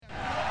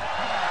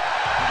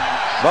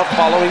The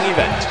following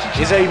event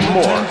is a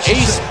more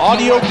Ace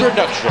audio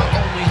production.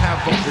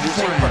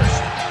 Introducing first,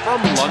 from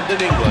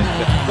London, England,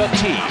 the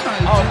team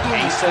of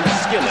Ace and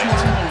Skillit.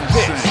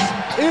 This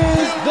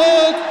is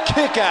the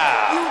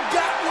Kickout. You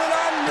got what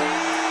I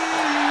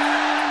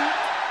need,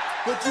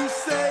 but you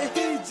say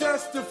he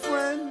just a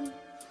friend,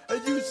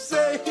 and you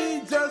say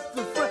he just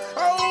a friend.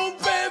 Oh,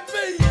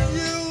 baby,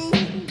 you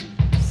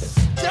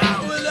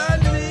got what I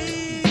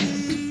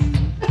need.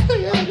 But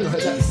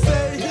you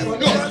say he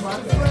just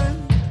a friend,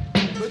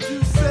 but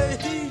you say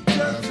he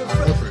just a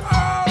friend.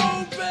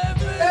 Oh,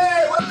 baby.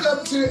 Hey,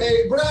 welcome to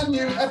a brand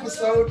new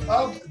episode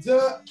of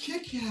the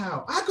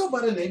Kickout. I go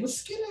by the name of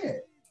Skillit.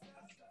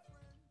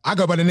 I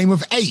go by the name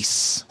of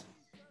Ace.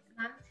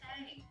 I'm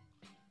Tay.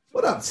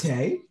 What up,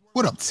 Tay?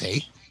 What up,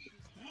 Tay?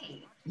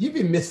 Hey, You've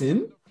been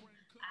missing.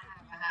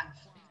 I have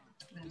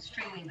been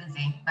extremely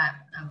busy.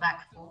 I'm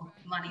back for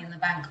Money in the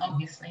Bank,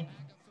 obviously.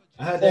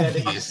 I heard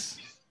Obvious.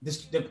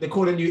 they're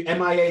calling you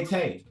MIA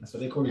Tay. That's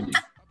what they're calling you.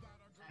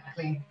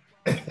 Exactly.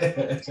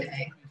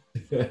 Tay.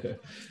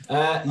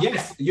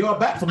 Yes, you are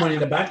back for Money in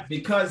the Bank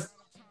because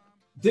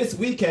this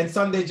weekend,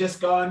 Sunday just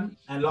gone,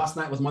 and last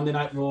night was Monday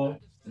Night Raw.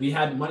 We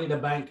had Money in the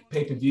Bank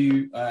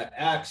pay-per-view.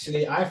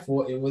 Actually, I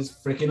thought it was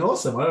freaking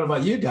awesome. I don't know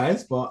about you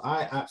guys, but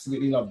I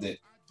absolutely loved it.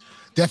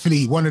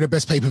 Definitely one of the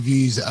best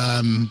pay-per-views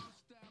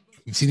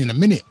we've seen in a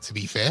minute, to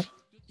be fair.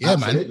 Yeah,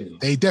 Absolutely. man.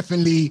 They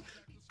definitely...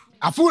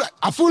 I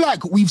feel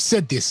like we've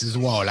said this as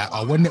well. Like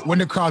when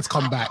the crowds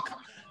come back,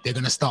 they're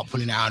going to start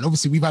pulling it out. And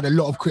obviously, we've had a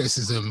lot of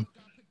criticism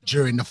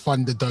during the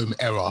Thunderdome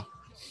era.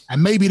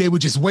 And maybe they were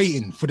just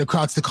waiting for the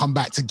crowds to come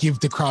back to give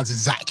the crowds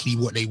exactly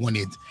what they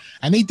wanted.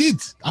 And they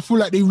did. I feel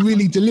like they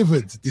really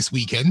delivered this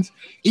weekend.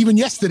 Even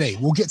yesterday.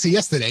 We'll get to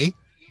yesterday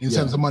in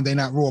terms of Monday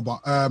Night Raw. But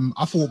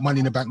I thought Money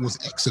in the Bank was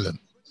excellent.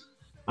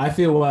 I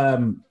feel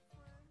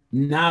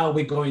now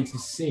we're going to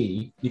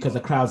see, because the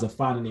crowds are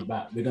finally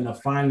back, we're going to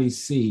finally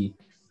see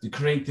the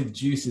creative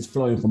juices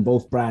flowing from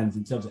both brands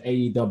in terms of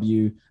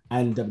AEW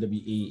and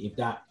WWE. If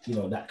that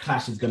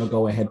clash is going to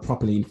go ahead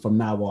properly from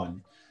now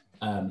on.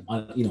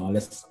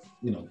 Unless,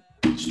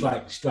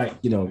 strike,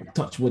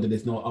 touch wood and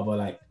there's no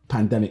other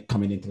pandemic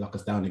coming in to lock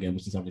us down again,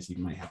 which is obviously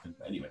might happen.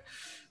 But anyway,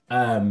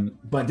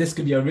 but this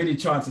could be a really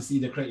chance to see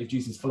the creative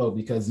juices flow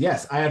because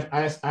yes, I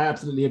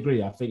absolutely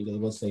agree. I think they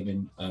were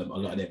saving a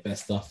lot of their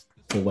best stuff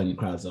for when the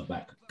crowds are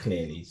back,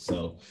 clearly.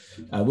 So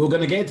we're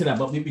going to get into that,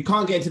 but we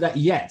can't get into that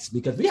yet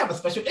because we have a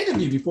special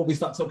interview before we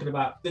start talking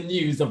about the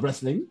news of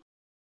wrestling.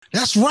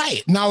 That's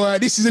right. Now,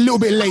 this is a little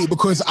bit late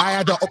because I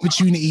had the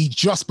opportunity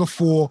just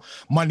before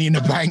Money in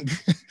the Bank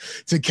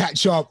to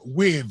catch up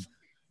with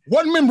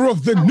one member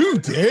of the New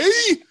Day,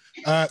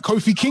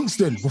 Kofi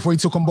Kingston, before he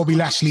took on Bobby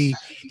Lashley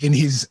in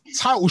his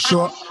title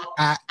shot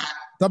at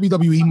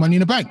WWE Money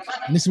in the Bank.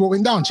 And this is what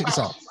went down. Check this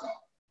out.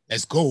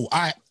 Let's go. All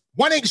right.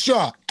 One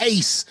Extra,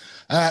 Ace,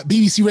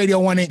 BBC Radio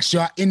 1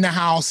 Extra in the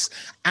house.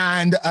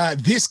 And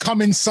this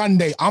coming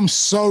Sunday, I'm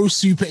so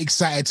super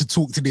excited to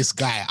talk to this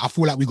guy. I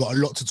feel like we got a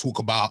lot to talk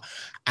about.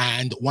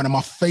 And one of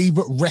my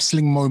favorite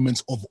wrestling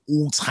moments of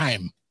all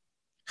time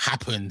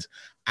happened.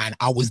 And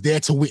I was there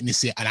to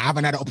witness it. And I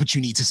haven't had an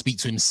opportunity to speak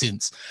to him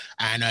since.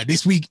 And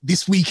this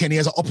weekend, he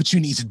has an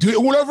opportunity to do it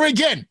all over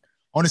again.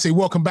 I want to say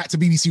welcome back to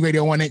BBC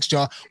Radio 1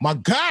 Extra. My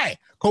guy,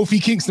 Kofi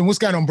Kingston. What's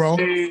going on, bro?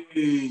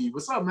 Hey,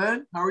 what's up,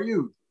 man? How are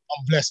you?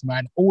 I'm blessed,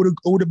 man. All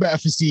the better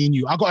for seeing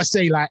you. I gotta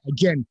say,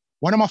 again,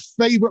 one of my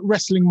favorite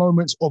wrestling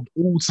moments of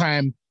all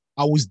time.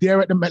 I was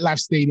there at the MetLife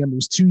Stadium. It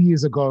was 2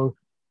 years ago.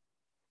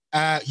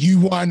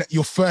 You won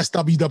your first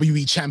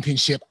WWE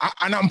championship,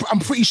 and I'm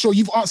pretty sure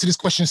you've answered this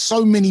question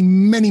so many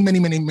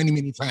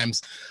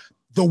times.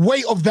 The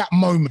weight of that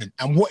moment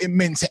and what it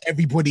meant to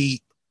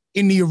everybody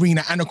in the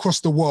arena and across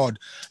the world.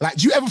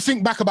 Do you ever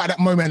think back about that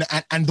moment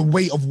and the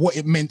weight of what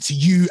it meant to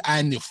you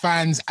and your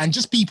fans and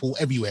just people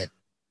everywhere?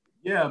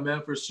 Yeah,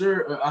 man, for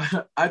sure.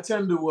 I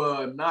tend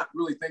to not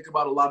really think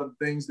about a lot of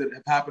things that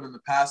have happened in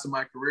the past in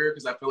my career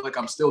because I feel like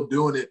I'm still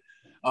doing it.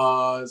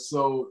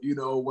 So,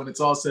 when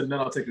it's all said and done,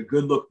 I'll take a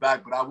good look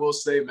back. But I will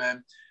say,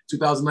 man,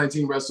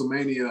 2019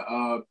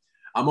 WrestleMania,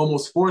 I'm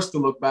almost forced to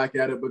look back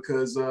at it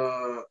because,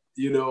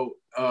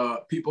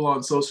 people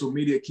on social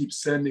media keep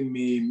sending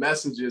me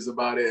messages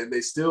about it. And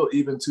they still,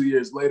 even 2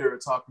 years later, are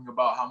talking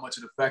about how much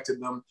it affected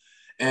them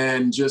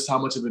and just how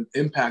much of an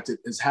impact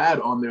it has had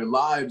on their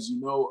lives.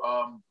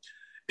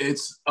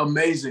 It's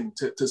amazing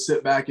to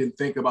sit back and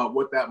think about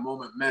what that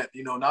moment meant,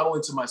 not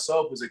only to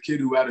myself as a kid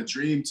who had a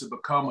dream to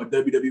become a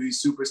WWE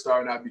superstar,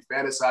 and I'd be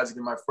fantasizing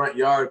in my front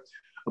yard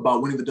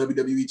about winning the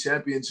WWE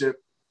championship,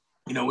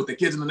 with the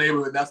kids in the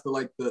neighborhood. That's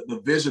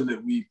the vision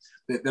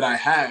that I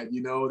had,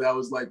 that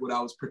was what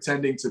I was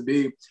pretending to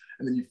be.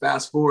 And then you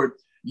fast forward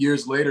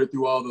years later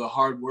through all the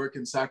hard work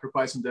and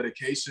sacrifice and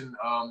dedication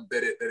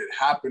that it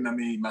happened. I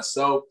mean,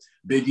 myself,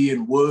 Big E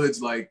and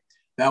Woods,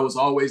 that was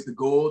always the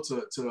goal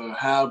to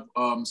have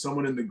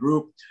someone in the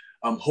group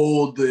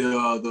hold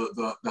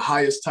the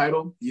highest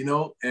title,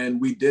 and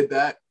we did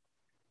that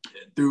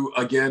through,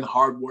 again,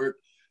 hard work,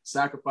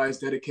 sacrifice,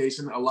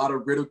 dedication, a lot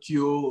of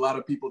ridicule. A lot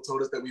of people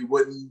told us that we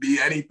wouldn't be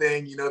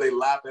anything. You know, they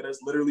laughed at us,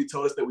 literally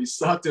told us that we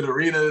sucked in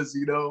arenas,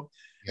 you know,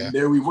 and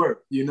there we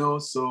were, you know.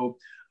 So,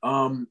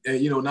 and,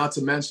 you know, not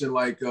to mention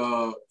like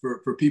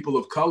for people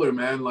of color,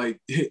 man, like,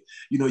 you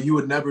know, you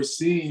had never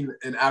seen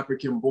an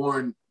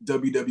African-born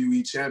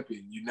WWE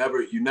champion. You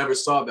never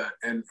saw that.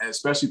 And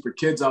especially for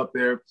kids out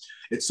there,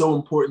 it's so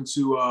important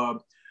to,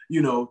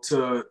 you know,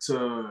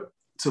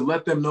 to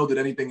let them know that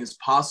anything is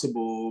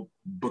possible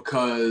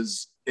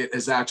because it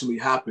has actually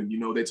happened. You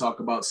know, they talk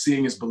about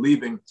seeing is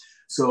believing.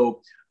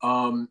 So,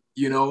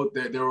 you know,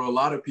 there were a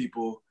lot of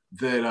people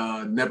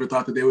that never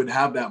thought that they would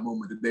have that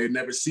moment, that they would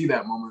never see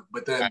that moment.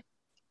 But then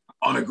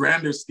on a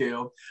grander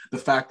scale, the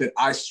fact that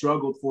I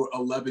struggled for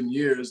 11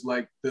 years,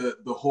 like the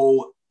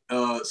whole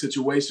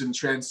situation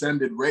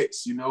transcended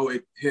race, you know,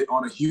 it hit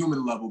on a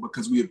human level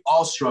because we have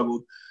all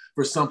struggled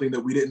for something that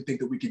we didn't think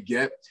that we could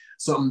get,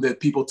 something that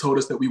people told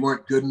us that we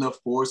weren't good enough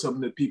for, something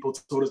that people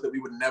told us that we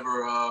would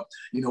never,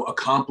 you know,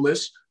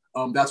 accomplish.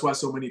 That's why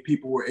so many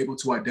people were able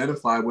to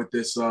identify with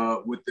this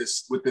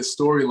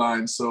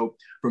storyline. So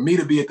for me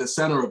to be at the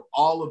center of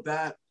all of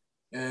that,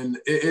 and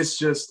it's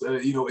just,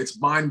 you know,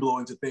 it's mind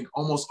blowing to think,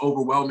 almost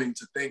overwhelming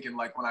to think. And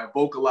like when I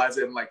vocalize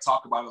it and like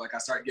talk about it, like I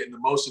start getting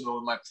emotional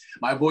and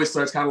my voice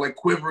starts kind of like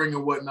quivering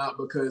and whatnot,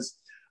 because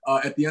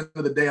at the end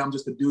of the day, I'm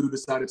just a dude who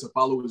decided to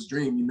follow his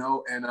dream, you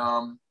know, and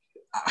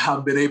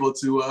I've been able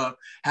to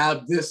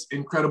have this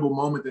incredible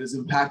moment that has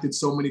impacted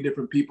so many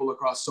different people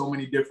across so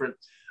many different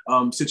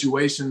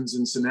situations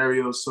and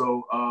scenarios.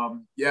 So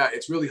yeah,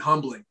 it's really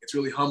humbling. It's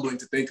really humbling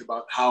to think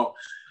about how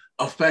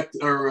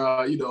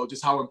you know,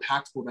 just how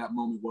impactful that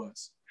moment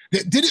was.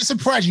 Did it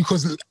surprise you?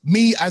 Because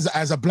me,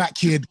 as a black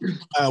kid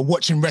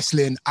watching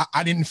wrestling,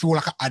 I didn't feel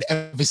like I'd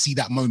ever see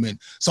that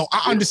moment. So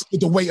I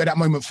understood the weight of that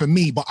moment for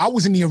me. But I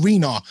was in the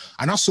arena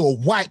and I saw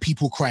white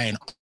people crying,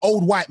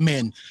 old white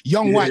men,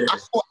 young white. I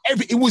saw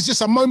it was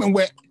just a moment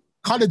where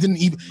color didn't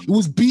even. It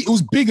was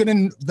bigger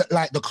than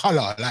the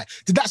color. Like,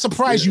 did that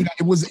surprise you? That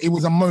it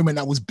was a moment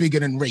that was bigger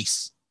than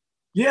race?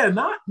 Yeah,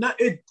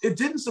 it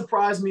didn't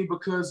surprise me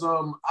because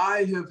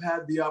I have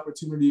had the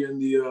opportunity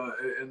and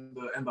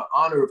the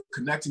honor of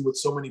connecting with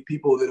so many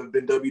people that have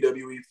been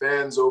WWE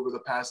fans over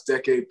the past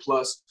decade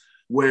plus,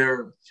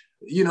 where,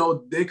 you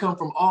know, they come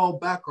from all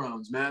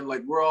backgrounds, man.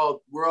 Like we're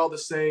all the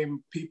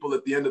same people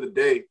at the end of the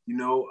day, you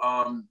know.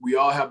 We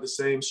all have the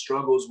same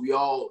struggles. We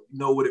all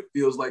know what it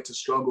feels like to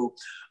struggle.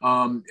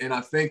 And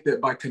I think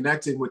that by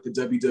connecting with the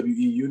WWE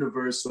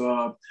universe,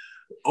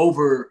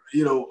 over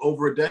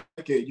a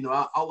decade, you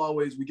know,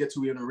 we get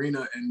to an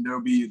arena and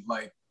there'll be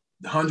like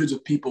hundreds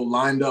of people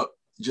lined up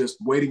just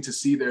waiting to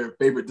see their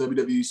favorite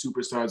WWE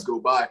superstars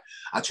go by.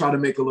 I try to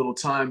make a little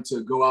time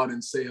to go out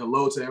and say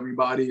hello to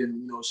everybody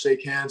and, you know,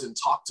 shake hands and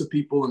talk to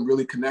people and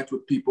really connect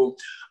with people.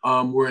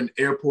 We're in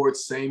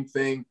airports, same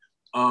thing.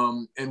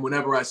 And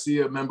whenever I see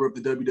a member of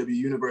the WWE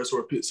universe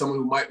or someone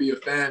who might be a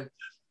fan,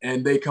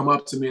 and they come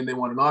up to me and they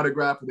want an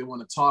autograph or they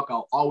want to talk,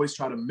 I'll always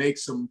try to make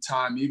some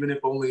time, even if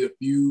only a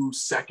few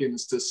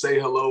seconds, to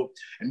say hello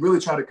and really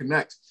try to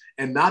connect.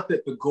 And not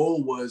that the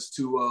goal was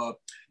to,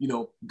 you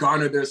know,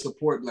 garner their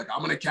support. Like, I'm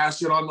going to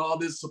cash in on all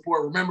this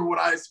support. Remember when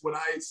I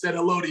said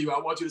hello to you, I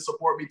want you to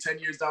support me 10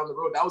 years down the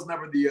road. That was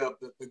never the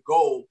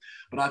goal.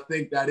 But I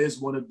think that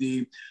is one of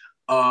the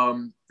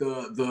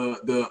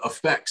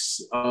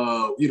effects,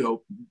 you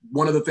know,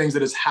 one of the things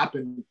that has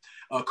happened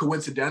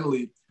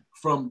coincidentally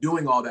from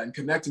doing all that and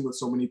connecting with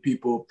so many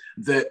people,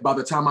 that by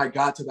the time I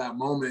got to that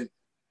moment,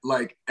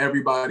 like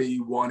everybody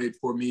wanted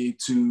for me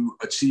to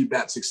achieve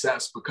that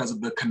success because of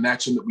the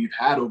connection that we've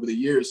had over the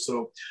years.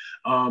 So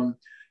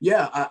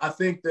yeah, I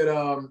think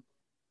that,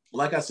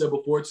 like I said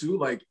before too,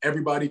 like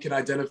everybody can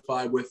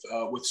identify with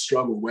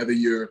struggle, whether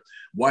you're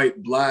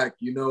white, black,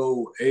 you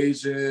know,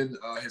 Asian,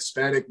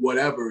 Hispanic,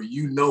 whatever,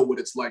 you know what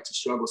it's like to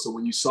struggle. So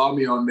when you saw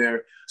me on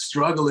there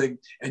struggling,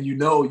 and you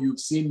know, you've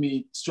seen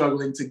me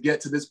struggling to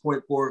get to this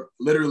point for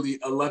literally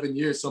 11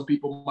 years. Some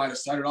people might have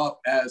started off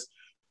as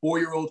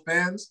 4-year-old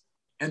fans,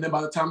 and then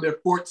by the time they're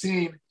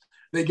 14,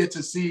 they get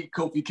to see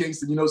Kofi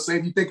Kingston. You know, say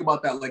if you think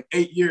about that, like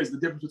 8 years, the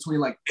difference between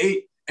like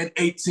 8 and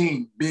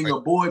 18, being a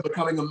boy,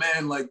 becoming a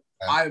man, like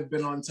I've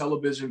been on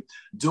television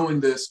doing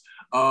this.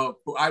 I've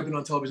been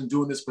on television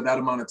doing this for that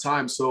amount of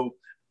time. So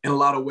in a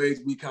lot of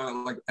ways, we kind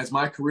of like, as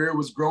my career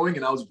was growing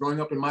and I was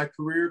growing up in my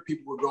career,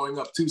 people were growing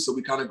up too. So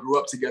we kind of grew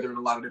up together in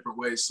a lot of different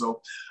ways.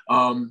 So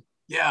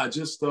yeah,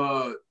 just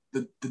the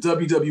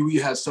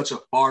WWE has such a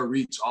far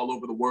reach all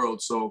over the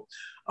world. So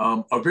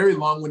a very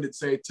long-winded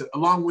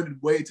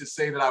way to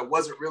say that I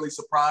wasn't really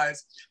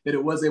surprised that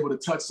it was able to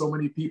touch so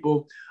many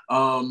people.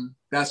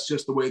 That's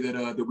just the way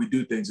that we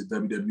do things at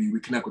WWE. We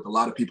connect with a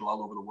lot of people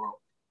all over the world.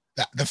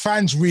 The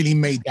fans really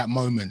made that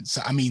moment.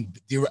 So I mean,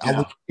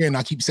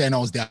 I keep saying I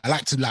was there. I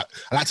like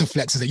to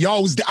flex and say, "Yo, I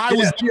was there."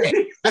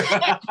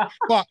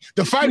 But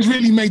the fans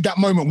really made that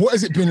moment. What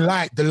has it been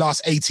like the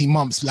last 18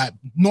 months? Like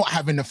not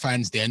having the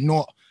fans there,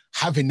 not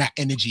having that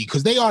energy,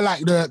 because they are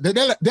like they're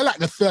like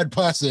the third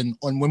person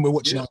on when we're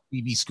watching our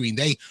TV screen.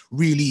 They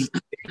really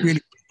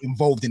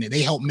involved in it.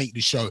 They help make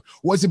the show.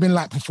 What's it been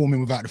like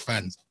performing without the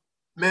fans?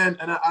 Man,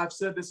 and I've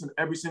said this in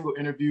every single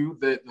interview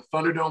that the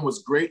Thunderdome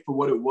was great for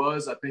what it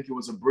was. I think it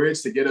was a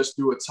bridge to get us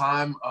through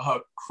a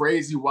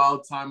crazy,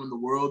 wild time in the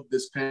world,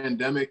 this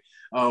pandemic,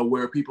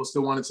 where people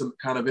still wanted some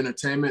kind of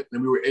entertainment.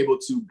 And we were able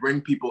to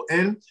bring people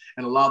in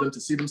and allow them to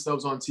see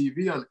themselves on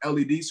TV, on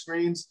LED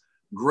screens.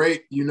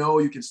 Great. You know,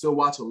 you can still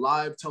watch a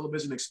live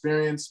television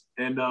experience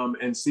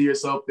and see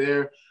yourself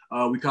there.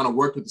 We kind of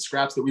worked with the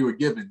scraps that we were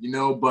given, you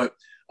know, but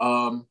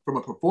from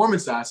a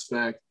performance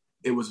aspect,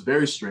 it was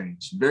very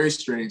strange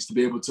to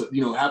be able to,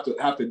 you know, have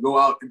to go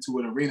out into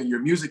an arena. Your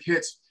music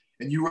hits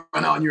and you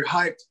run out and you're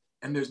hyped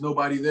and there's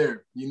nobody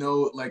there, you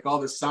know, like all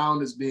the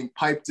sound is being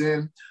piped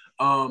in.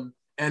 And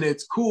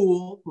it's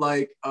cool,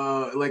 like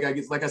I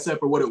said,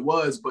 for what it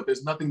was, but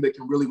there's nothing that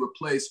can really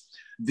replace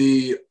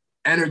the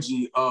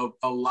energy of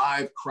a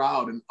live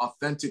crowd, an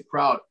authentic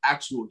crowd,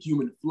 actual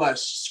human flesh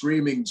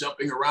screaming,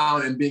 jumping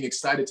around and being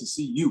excited to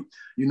see you.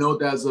 You know,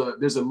 there's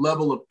a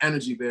level of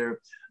energy there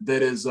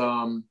that is,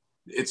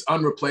 it's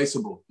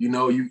unreplaceable. You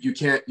know, you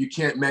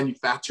can't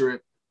manufacture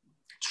it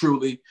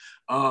truly.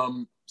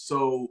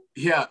 So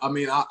yeah, I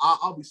mean,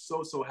 I'll be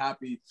so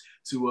happy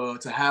to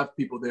have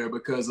people there,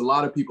 because a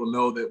lot of people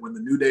know that when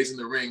the New Day's in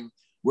the ring,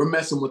 we're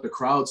messing with the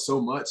crowd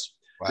so much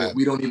that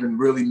we don't even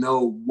really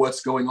know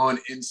what's going on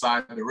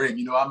inside the ring.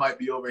 You know, I might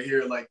be over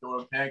here like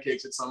throwing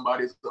pancakes at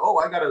somebody. Oh,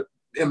 I got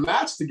a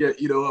match to get,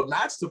 you know, a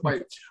match to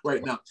fight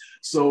right now.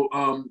 So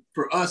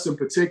for us in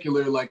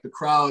particular, like the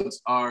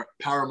crowds are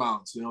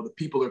paramount. You know, the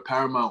people are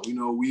paramount. You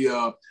know, we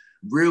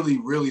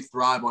really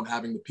thrive on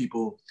having the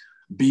people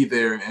be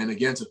there, and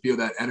again, to feel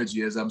that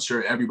energy, as I'm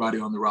sure everybody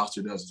on the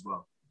roster does as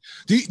well.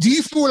 Do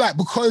you feel like,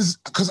 because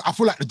I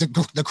feel like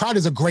the crowd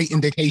is a great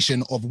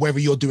indication of whether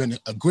you're doing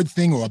a good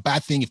thing or a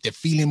bad thing, if they're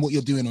feeling what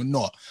you're doing or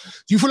not.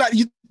 Do you feel like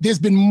there's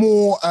been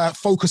more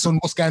focus on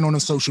what's going on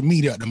social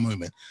media at the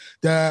moment?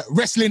 The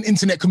wrestling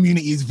internet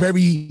community is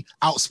very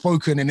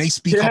outspoken and they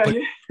speak up.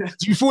 Yeah.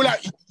 Do you feel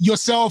like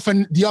yourself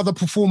and the other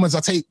performers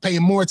are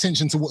paying more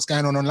attention to what's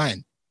going on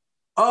online?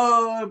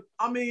 I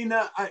mean,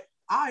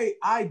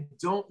 I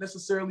don't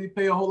necessarily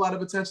pay a whole lot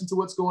of attention to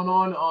what's going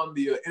on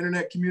the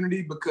internet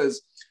community,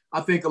 because I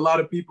think a lot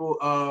of people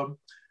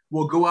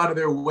will go out of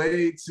their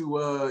way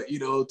to, you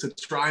know, to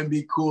try and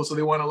be cool. So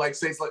they want to like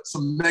say like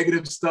some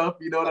negative stuff,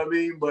 you know what I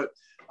mean? But,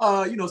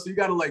 you know, so you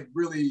got to like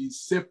really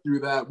sift through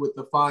that with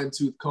the fine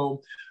tooth comb.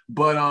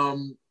 But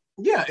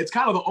yeah, it's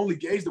kind of the only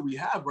gauge that we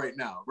have right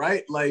now,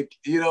 right? Like,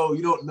 you know,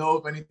 you don't know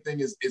if anything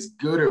is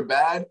good or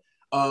bad.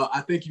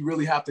 I think you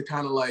really have to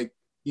kind of like,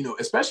 you know,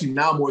 especially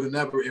now more than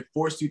ever, it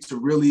forced you to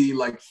really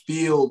like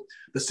feel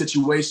the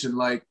situation.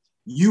 Like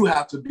you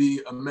have to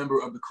be a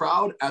member of the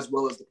crowd as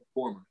well as the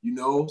performer, you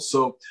know?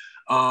 So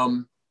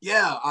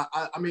yeah,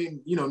 I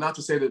mean, you know, not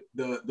to say that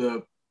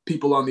the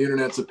people on the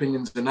internet's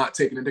opinions are not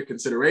taken into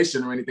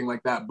consideration or anything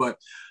like that, but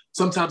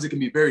sometimes it can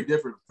be very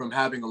different from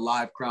having a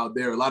live crowd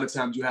there. A lot of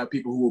times you have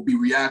people who will be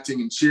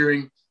reacting and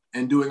cheering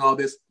and doing all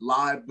this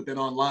live, but then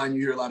online you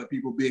hear a lot of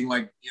people being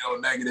like, you know,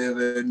 negative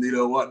and, you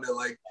know, wanting to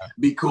like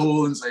be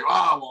cool and say,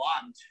 oh, well,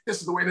 this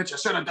is the way that you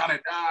should have done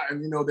it.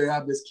 And, you know, they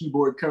have this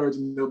keyboard courage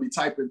and they'll be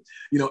typing,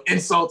 you know,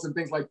 insults and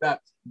things like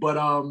that. But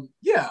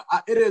yeah,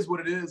 it is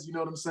what it is. You know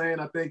what I'm saying?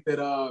 I think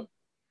that,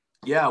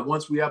 yeah,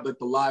 once we have like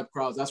the live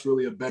crowds, that's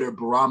really a better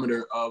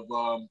barometer of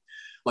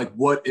like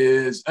what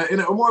is,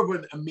 and a more of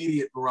an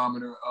immediate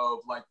barometer of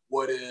like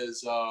what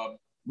is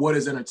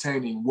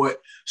entertaining, what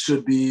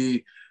should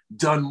be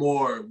done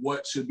more,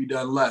 what should be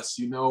done less.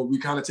 You know, we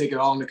kind of take it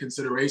all into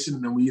consideration,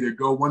 and then we either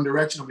go one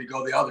direction or we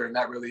go the other, and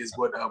that really is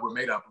what we're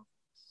made up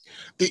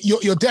of.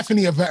 You're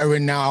definitely a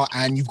veteran now,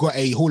 and you've got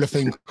a Hall of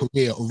Fame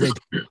career already.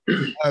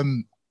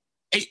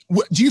 Do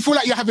you feel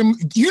like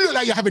you look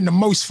like you're having the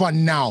most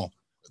fun now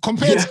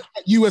compared to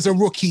you as a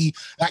rookie?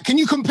 Like, can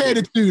you compare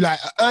the two, like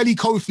early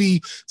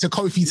Kofi to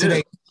Kofi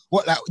today?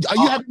 What, like, are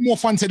you having more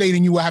fun today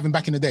than you were having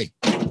back in the day?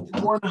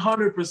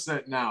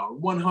 100% now.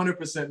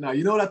 100% now.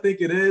 You know what I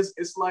think it is?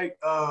 It's like,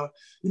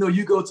 you know,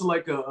 you go to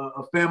like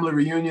a family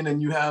reunion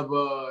and you have,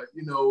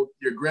 you know,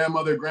 your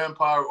grandmother,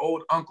 grandpa, or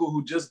old uncle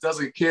who just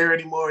doesn't care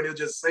anymore, and he'll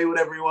just say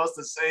whatever he wants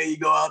to say. You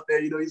go out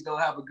there, you know, he's going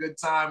to have a good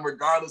time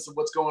regardless of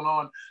what's going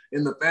on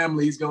in the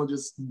family. He's going to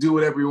just do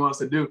whatever he wants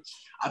to do.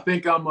 I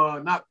think I'm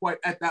not quite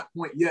at that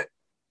point yet,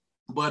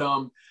 but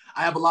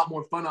I have a lot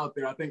more fun out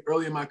there. I think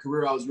early in my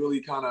career, I was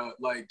really kind of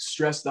like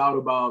stressed out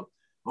about,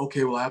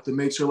 okay, well, I have to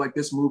make sure like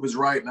this move is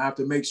right, and I have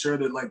to make sure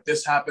that like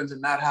this happens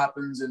and that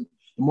happens. And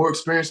the more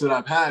experience that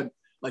I've had,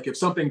 like if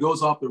something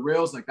goes off the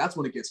rails, like that's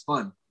when it gets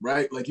fun,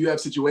 right? Like you have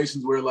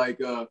situations where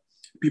like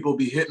people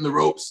be hitting the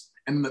ropes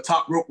and then the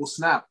top rope will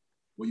snap.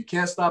 Well, you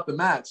can't stop the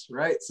match,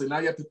 right? So now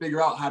you have to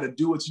figure out how to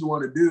do what you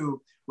want to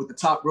do with the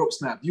top rope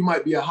snap. You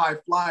might be a high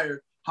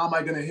flyer. How am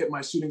I going to hit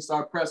my shooting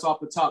star press off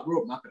the top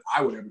rope? Not that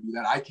I would ever do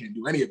that. I can't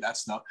do any of that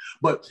stuff.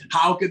 But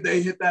how could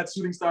they hit that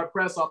shooting star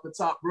press off the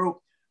top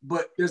rope?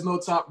 But there's no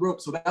top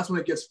rope. So that's when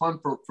it gets fun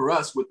for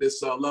us with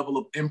this level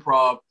of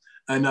improv.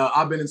 And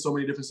I've been in so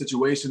many different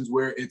situations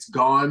where it's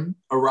gone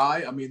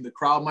awry. I mean, the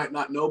crowd might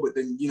not know, but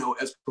then, you know,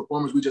 as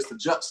performers, we just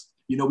adjust.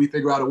 you know, we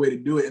figure out a way to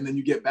do it. And then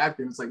you get back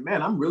there and it's like,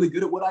 man, I'm really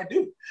good at what I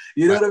do.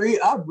 You know what I mean?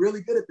 I'm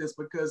really good at this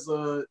because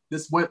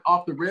this went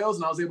off the rails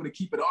and I was able to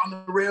keep it on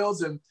the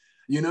rails. And,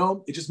 you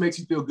know, it just makes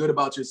you feel good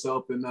about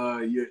yourself and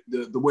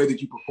the way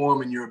that you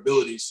perform and your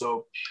ability.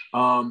 So,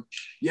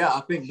 yeah,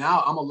 I think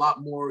now I'm a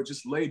lot more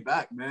just laid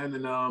back, man.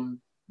 And,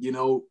 you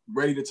know,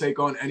 ready to take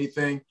on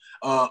anything,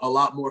 a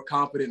lot more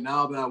confident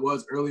now than I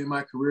was early in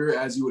my career,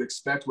 as you would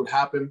expect would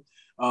happen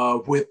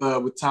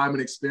with time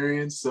and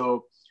experience.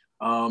 So,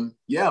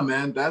 yeah,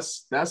 man,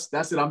 that's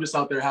it. I'm just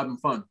out there having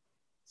fun.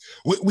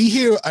 We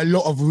hear a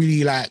lot of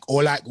really I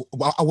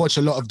watch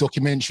a lot of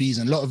documentaries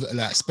and a lot of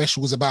like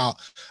specials about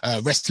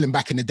wrestling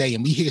back in the day,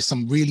 and we hear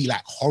some really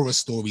like horror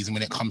stories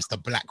when it comes to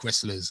black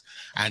wrestlers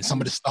and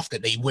some of the stuff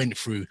that they went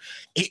through.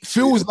 It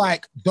feels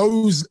like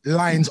those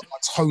lines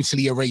are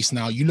totally erased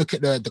now. You look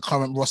at the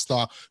current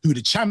roster, who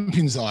the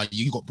champions are.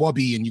 You got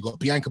Bobby and you got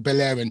Bianca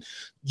Belair and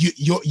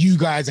you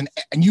guys and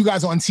you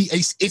guys are on T.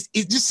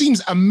 It just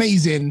seems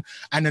amazing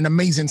and an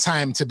amazing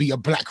time to be a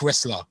black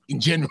wrestler in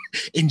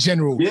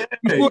general. Yeah.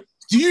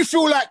 Do you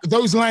feel like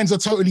those lines are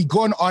totally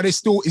gone?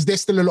 Is there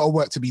still a lot of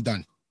work to be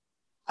done?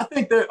 I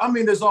think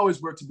there's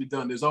always work to be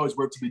done. There's always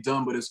work to be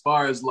done. But as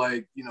far as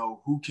like, you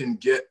know, who can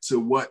get to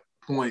what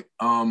point,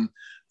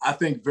 I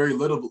think very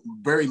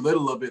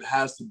little of it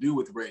has to do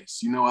with race.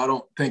 You know, I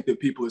don't think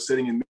that people are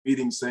sitting in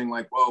meetings saying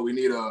like, well, we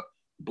need a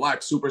black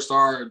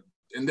superstar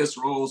in this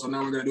role, so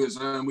now we're going to do this,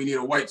 and we need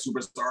a white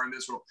superstar in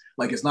this role.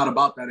 Like, it's not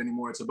about that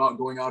anymore. It's about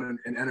going out and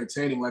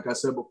entertaining. Like I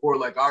said before,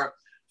 like our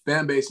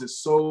fan base is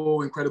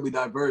so incredibly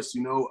diverse.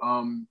 You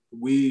know,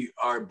 we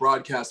are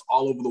broadcast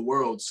all over the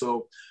world.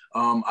 So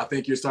I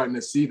think you're starting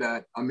to see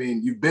that. I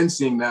mean, you've been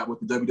seeing that with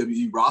the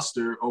WWE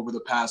roster over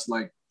the past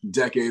like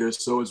decade or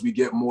so. As we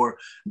get more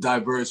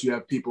diverse, you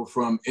have people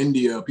from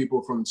India,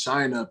 people from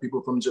China,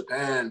 people from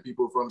Japan,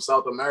 people from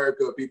South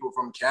America, people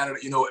from Canada,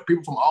 you know,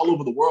 people from all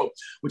over the world,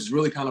 which is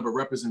really kind of a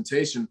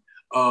representation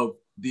of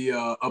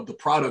the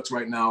products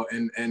right now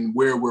and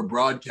where we're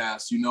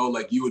broadcast. You know,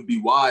 like you would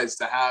be wise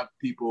to have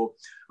people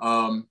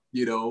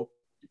you know,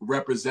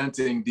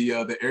 representing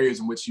the areas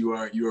in which you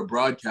are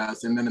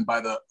broadcast. And then by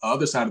the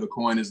other side of the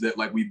coin is that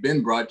like we've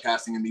been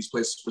broadcasting in these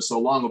places for so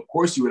long. Of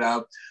course you would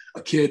have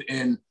a kid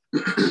in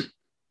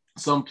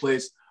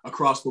someplace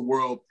across the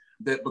world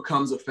that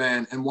becomes a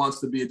fan and wants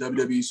to be a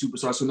WWE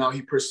superstar. So now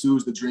he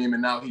pursues the dream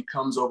and now he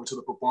comes over to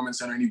the Performance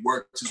Center and he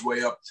works his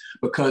way up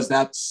because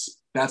that's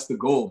the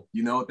goal.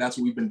 You know, that's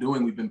what we've been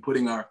doing. We've been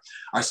putting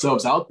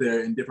ourselves out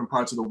there in different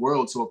parts of the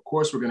world. So of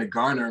course we're going to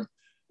garner,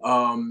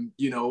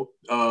 you know,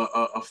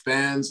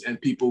 fans and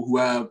people who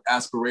have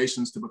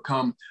aspirations to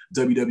become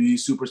WWE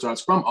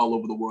superstars from all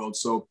over the world.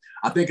 So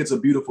I think it's a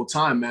beautiful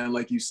time, man.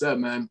 Like you said,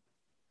 man,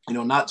 you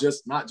know, not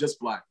just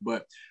black,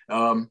 but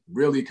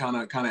really kind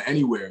of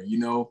anywhere, you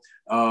know.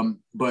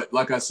 But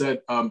like I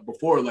said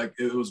before, like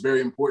it was very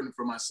important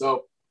for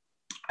myself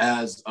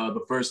as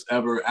the first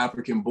ever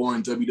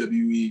African-born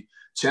WWE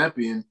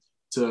champion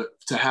to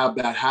have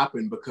that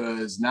happen,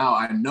 because now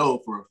I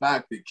know for a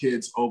fact that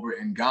kids over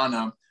in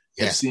Ghana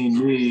have seen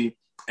me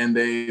and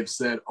they've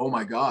said, oh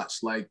my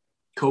gosh, like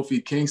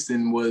Kofi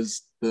Kingston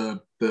was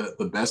the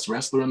best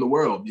wrestler in the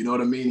world. You know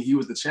what I mean? He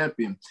was the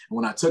champion. And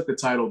when I took the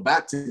title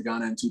back to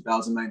Ghana in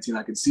 2019,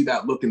 I could see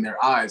that look in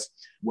their eyes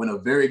when a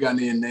very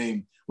Ghanaian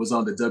name was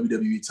on the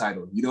WWE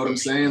title. You know what I'm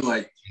saying?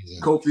 Like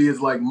Kofi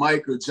is like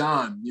Mike or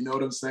John. You know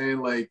what I'm saying?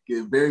 Like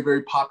a very,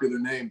 very popular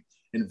name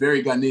and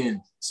very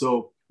Ghanaian.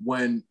 So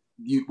when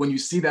you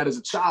see that as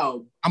a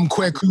child, I'm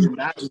Kweku.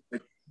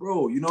 Like,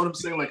 bro, you know what I'm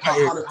saying? Like how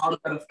does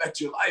that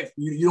affect your life?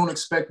 You don't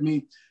expect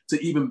me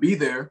to even be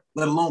there,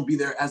 let alone be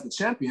there as the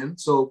champion.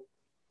 So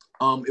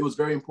it was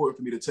very important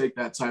for me to take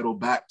that title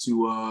back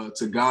to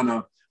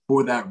Ghana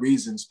for that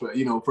reasons. But,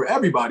 you know, for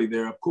everybody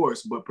there, of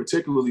course, but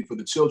particularly for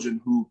the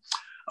children who,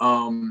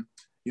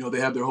 you know, they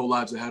have their whole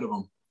lives ahead of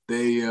them.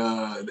 They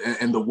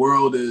and the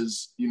world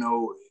is, you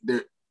know,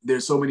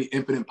 there's so many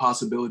infinite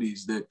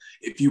possibilities that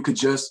if you could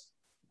just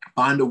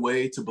find a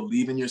way to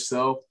believe in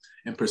yourself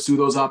and pursue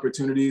those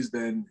opportunities,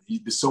 then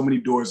there's so many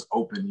doors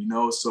open, you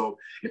know? So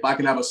if I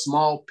can have a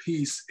small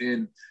piece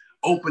in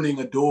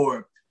opening a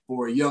door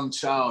for a young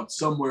child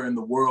somewhere in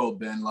the world,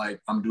 then like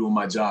I'm doing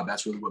my job.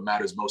 That's really what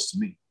matters most to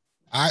me.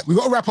 All right, we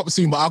got to wrap up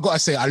soon, but I got to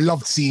say, I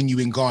loved seeing you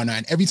in Ghana.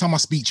 And every time I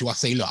speak to you, I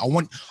say, look, I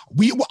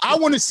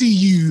want to see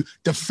you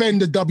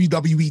defend the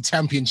WWE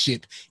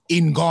Championship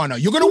in Ghana.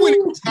 You're going to win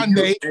it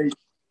Sunday,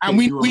 and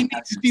we need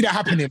to see that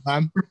happening,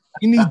 man.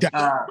 We need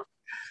that.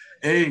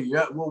 Hey,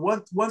 yeah.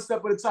 Well, one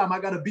step at a time. I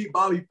got to beat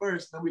Bobby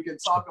first, then we can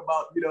talk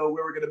about, you know,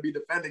 where we're going to be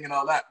defending and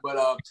all that.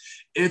 But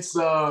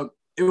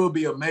it will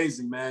be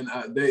amazing, man.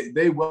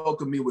 They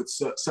welcomed me with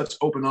such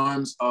open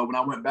arms. When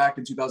I went back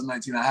in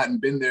 2019, I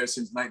hadn't been there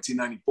since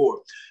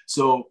 1994.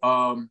 So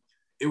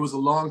it was a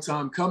long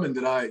time coming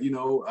that I've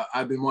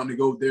been wanting to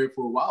go there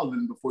for a while.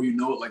 And before you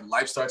know it, like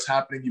life starts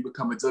happening, you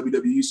become a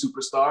WWE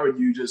superstar and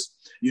you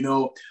just,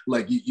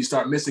 you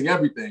start missing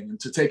everything. And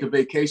to take a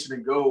vacation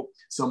and go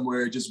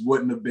somewhere just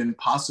wouldn't have been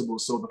possible.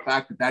 So the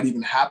fact that that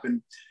even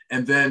happened.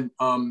 And then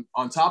on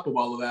top of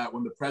all of that,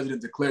 when the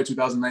president declared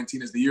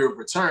 2019 as the year of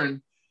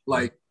return,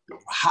 like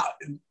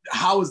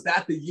how is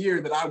that the year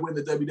that I win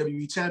the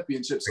WWE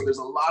championship? So there's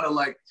a lot of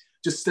like,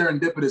 just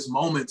serendipitous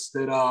moments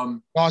that I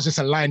was just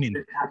aligning.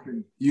 It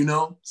happened,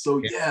 So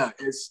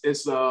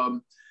it's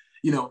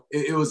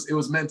it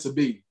was meant to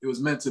be. It was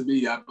meant to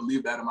be. I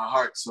believe that in my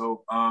heart.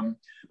 So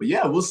but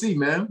yeah, we'll see,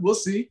 man. We'll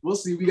see.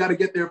 We got to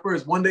get there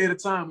first, one day at a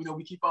time.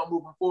 We keep on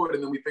moving forward,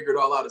 and then we figure it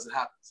all out as it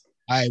happens.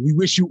 All right, we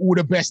wish you all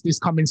the best this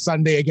coming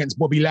Sunday against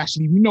Bobby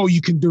Lashley. We know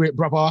you can do it,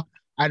 brother.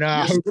 And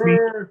hopefully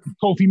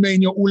Kofi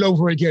Mania all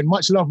over again.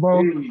 Much love,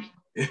 bro.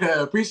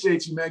 Yeah,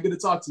 appreciate you, man. Good to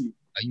talk to you.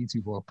 You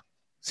too, bro.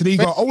 So there you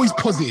go. Always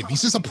positive.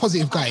 He's just a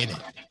positive guy, isn't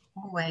it?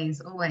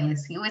 Always.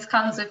 He always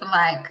comes with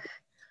like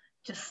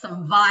just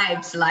some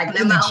vibes. Like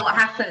no matter what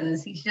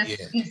happens, he's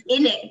he's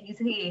in it. He's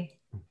here.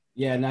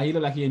 Yeah, no, he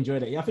looked like he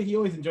enjoyed it. Yeah, I think he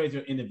always enjoys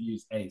your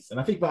interviews, Ace. And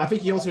I think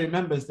he also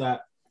remembers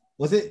that.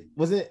 Was it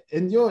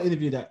in your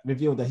interview that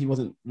revealed that he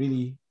wasn't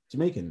really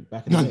Jamaican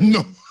back in the day?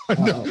 No.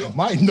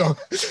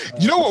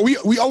 You know what?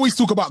 We always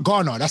talk about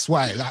Ghana. That's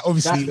why. Like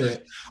obviously,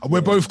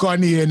 we're both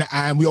Ghanaian,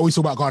 and we always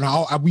talk about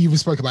Ghana. We even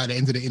spoke about it at the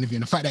end of the interview.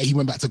 And the fact that he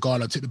went back to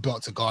Ghana, took the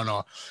belt to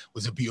Ghana,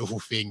 was a beautiful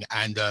thing.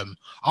 And I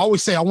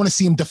always say I want to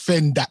see him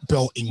defend that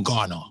belt in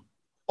Ghana.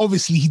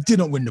 Obviously, he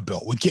didn't win the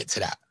belt. We'll get to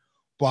that.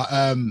 But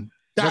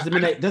doesn't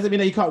mean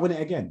that he can't win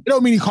it again. It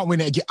don't mean he can't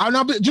win it again.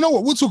 Do you know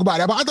what? We'll talk about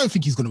that. But I don't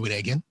think he's going to win it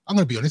again. I'm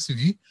going to be honest with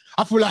you.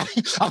 I feel like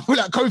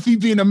Kofi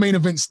being a main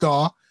event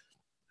star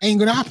ain't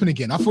gonna happen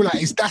again. I feel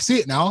like that's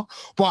it now.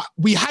 But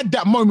we had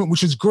that moment,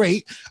 which was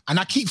great, and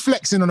I keep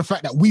flexing on the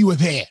fact that we were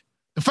there.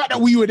 The fact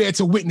that we were there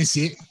to witness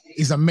it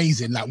is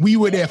amazing. Like we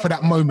were there for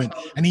that moment,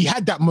 and he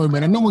had that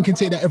moment, and no one can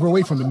take that ever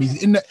away from him.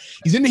 He's in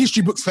the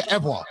history books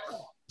forever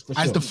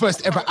as the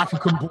first ever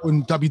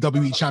African-born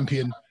WWE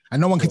champion,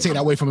 and no one can take that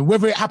away from him.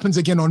 Whether it happens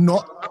again or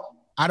not,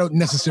 I don't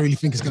necessarily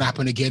think it's gonna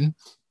happen again.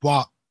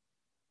 But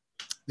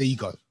there you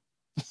go.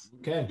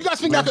 Okay. You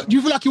guys think that? Do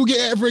you feel like he'll get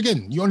it ever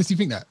again? You honestly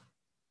think that?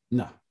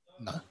 No.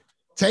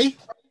 Tay?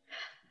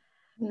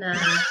 No.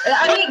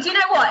 I mean, do you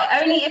know what?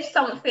 Only if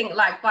something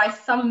like by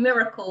some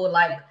miracle,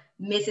 like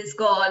Miz is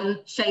gone,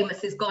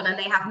 Sheamus is gone, and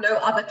they have no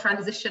other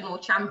transitional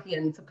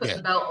champion to put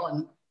the belt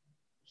on,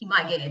 he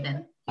might get it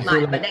then. He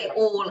might, but they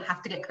all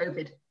have to get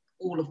COVID.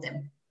 All of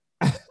them.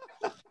 I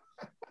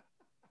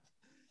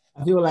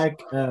feel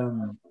like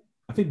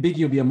I think Big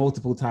E will be a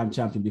multiple-time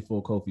champion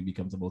before Kofi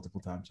becomes a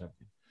multiple-time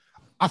champion.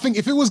 I think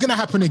if it was going to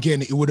happen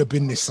again, it would have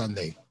been this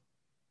Sunday.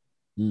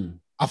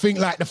 I think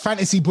like the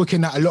fantasy booking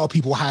that a lot of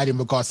people had in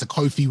regards to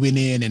Kofi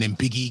winning and then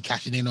Big E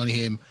cashing in on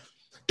him,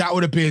 that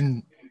would have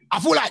been, I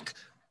feel like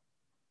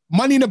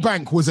Money in the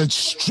Bank was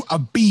a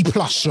B+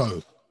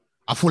 show.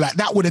 I feel like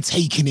that would have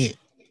taken it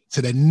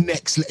to the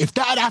next, if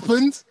that had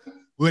happened,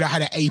 we would have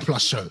had an A+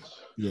 show.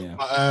 Yeah.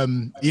 I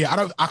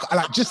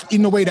like just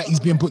in the way that he's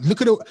being put.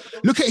 Look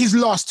at his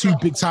last two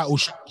big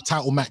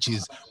title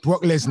matches,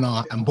 Brock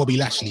Lesnar and Bobby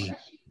Lashley.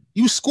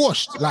 He was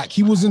squashed. Like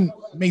he wasn't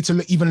made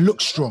to even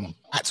look strong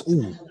at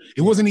all.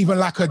 It wasn't even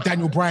like a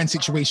Daniel Bryan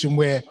situation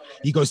where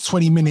he goes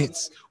 20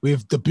 minutes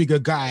with the bigger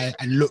guy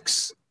and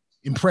looks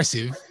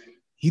impressive.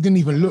 He didn't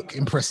even look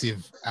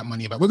impressive at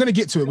Money in the Bank. We're going to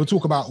get to it. We'll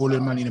talk about all the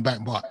Money in the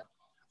Bank, but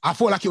I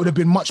felt like it would have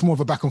been much more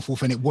of a back and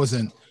forth, and it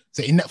wasn't.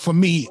 So for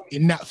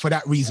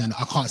that reason,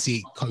 I can't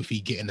see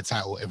Kofi getting the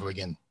title ever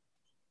again.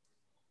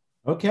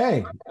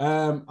 Okay.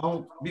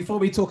 Before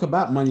we talk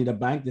about Money in the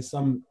Bank, there's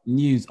some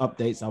news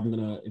updates I'm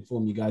going to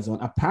inform you guys on.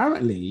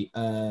 Apparently,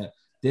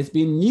 there's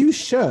been new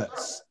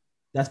shirts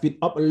that's been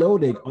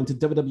uploaded onto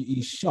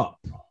WWE Shop.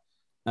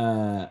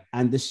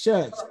 And the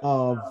shirts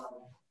of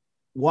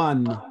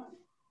one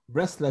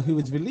wrestler who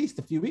was released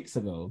a few weeks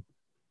ago,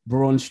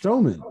 Braun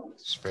Strowman.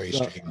 It's very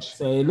strange.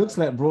 So it looks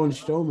like Braun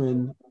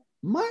Strowman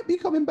might be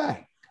coming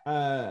back.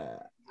 I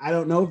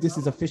don't know if this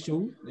is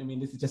official. I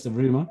mean, this is just a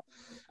rumor.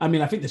 I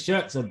mean, I think the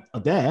shirts are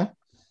there,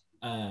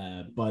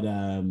 but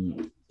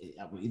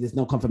there's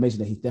no confirmation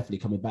that he's definitely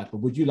coming back. But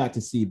would you like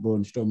to see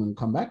Braun Strowman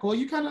come back? Or are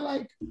you kind of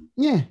like,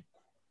 yeah?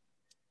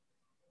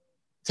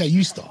 Say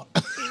you start.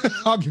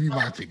 I'll give you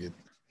my opinion.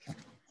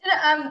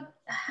 I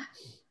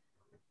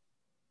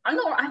don't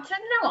know.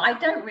 I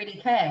don't really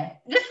care.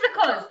 Just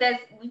because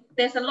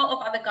there's a lot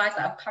of other guys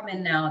that have come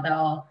in now that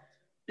are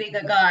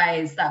bigger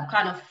guys that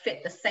kind of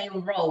fit the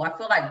same role. I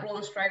feel like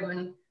Braun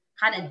Strowman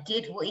kind of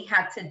did what he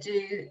had to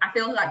do. I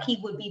feel like he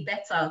would be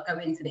better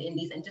going to the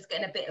Indies and just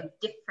getting a bit of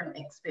different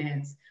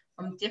experience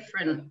from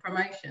different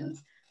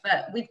promotions.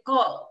 But we've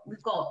got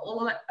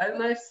almost, I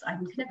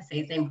can never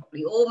say his name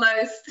properly,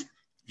 almost.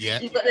 Yeah.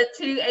 You've got the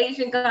two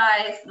Asian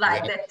guys,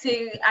 like the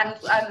two,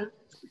 and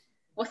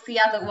what's the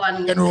other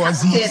one? General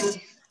Aziz.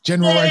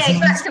 General Aziz.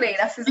 Exactly.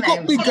 That's his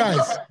name. Big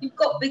guys. You've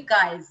got big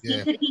guys.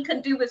 Yeah. He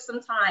can do with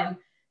some time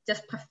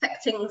just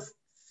perfecting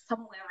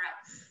somewhere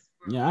else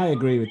Yeah, I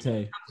agree with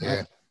Tay.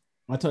 Yeah.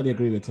 I totally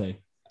agree with Tay.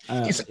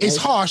 It's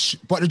harsh,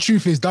 but the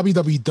truth is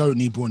WWE don't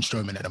need Braun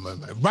Strowman at the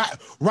moment.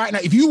 Right now,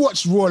 if you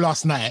watched Raw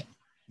last night,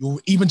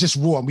 even just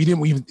Raw,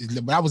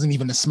 that wasn't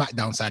even the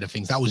SmackDown side of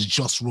things. That was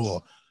just Raw.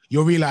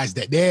 You'll realize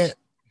that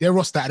their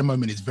roster at the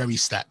moment is very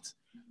stacked.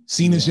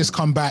 Cena's just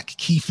come back.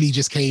 Keith Lee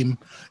just came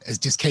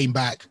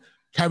back.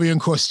 Karrion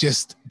Kross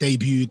just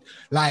debuted.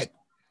 Like,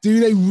 do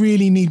they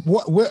really need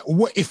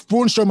what if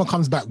Braun Strowman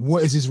comes back?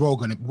 What is his role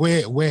gonna?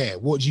 Where?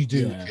 What do you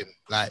do with him?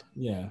 Like,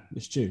 yeah,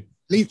 it's true.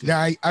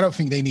 I don't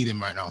think they need him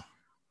right now.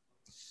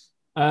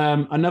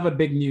 Another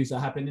big news that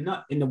happened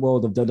not in the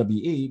world of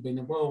WWE, but in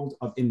the world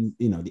of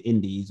the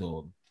indies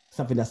or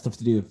something that's stuff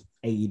to do with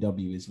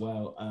AEW as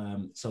well.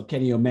 So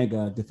Kenny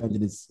Omega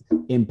defended his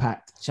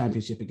Impact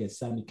Championship against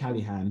Sami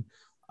Callihan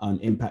on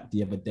Impact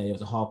the other day. It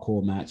was a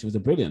hardcore match. It was a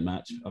brilliant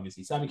match.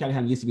 Obviously, Sami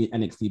Callihan used to be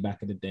in NXT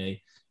back in the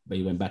day, but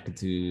he went back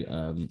into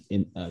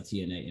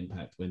TNA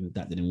Impact when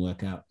that didn't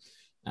work out.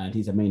 And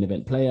he's a main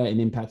event player in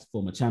Impact,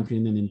 former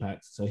champion in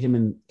Impact. So him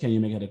and Kenny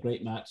Omega had a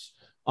great match.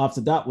 After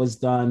that was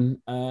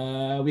done,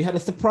 we had a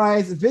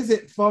surprise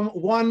visit from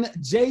one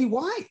Jay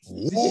White.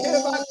 Did you hear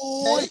about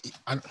Tay?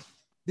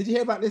 Did you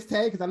hear about this,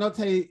 Tay? Because I know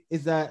Tay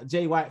is a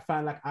Jay White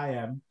fan like I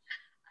am.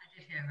 I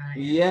did hear about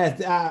it.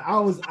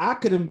 Yes, I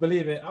couldn't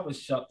believe it. I was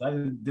shocked. I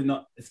did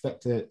not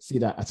expect to see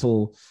that at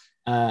all.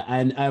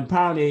 And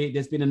apparently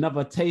there's been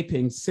another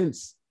taping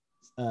since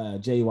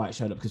Jay White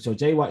showed up. Because so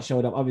Jay White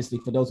showed up, obviously,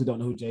 for those who don't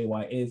know who Jay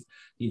White is,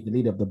 he's the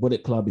leader of the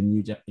Bullet Club in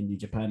New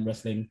Japan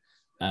Wrestling.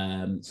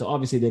 So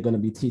obviously they're going to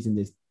be teasing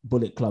this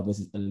Bullet Club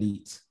versus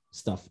Elite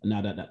stuff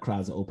now that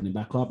crowds are opening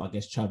back up. I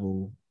guess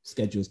travel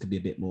schedules could be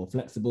a bit more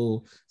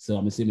flexible. So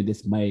I'm assuming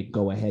this may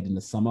go ahead in the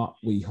summer.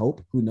 We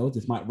hope. Who knows?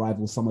 This might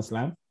rival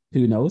SummerSlam.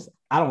 Who knows?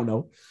 I don't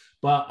know.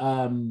 But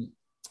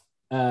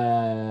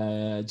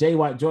Jay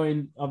White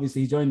joined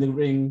the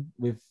ring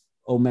with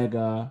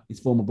Omega, his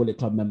former Bullet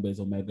Club members,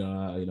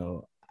 Omega,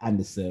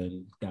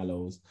 Anderson,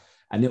 Gallows,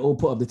 and they all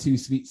put up the too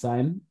sweet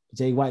sign.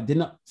 Jay White did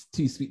not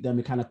too sweet them,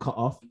 he kind of cut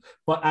off.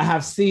 But I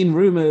have seen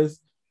rumors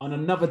on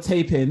another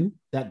taping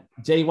that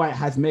Jay White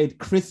has made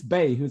Chris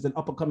Bay, who's an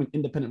up-and-coming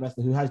independent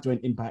wrestler who has joined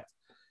Impact,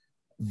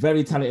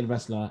 very talented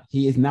wrestler.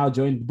 He is now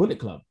joined Bullet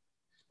Club.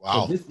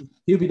 Wow. So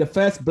he'll be the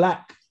first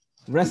black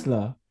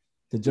wrestler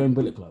to join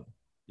Bullet Club.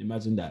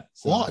 Imagine that.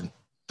 So, what?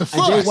 The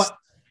first?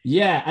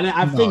 And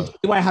I think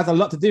Jay White has a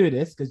lot to do with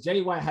this because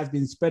Jay White has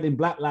been spreading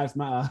Black Lives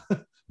Matter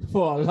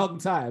for a long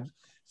time.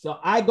 So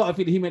I got a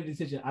feeling he made the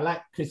decision. I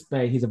like Chris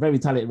Bay. He's a very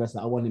talented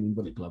wrestler. I want him in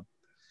Bullet Club.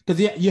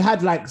 Because you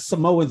had like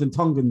Samoans and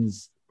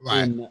Tongans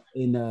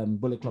in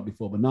Bullet Club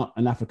before, but not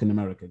an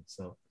African-American.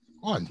 So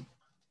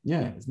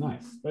yeah, it's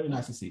nice. Very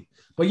nice to see.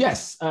 But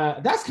yes,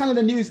 that's kind of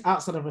the news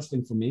outside of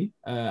wrestling for me.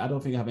 I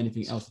don't think I have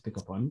anything else to pick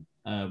up on.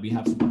 We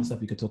have some other stuff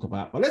we could talk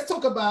about. But let's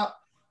talk about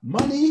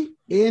Money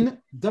in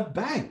the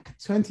Bank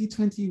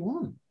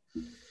 2021.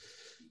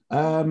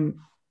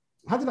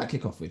 How did that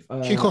kick off with?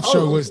 Kickoff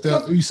show was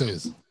the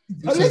Usos.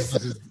 By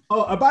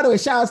the way,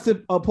 shout out to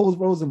Paul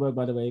Rosenberg,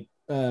 by the way.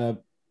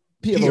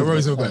 Peter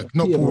Rosenberg,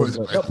 not Paul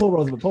Rosenberg. Not Paul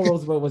Rosenberg. Paul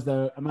Rosenberg was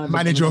the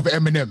manager of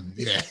Eminem.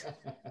 Yeah.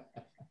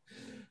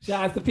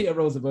 Shout out to Peter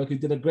Rosenberg, who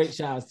did a great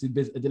shout out to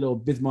the little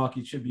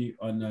Bismarcky tribute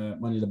on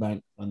Money in the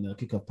Bank on the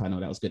kickoff panel.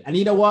 That was good. And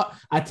you know what?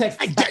 I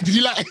texted.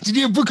 Did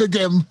you book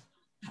again?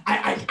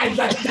 I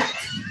like that.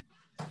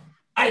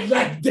 I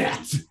like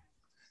that.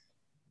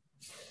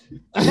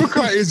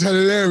 Booker is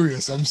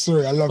hilarious. I'm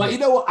sorry, I love it. But you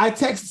know what? I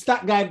texted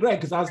that guy Greg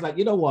because I was like,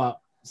 you know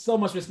what? So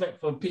much respect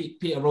for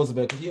Peter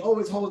Rosenberg because he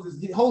always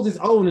holds his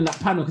own in that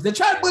panel because they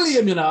try to bully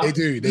him, you know. They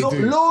do.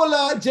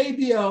 Lawler,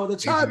 JBL, they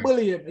try to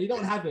bully him. And you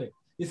don't have it.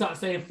 You start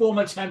saying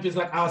former champions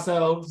like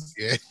ourselves.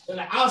 Yeah. They're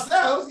like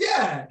ourselves,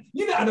 yeah.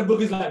 You know how the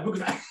book is like.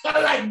 I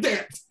like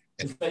that.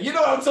 It's like, you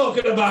know what I'm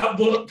talking about,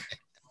 book.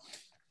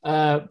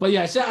 But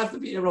yeah, shout out to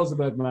Peter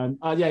Rosenberg, man.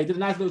 He did a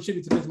nice little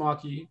tribute to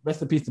Bismarcky.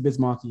 Rest in peace to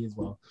Bismarcky as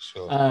well.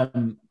 Sure.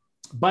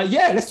 But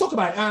yeah, let's talk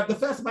about it. The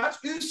first match,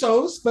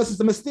 Usos versus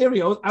the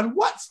Mysterios, and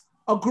what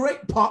a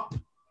great pop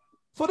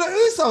for the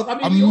Usos.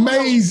 I mean,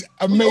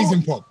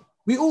 amazing pop.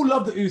 We all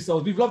love the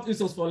Usos. We've loved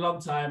Usos for a long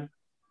time.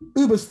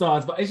 Uber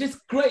stars, but it's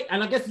just great.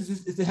 And I guess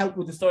it's to help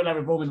with the storyline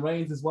of Roman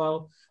Reigns as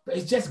well. But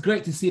it's just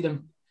great to see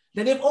them.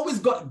 They've always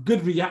got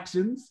good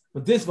reactions,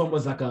 but this one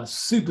was like a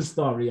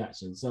superstar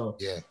reaction. So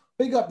yeah.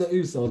 Big up the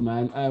Usos,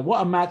 man.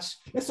 What a match.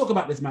 Let's talk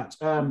about this match.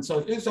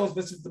 So Usos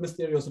versus the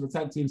Mysterios for the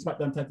tag team,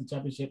 SmackDown Tag Team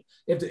Championship.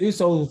 If the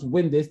Usos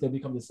win this, they'll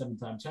become the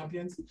 7-time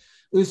champions.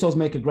 Usos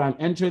make a grand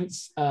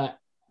entrance.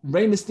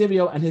 Rey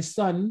Mysterio and his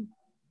son,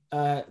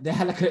 they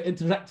had like an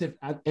interactive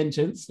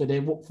entrance where they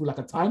walk through like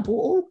a time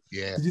portal.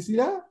 Yeah. Did you see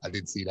that? I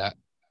did see that.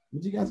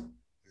 Did you guys?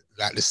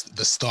 Like the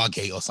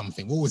Stargate or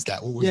something. What was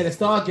that? The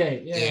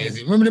Stargate. Yeah.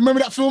 Remember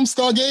that film,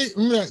 Stargate?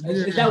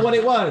 Is that what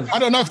it was? I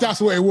don't know if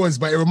that's what it was,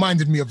 but it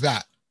reminded me of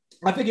that.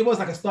 I think it was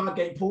like a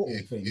Stargate portal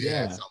thing.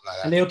 Yeah. Something like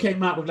that. And they all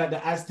came out with like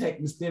the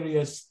Aztec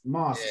mysterious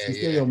mask.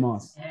 Mysterio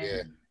mask.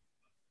 Yeah.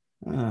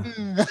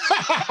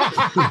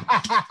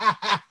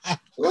 It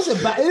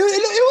wasn't bad.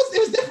 It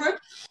was different.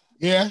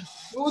 Yeah.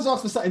 We always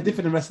asked for something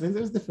different in wrestling.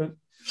 It was different.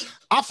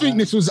 I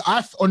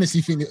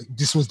honestly think that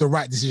this was the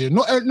right decision.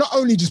 Not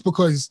only just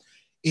because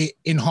it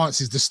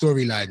enhances the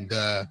storyline,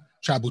 the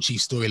Tribal Chief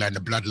storyline, the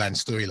Bloodline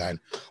storyline,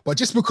 but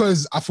just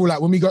because I feel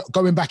like when we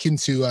going back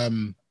into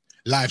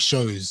live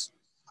shows,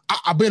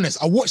 I'll be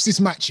honest, I watched this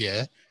match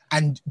here,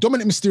 and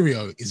Dominic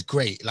Mysterio is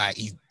great. Like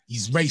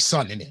he's Ray's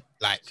son, innit?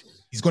 Like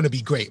he's gonna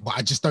be great, but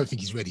I just don't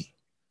think he's ready.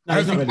 No,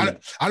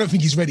 I don't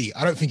think he's ready.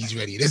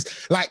 There's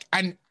like,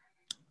 and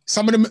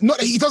some of them, not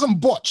that he doesn't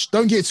botch.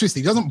 Don't get it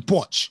twisted. He doesn't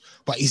botch,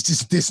 but it's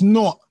just it's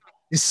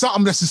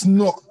something that's just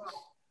not.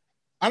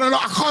 I don't know.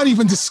 I can't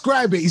even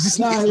describe it. He's just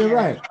you're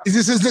right.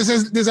 It's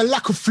just, there's a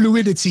lack of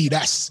fluidity.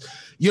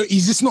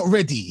 He's just not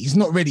ready. He's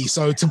not ready.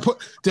 So to put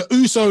the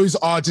Usos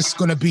are just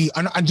gonna be,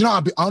 and you know,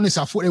 I'll be honest,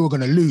 I thought they were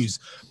gonna lose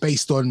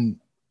based on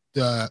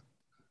the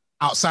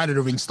outside of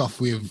the ring stuff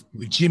with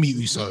Jimmy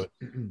Uso.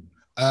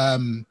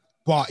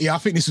 But yeah, I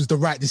think this was the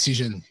right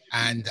decision,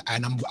 and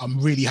I'm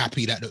really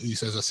happy that the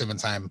Usos are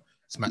 7-time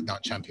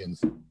SmackDown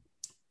champions.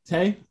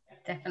 Tay?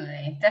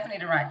 Definitely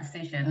the right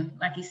decision.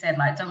 Like you said,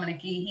 like Dominic,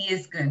 he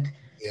is good.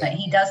 Yeah. But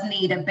he does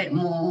need a bit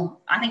more.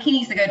 I think he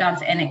needs to go down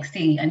to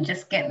NXT and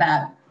just get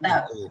that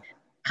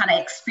kind of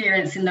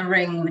experience in the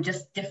ring with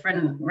just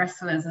different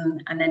wrestlers,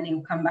 and then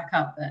he'll come back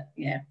up. But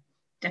yeah,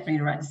 definitely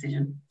the right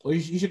decision. Well,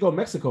 you should go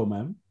Mexico,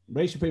 man.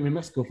 Ray should put him in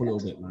Mexico for a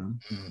little bit, man.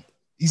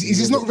 He's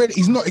just not ready.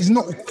 He's not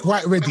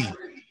quite ready.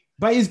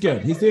 But he's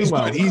good. He's doing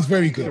well. Good. He's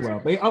very good.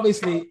 Well. But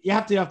obviously, you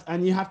have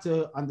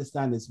to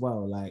understand as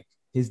well. Like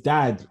his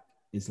dad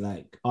is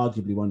like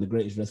arguably one of the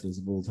greatest wrestlers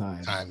of all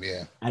time.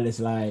 Yeah. And it's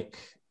like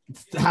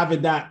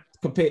having that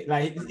compete,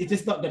 like it's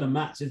just not gonna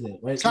match, is it?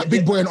 Right? It's like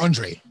Big Boy and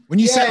Andre. When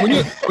you stand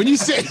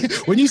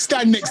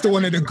next to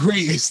one of the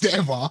greatest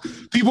ever,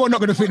 people are not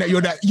gonna think that you're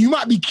that. You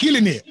might be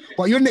killing it,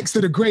 but you're next to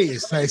the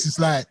greatest. So it's just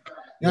like.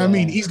 You know what I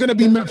mean? He's going to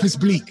be Memphis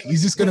Bleak.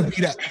 He's just going to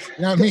be that.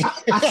 You know what I mean?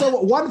 I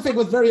saw one thing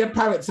was very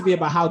apparent to me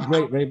about how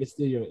great Rey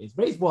Mysterio is.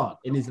 Ray's what?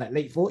 In his like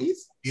late 40s?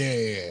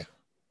 Yeah.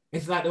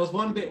 It's like there was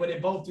one bit where they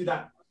both do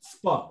that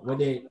spot where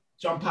they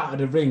jump out of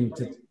the ring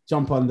to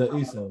jump on the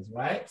Usos,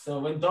 right? So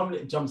when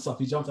Dominic jumps off,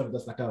 he jumps off and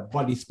does like a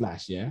body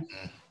splash, yeah?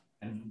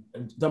 And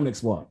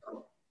Dominic's what?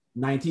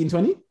 19,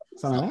 20?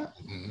 Something like that?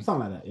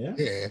 Something like that, yeah?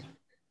 Yeah.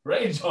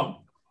 Ray jump,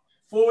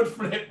 forward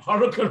flip,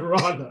 Hurricane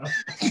Rana.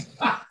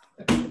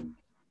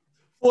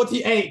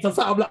 48 or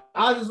something.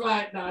 I was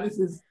like, nah, this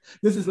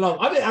is long.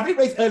 I think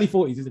Ray's early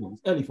 40s, isn't it?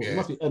 It's early 40s. It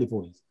must be early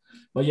 40s.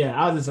 But yeah,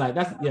 I was just like,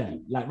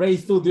 like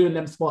Ray's still doing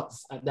them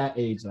spots at that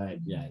age. Like,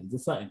 yeah, it's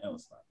just something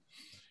else.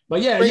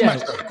 But yeah, great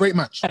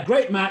match. A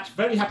great match.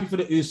 Very happy for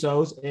the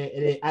Usos.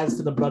 It adds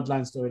to the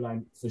Bloodline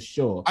storyline for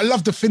sure. I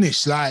love the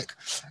finish. Like,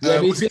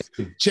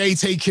 Jay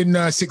taking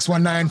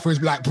 619 for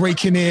his like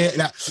breaking it.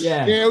 Like,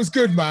 yeah, it was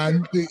good,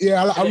 man.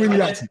 Yeah, I really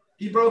liked it.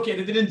 He broke it,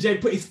 and didn't Jay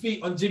put his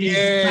feet on Jimmy's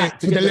back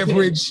to the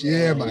leverage?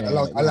 Yeah, man. I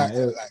liked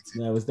it.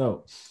 Yeah, it was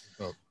dope.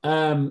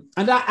 And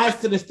that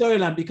adds to the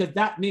storyline because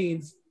that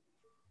means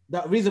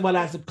the reason why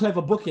that's a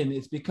clever booking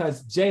is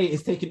because Jay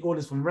is taking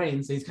orders from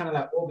Reigns, so he's kind of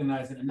like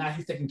organizing, and now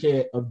he's taking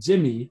care of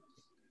Jimmy.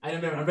 I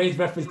don't know. And Reigns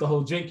referenced the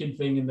whole drinking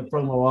thing in the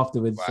promo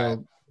afterwards. Right.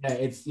 So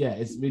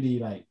it's really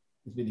like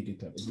it's really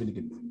good. It's really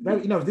good.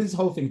 Very, this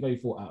whole thing's very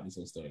thought out. This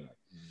whole storyline.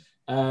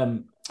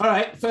 All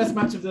right, first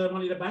match of the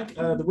Money in the Bank,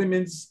 the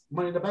women's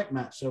Money in the Bank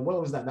match. So what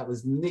was that? That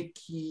was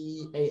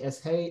Nikki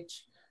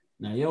ASH,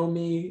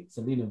 Naomi,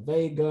 Selena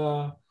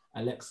Vega,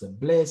 Alexa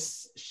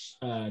Bliss,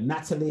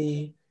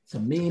 Natalie,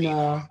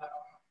 Tamina,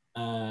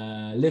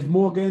 Liv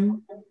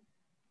Morgan.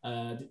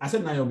 I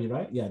said Naomi,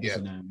 right? Yeah.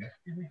 Naomi.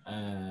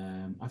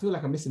 I feel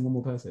like I'm missing one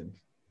more person.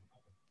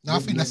 No, I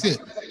think that's it.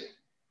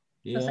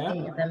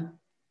 Yeah.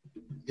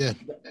 Yeah.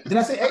 Did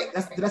I say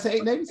 8? Did I say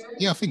 8 names?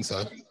 Yeah, I think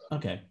so.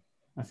 Okay.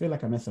 I feel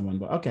like I missed someone,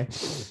 but okay.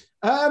 This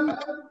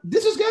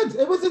was good.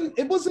 It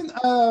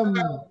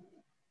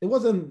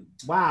wasn't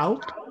wow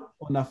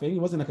or nothing. It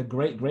wasn't like a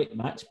great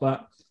match,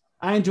 but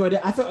I enjoyed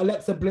it. I thought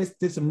Alexa Bliss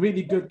did some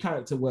really good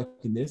character work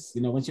in this.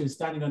 You know, when she was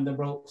standing on the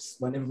ropes,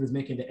 when everyone was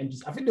making the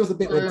entrance. I think there was a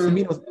bit where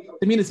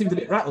Tamina seemed a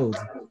bit rattled.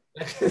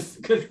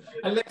 Because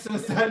Alexa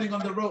was standing on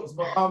the ropes,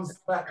 but arms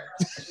back,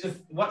 just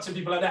watching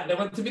people like that. And then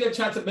when Tamina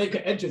tried to make her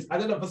entrance, I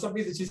don't know, for some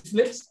reason she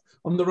slips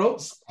on the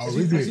ropes. Oh,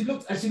 really? She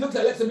looked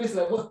at Alexa Bliss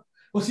like,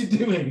 what's she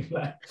doing?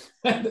 Like,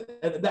 and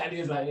that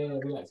is like, yeah,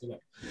 relax.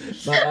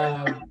 But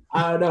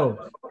I don't know.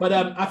 But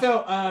I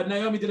felt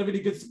Naomi did a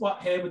really good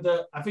spot here with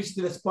I think she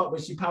did a spot where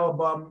she power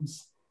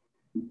bombs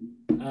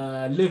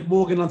Liv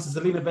Morgan onto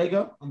Zelina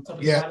Vega on top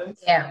of the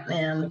balance. Yeah,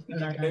 man.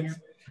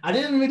 I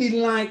didn't really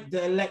like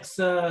the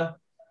Alexa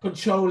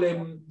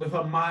controlling with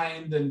her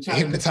mind and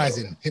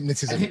hypnotism.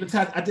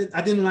 I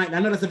didn't like. I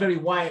know that's a very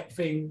Wyatt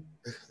thing.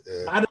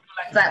 I don't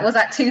like. Was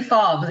that too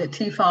far? Was it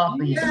too far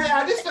for you?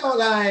 Yeah, I just felt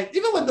like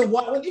even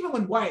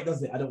when Wyatt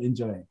does it, I don't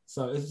enjoy it.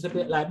 So it's just a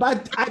bit like.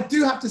 But I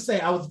do have to say,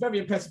 I was very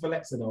impressed with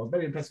Alexa though. I was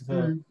very impressed with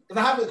her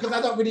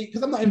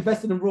because I'm not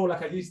invested in Raw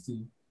like I used to.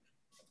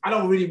 I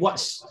don't really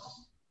watch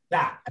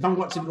that. If I'm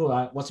watching Raw,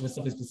 I watch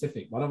something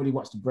specific. I don't really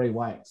watch the Bray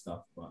Wyatt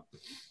stuff, but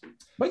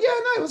yeah,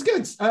 no, it was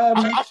good.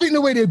 I think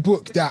the way they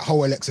booked that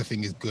whole Alexa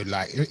thing is good.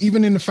 Like,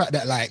 even in the fact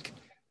that like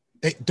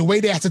the way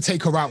they had to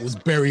take her out was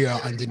bury her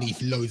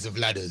underneath loads of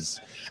ladders,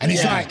 and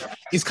it's like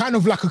it's kind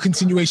of like a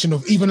continuation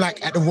of even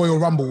like at the Royal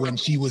Rumble when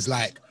she was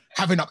like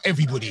having up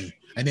everybody,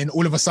 and then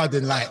all of a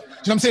sudden, like, you know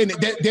what I'm saying?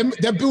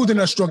 They're building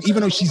her strong,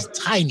 even though she's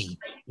tiny.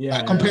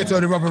 Like, compared to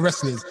the other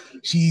wrestlers,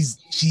 she's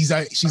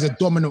a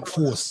dominant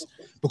force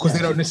because they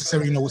don't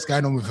necessarily know what's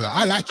going on with her.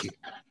 I like it.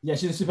 Yeah,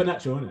 she's a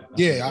supernatural, isn't it?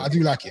 Yeah, I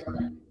do like it.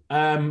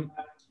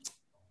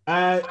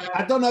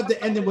 I don't know if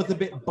the ending was a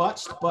bit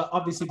botched, but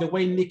obviously the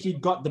way Nikki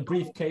got the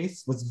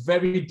briefcase was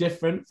very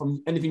different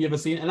from anything you've ever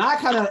seen, and I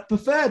kind of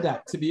prefer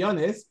that, to be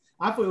honest.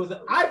 I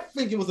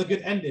think it was a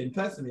good ending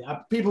personally.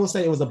 People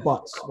say it was a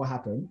botch. What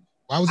happened?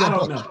 Why was that?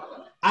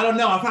 I don't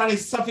know. Apparently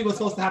something was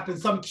supposed to happen.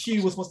 Some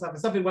cue was supposed to happen.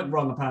 Something went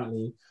wrong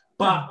apparently,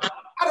 but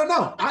I don't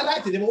know. I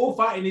liked it. They were all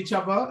fighting each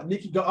other.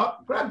 Nikki got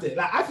up, grabbed it.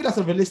 Like, I feel that's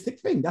a realistic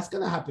thing. That's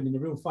gonna happen in a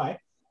real fight.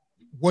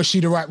 Was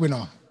she the right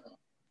winner?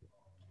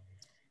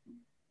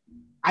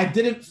 I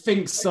didn't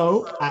think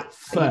so at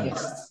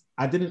first.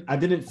 I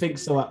didn't think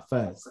so at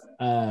first.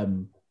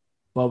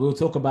 But we'll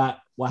talk about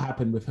what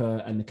happened with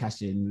her and the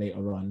cash-in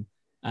later on.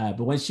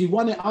 But when she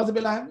won it, I was a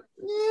bit like,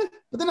 yeah.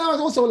 But then I was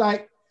also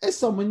like, it's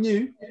someone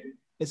new.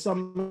 It's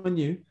someone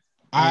new.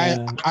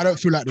 I don't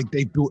feel like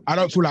they built. I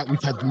don't feel like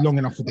we've had long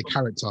enough with the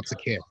character to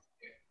care.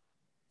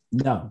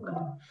 No.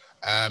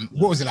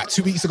 What was it, like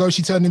 2 weeks ago?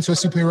 She turned into a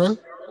superhero.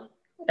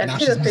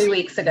 2 or 3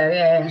 weeks ago,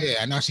 yeah. Yeah,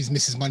 and now she's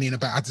Mrs. Money in the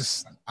Bank.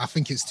 I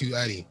think it's too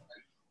early.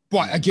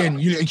 But again,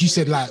 like you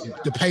said, like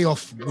the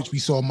payoff which we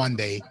saw on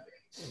Monday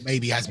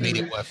maybe has made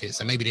it worth it.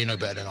 So maybe they know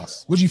better than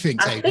us. What do you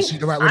think, Tay? Was she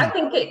the right winner? I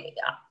think it.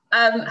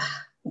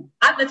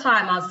 At the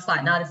time, I was just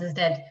like, "No, this is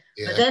dead."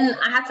 Yeah. But then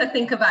I had to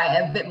think about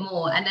it a bit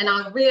more, and then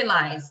I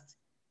realized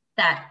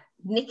that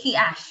Nikki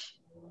Ash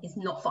is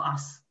not for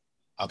us.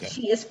 Okay.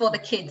 She is for the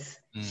kids.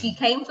 She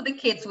came for the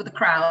kids with the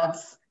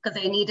crowds because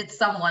they needed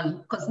someone,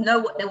 because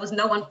there was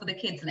no one for the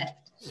kids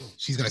left.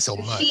 She's gonna sell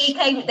merch. She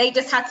came, they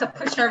just had to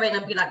push her in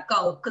and be like,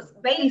 go, because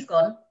Bailey's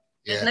gone.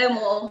 There's no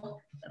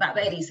more that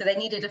Bailey. So they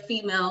needed a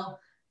female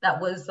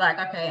that was like,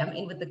 okay, I'm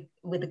in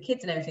with the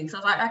kids and everything. So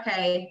I was like,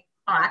 okay,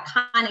 all right,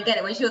 I kind of get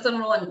it. When she was on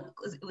Raw, and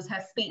it was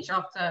her speech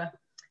after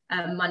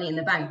Money in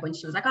the Bank, when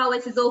she was like, oh,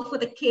 this is all for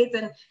the kids,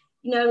 and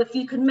you know, if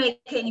you can make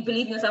it and you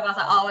believe in yourself, I was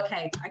like, oh,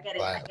 okay, I get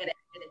it, I get it.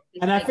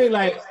 And I feel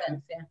like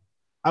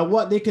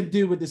what they could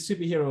do with the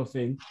superhero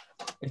thing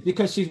is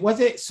because was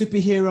it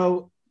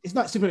superhero? It's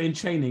not superhero in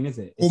training, is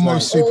it? It's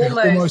almost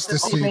the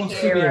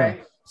superhero.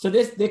 So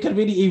they could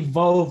really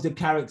evolve the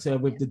character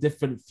with the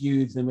different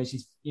feuds, and when she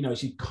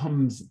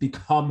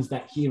becomes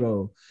that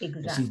hero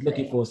that she's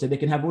looking for. So they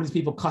can have all these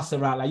people cuss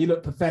her out, like, you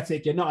look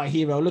pathetic, you're not a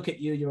hero, look at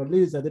you, you're a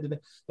loser.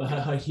 But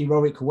her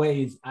heroic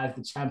ways as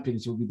the champion,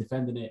 she'll be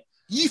defending it.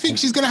 You think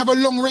she's gonna have a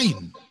long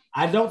reign?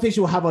 I don't think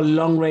she'll have a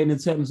long reign in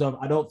terms of,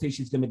 I don't think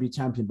she's going to be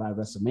champion by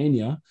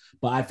WrestleMania,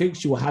 but I think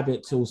she will have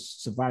it till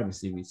Survivor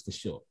Series for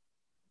sure.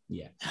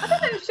 Yeah. I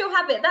don't know if she'll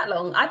have it that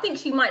long. I think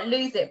she might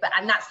lose it,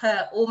 and that's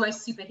her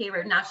almost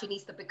superhero. Now she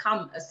needs to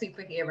become a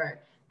superhero,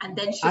 and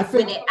then she'll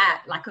win it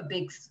at like a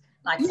big,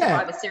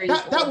 Survivor Series.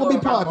 That will be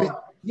part of it.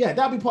 Yeah,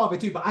 that'll be part of it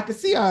too. But I can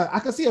see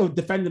her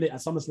defending it at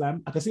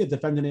SummerSlam. I can see her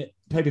defending it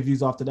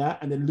pay-per-views after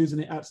that, and then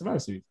losing it at Survivor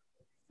Series.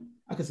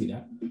 I can see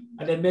that.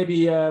 And then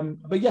maybe,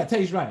 but yeah,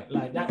 Tay's right.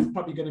 Like, that's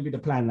probably going to be the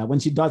plan. Like, when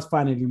she does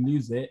finally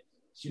lose it,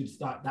 she'll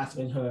start, that's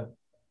when her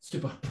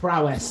super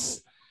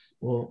prowess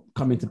will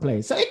come into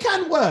play. So it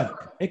can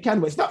work. It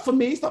can work. It's not for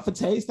me. It's not for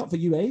Tay. It's not for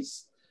you,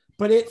 Ace.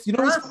 But it's,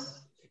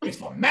 it's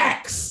for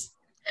Max.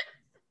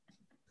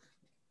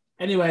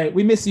 Anyway,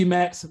 we miss you,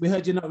 Max. We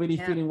heard you're not really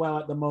feeling well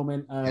at the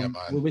moment.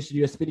 We wish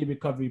you a speedy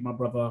recovery, my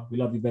brother. We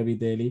love you very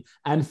dearly.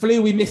 And Flea,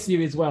 we miss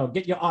you as well.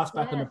 Get your ass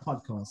back on the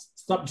podcast.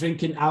 Stop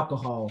drinking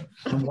alcohol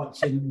and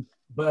watching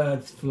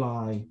birds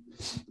fly.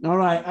 All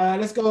right,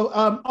 let's go.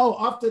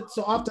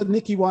 After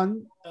Nikki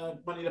won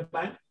Money in the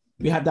Bank,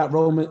 we had that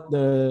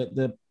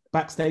the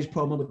backstage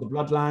promo with the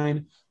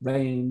Bloodline,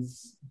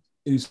 Reigns,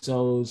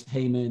 Usos,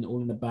 Heyman, all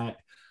in the back.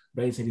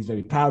 Reigns said he's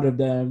very proud of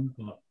them,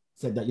 but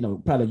said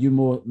that, proud of you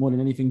more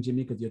than anything,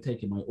 Jimmy, because you're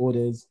taking my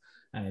orders.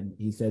 And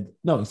he said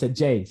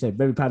Jay. He said,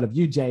 very proud of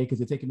you, Jay, because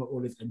you're taking my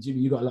orders. And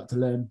Jimmy, you got a lot to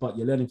learn, but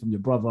you're learning from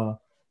your brother.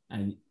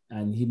 And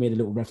he made a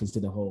little reference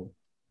to the whole.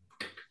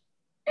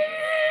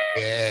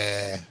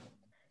 Yeah.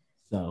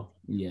 So,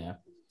 yeah.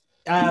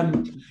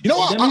 You know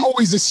what? I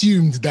always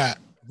assumed that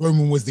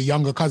Roman was the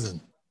younger cousin.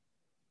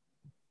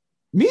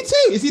 Me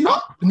too. Is he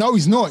not? No,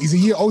 he's not. He's a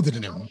year older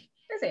than him.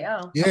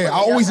 Oh, yeah, I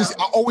always assumed.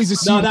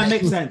 No, that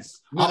makes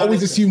sense. I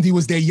always assumed he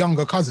was their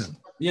younger cousin.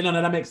 Yeah, no,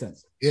 that makes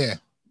sense. Yeah,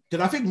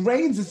 because I think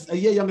Reigns is a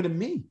year younger than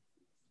me,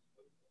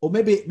 or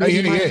maybe yeah. A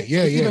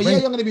year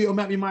younger than me, or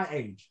maybe my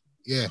age.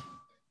 Yeah.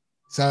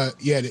 So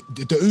yeah, the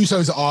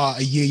Usos are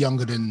a year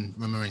younger than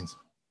Roman Reigns.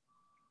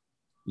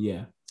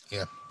 Yeah.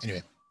 Yeah.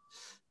 Anyway.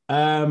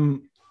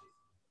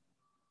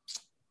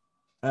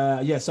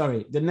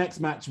 Sorry. The next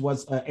match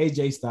was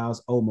AJ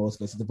Styles almost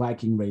versus the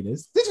Viking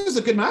Raiders. This was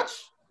was a good match.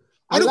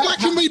 Are the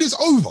Viking Raiders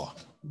over?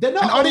 They're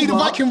not. And are they the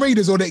Viking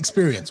Raiders or the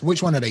Experience?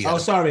 Which one are they? Oh,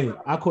 sorry,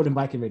 I called them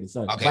Viking Raiders.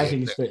 Sorry, Okay,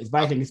 Viking Experience. It's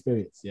Viking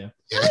Experience. Yeah.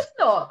 No, it's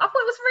not. I thought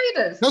it was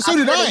Raiders. No, so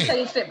did I. They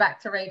changed it back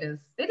to Raiders.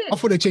 They did. I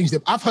thought they changed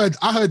it. I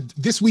heard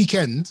this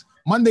weekend,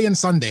 Monday and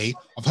Sunday.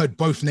 I've heard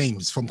both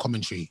names from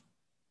commentary.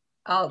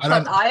 Oh,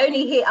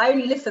 I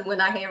only listen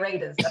when I hear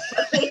Raiders. That's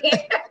what I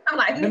hear. I'm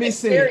like, let me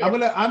see.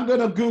 I'm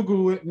gonna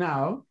Google it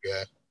now.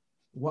 Yeah.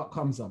 What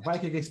comes up?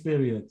 Viking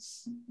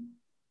Experience.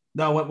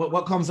 No,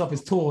 what comes up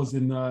is tours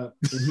in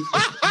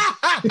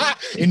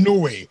in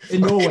Norway.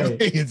 In Norway.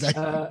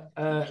 Exactly.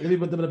 Let me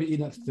put WWE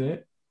next to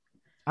it.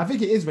 I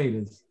think it is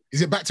Raiders.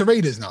 Is it back to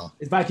Raiders now?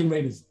 It's Viking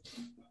Raiders.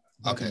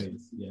 Okay.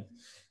 Raiders, yeah.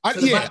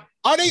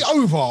 Are they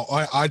over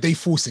or are they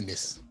forcing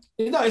this?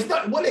 No, it's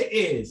not. What it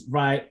is,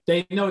 right?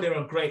 They know they're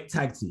a great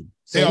tag team.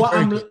 So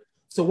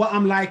what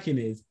I'm liking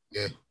is,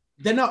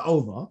 they're not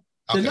over.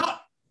 Okay. They're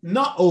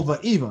not over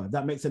either.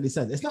 That makes any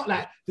sense. It's not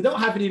like they don't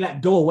have any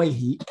like go away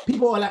heat.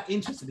 People are like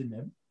interested in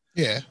them.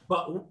 Yeah.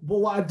 But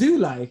what I do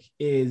like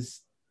is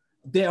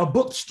they are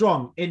booked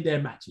strong in their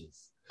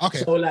matches. Okay.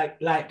 So like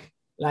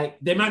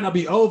they might not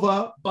be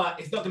over, but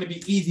it's not going to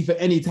be easy for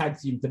any tag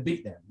team to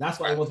beat them. That's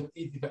why it wasn't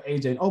easy for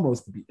AJ and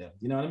Omos to beat them.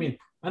 You know what I mean?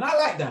 And I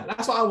like that.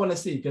 That's what I want to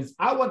see, because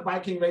I want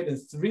Viking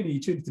Raiders to really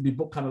truly to be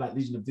booked kind of like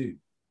Legion of Doom.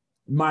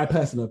 In my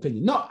personal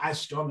opinion, not as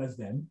strong as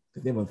them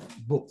because they were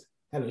booked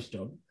hella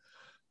strong,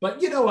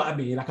 but you know what I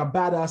mean, like a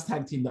badass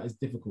tag team that is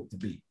difficult to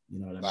beat. You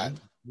know what I mean?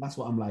 That's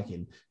what I'm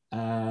liking.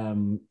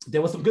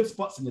 There were some good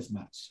spots in this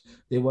match.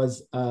 There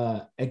was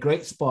a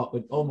great spot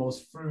with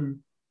Omos through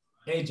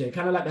AJ,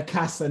 kind of like the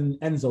Cass and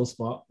Enzo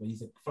spot where he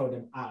said throw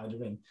them out of the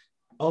ring.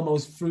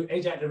 Almost threw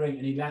AJ out of the ring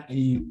and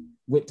he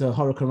whipped a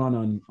Hurricane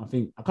on. I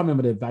can't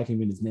remember the Viking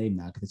winner's name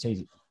now because they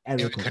changed it.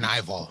 Eric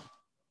Conniver.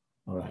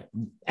 All right,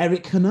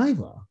 Eric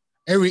Conniver.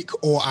 Eric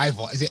or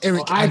Ivor? Is it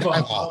Eric? Ivor.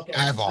 Okay.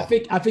 Ivor.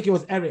 I think it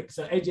was Eric.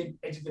 So AJ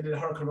did a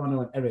Hurricane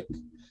on Eric,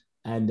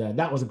 and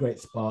that was a great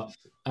spot.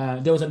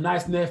 There was a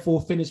nice near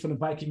fall finish from the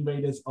Viking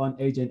Raiders on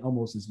AJ and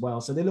Omos as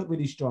well. So they look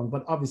really strong,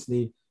 but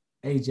obviously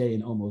AJ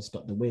and Omos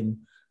got the win.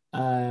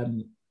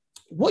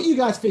 What are you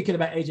guys thinking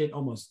about AJ and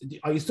Omos?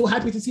 Are you still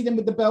happy to see them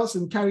with the belts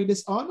and carry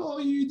this on,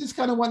 or you just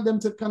kind of want them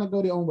to kind of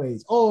go their own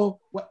ways? Or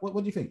what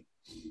do you think?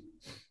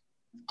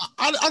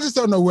 I just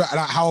don't know where,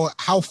 like,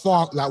 how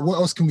far, like, what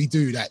else can we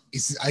do that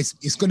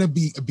it's gonna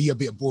be a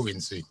bit boring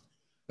soon.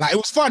 Like, it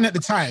was fun at the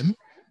time,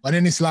 but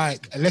then it's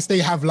like, unless they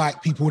have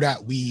like people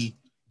that we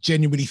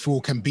genuinely feel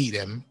can beat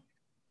them,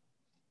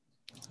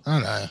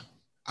 I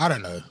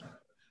don't know.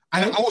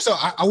 And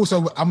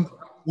I'm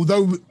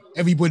although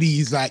everybody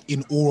is like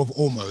in awe of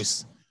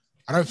Omos,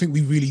 I don't think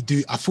we really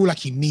do. I feel like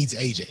he needs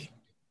AJ.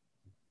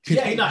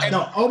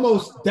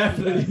 Omos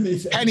definitely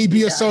needs AJ. Can he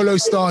be a solo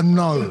star?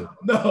 No.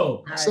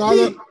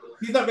 So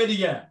he's not ready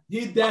yet.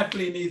 He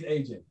definitely needs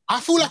AJ. I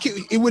feel like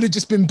it would have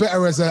just been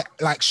better as a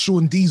like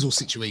Shawn Diesel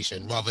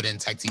situation rather than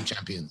tag team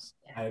champions.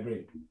 I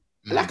agree.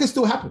 And that could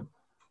still happen.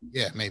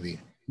 Yeah, maybe.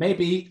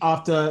 Maybe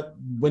after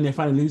when they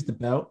finally lose the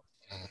belt,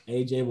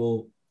 AJ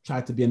will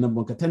try to be a number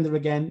one contender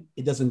again.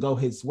 It doesn't go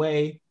his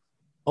way.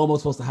 Omos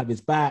supposed to have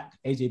his back.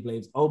 AJ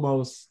blames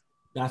Omos.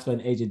 That's when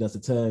AJ does the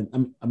turn.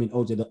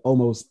 OJ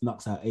almost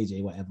knocks out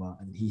AJ, whatever,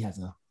 and he has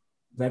a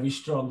very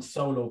strong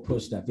solo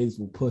push that Vince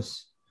will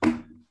push.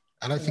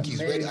 I don't think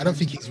he's ready. I don't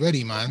think he's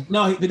ready, man.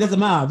 No, it doesn't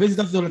matter. Vince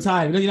does it all the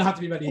time. You don't have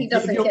to be ready.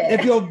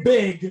 If you're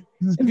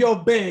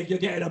big, you're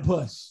getting a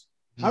push.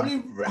 How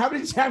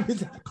many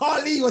champions?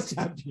 Carl Lee was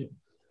champion.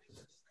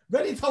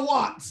 Ready to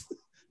what?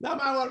 That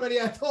man wasn't ready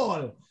at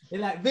all. He's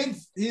like,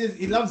 Vince,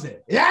 he loves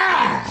it.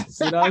 Yes!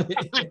 You know,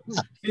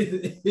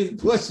 he's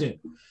pushing.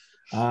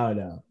 Oh,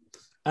 no.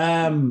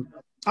 All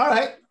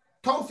right.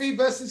 Kofi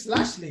versus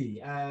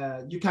Lashley.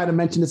 You kind of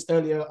mentioned this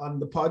earlier on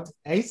the pod,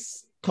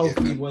 Ace.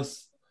 Kofi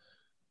was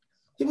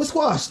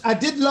squashed. I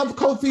did love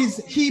Kofi's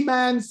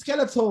He-Man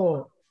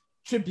Skeletor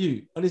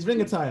tribute on his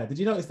ring attire. Did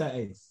you notice that,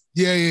 Ace?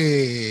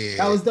 Yeah.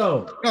 That was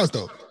dope.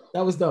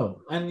 That was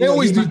dope. And they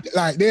always do,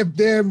 like,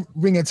 their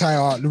ring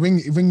attire, the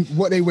ring,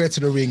 what they wear to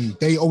the ring,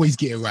 they always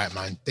get it right,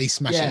 man. They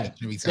smash it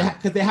every time.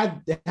 Because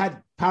they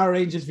had Power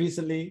Rangers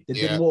recently. They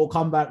did Mortal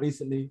Kombat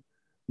recently.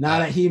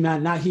 Now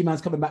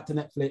He-Man's coming back to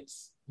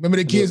Netflix. Remember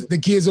the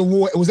Gears of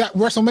War? Was that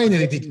WrestleMania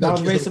they did? That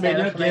was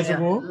WrestleMania, Gears of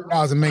War. That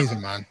was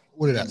amazing, man.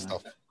 All of that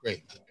stuff.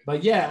 Great.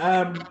 But it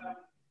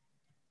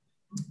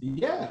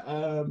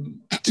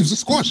was a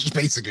squash,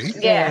 basically.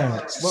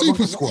 Yeah.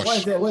 Super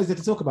squash. What is there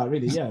to talk about,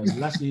 really? Yeah.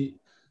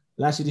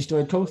 Lashley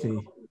destroyed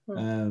Kofi.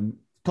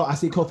 I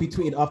see Kofi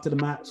tweeted after the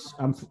match,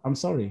 I'm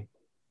sorry.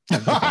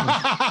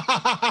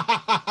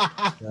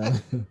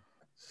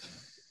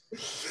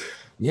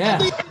 Yeah.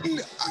 I mean,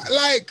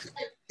 like,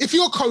 if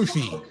you're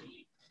Kofi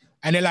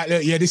and they're like,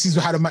 look, yeah, this is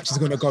how the match is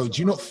going to go, do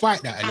you not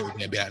fight that a little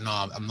bit and be like, no,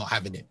 I'm not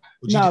having it?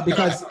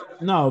 Because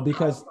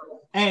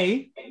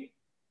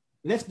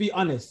let's be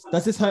honest,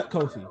 does this hurt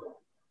Kofi?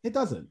 It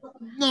doesn't.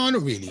 No,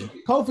 not really.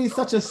 Kofi's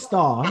such a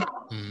star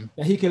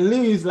that he can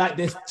lose like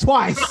this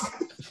twice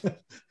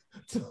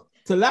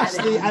to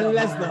Lashley and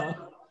Lesnar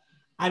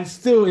and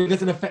still it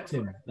doesn't affect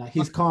him. Like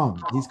he's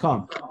calm. He's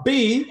calm.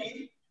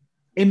 B,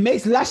 it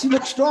makes Lashley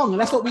look strong, and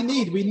that's what we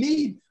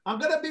need. I'm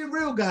gonna be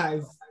real,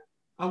 guys.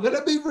 I'm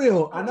gonna be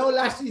real. I know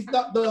Lashley's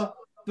not the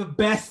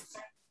best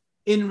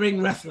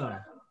in-ring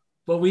wrestler,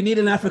 but we need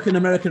an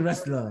African-American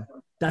wrestler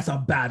that's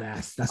a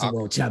badass. That's a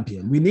world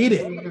champion. We need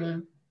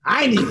it.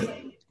 I need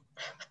it.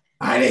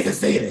 I need to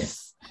see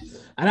this.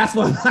 And that's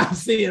what I'm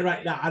seeing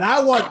right now. And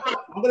I'm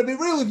gonna be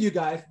real with you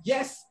guys.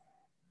 Yes,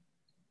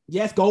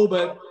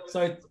 Goldberg.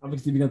 Sorry,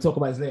 obviously we're gonna talk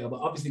about this later,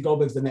 but obviously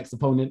Goldberg's the next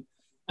opponent.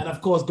 And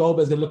of course,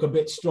 Goldberg's gonna look a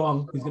bit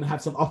strong. He's gonna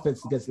have some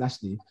offense against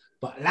Lashley.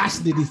 But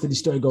Lashley needs to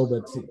destroy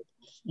Goldberg too.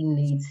 He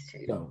needs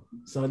to.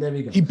 So there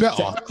we go. He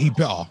better.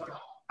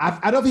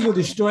 I don't think he'll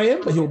destroy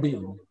him, but he'll beat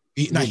him.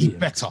 He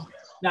better.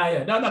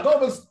 No.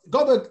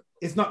 Goldberg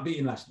is not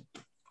beating Lashley.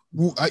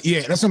 Well,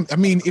 that's. I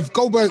mean, if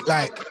Goldberg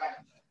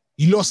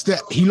he lost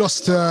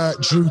to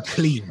Drew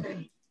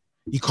clean,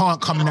 he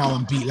can't come now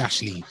and beat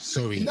Lashley.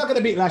 Sorry, he's not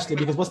gonna beat Lashley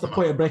because what's the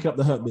point of breaking up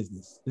the Hurt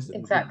Business?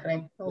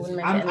 Exactly.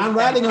 I'm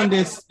riding on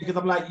this because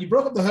I'm like, you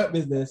broke up the Hurt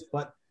Business,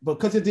 but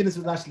because you're doing this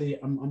with Lashley,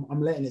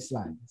 I'm letting it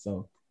slide.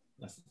 So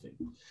that's the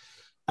thing.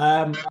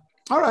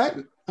 All right.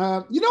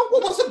 You know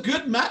what was a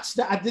good match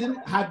that I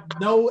didn't have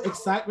no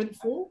excitement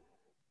for?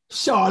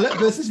 Charlotte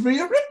versus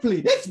Rhea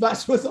Ripley. This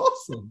match was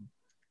awesome.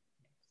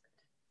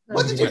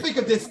 What did you think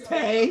of this,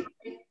 Tay?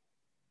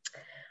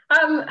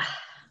 Do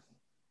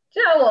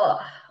you know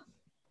what?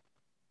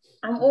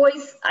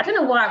 I don't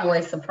know why I'm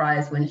always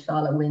surprised when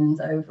Charlotte wins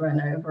over and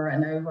over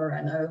and over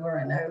and over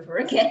and over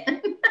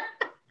again.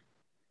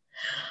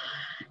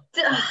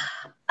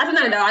 I don't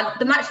know. No,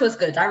 the match was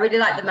good. I really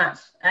like the match,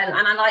 and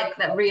I like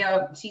that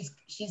Rhea. She's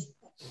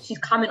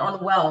coming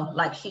on well.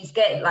 Like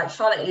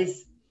Charlotte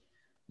is.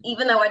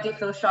 Even though I do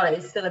feel Charlotte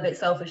is still a bit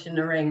selfish in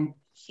the ring,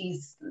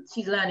 she's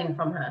learning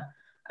from her.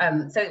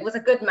 So it was a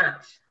good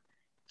match.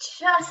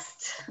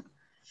 Just,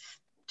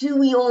 do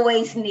we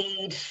always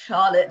need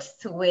Charlotte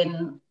to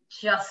win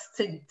just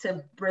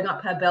to bring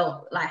up her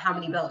belt, like how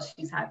many belts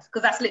she's had?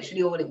 Because that's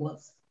literally all it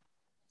was.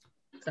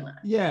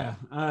 Yeah,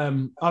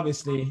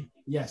 obviously,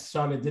 yes,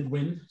 Charlotte did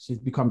win. She's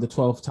become the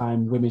 12th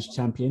time women's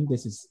champion.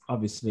 This is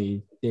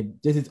obviously,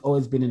 this has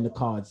always been in the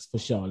cards for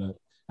Charlotte.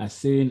 As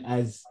soon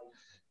as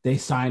they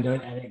signed her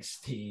in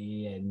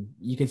NXT, and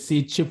you can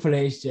see Triple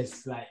H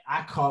just like,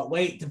 I can't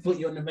wait to put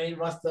you on the main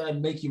roster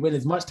and make you win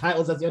as much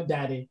titles as your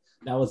daddy.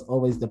 That was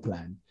always the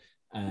plan,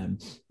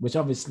 which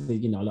obviously,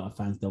 you know, a lot of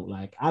fans don't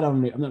like.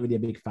 I'm not really a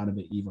big fan of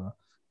it either.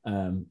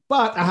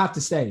 But I have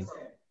to say,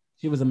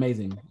 she was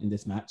amazing in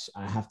this match.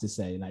 I have to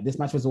say, like, this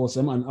match was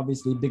awesome, and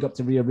obviously big up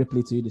to Rhea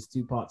Ripley too. There's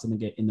 2 parts in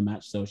the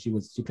match, so she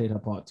played her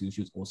part too.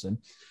 She was awesome.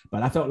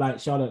 But I felt like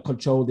Charlotte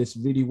controlled this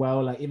really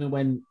well. Like, even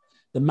when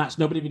the match,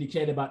 nobody really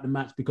cared about the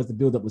match because the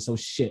build-up was so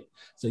shit.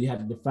 So you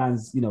had the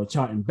fans, you know,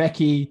 chanting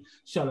Becky,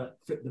 Charlotte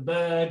flipped the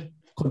bird,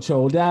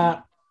 controlled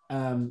that.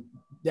 Them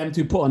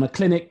two put on a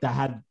clinic that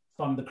had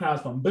from the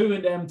crowds from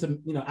booing them to,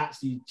 you know,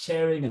 actually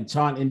cheering and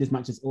chanting. This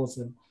match is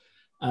awesome.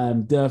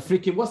 The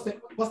freaking what's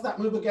that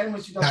move again?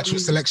 When she does natural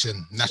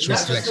selection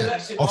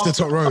off the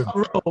top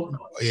rope.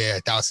 Yeah,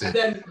 that was it. And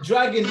then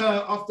dragging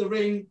her off the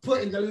ring,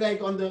 putting the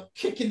leg on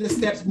kicking the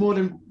steps more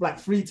than like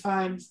 3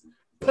 times,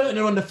 putting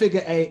her on the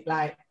figure 8.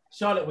 Like,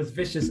 Charlotte was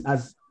vicious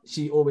as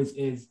she always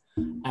is,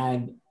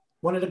 and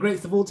one of the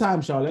greats of all time.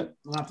 Charlotte,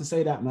 I have to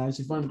say that, man.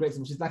 She's one of the greats.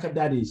 She's like her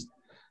daddy.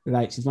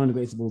 Like, she's one of the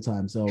greats of all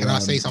time. So can I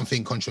say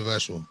something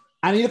controversial?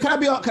 And you can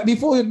I be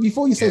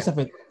before you say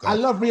something? I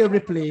love Rhea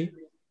Ripley.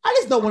 I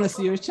just don't want to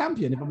see her as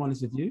champion, if I'm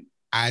honest with you.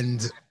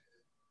 And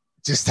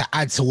just to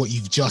add to what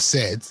you've just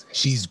said,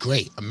 she's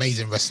great,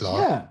 amazing wrestler.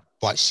 Yeah.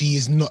 But she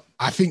is not.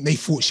 I think they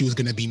thought she was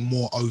going to be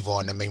more over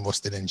on the main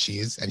roster than she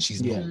is, and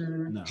she's not.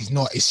 No. She's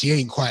not. She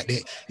ain't quite there.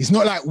 It's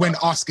not like when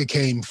Asuka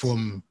came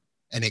from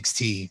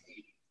NXT.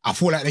 I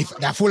feel like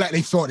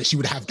they thought that she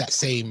would have that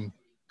same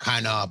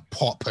kind of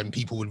pop and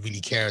people would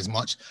really care as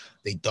much.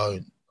 They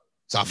don't.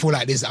 So I feel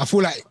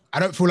like I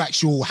don't feel like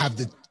she'll have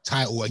the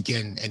title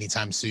again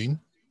anytime soon.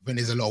 But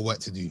there's a lot of work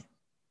to do.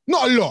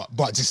 Not a lot,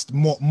 but just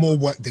more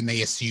work than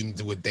they assumed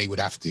they would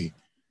have to.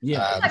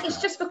 Yeah, like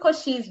it's just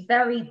because she's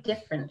very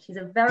different. She's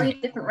a very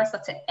different wrestler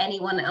to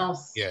anyone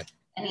else. Yeah,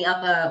 any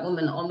other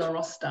woman on the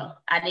roster,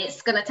 and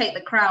it's gonna take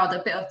the crowd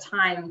a bit of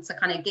time to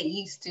kind of get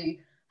used to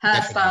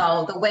her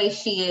style, the way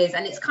she is,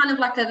 and it's kind of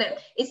like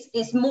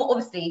it's more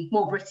obviously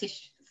more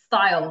British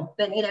style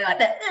than, you know, like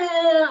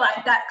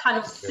that kind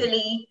of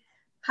silly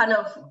kind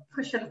of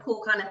push and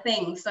pull kind of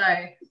thing. So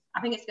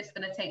I think it's just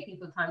gonna take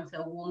people time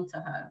to warm to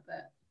her,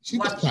 but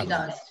once she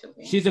does,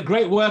 she's a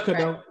great worker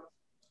though.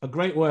 A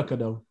great worker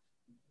though.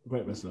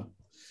 Great wrestler.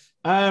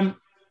 All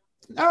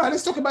right,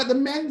 let's talk about the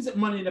men's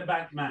Money in the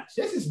Bank match.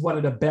 This is one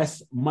of the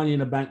best Money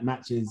in the Bank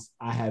matches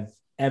I have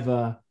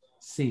ever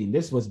seen.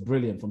 This was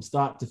brilliant from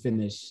start to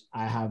finish.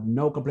 I have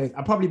no complaints.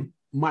 I probably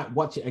might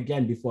watch it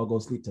again before I go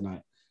sleep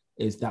tonight.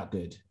 It's that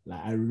good.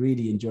 Like, I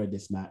really enjoyed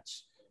this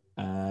match.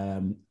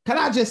 Can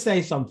I just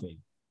say something?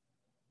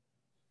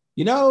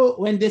 You know,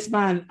 when this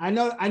man, I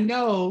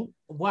know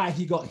why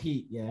he got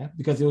heat, yeah,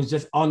 because it was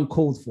just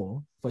uncalled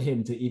for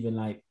him to even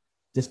like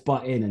just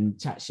butt in and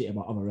chat shit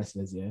about other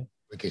wrestlers, yeah?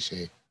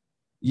 Ricochet.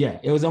 Yeah,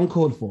 it was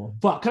uncalled for.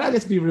 But can I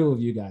just be real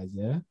with you guys,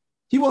 yeah?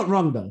 He wasn't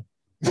wrong, though.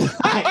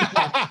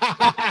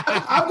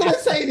 I'm going to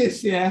say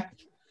this, yeah?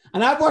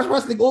 And I've watched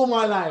wrestling all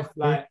my life.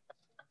 Like,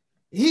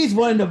 he's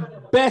one of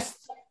the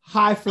best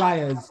high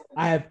flyers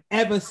I have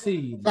ever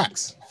seen.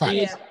 Facts.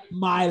 In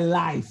my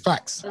life.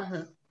 Facts.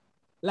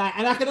 Like,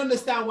 and I can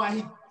understand why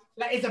he,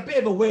 like, it's a bit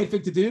of a weird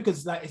thing to do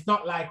because, like, it's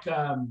not like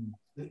Io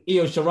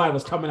Shirai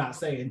was coming out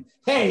saying,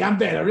 hey, I'm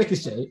better than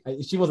Ricochet.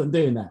 She wasn't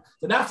doing that.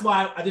 So that's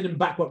why I didn't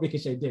back what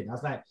Ricochet did. I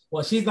was like,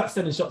 well, she's not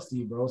sending shots to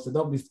you, bro. So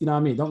don't be, you know what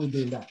I mean? Don't be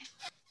doing that.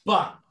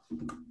 But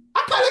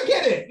I kind of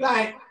get it.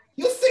 Like,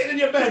 you're sitting in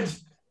your bed,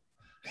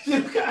 you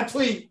look at a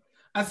tweet,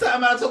 and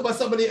something I talk about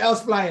somebody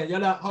else flying. You're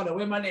like, hold on,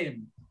 where's my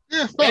name?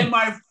 Yeah, where's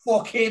my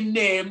fucking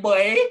name,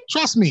 boy?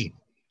 Trust me.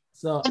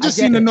 So I've just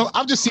seen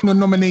the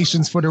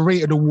nominations for the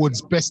Rated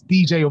Awards Best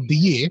DJ of the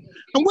Year,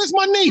 and where's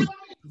my name?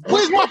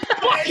 Where's my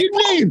fucking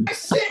name?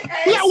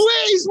 Like,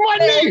 where is my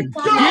name?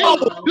 Yo,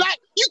 like,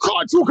 you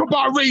can't talk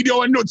about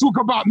radio and not talk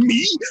about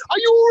me. Are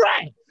you all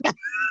right?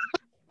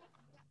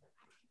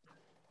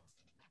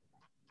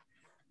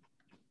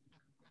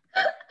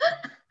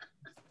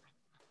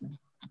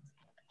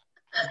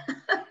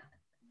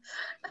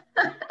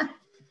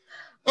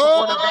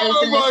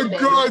 Oh my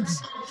God.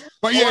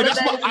 But yeah,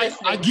 that's what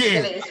I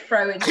get.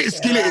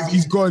 Skillit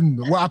he's gone.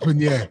 What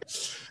happened? Yeah.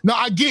 No,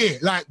 I get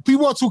it. Like,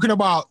 people are talking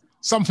about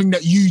something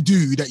that you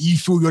do that you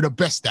feel you're the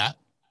best at.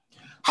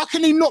 How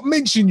can they not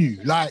mention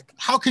you? Like,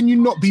 how can you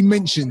not be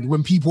mentioned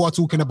when people are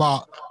talking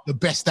about the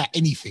best at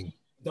anything?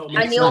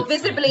 And you're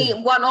visibly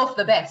one of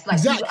the best.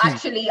 Like, you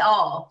actually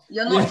are.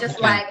 You're not just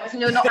like,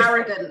 you're not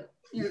arrogant.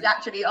 You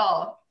actually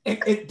are.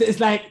 It's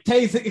like,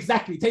 Tay's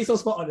so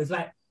spot on. It's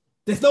like,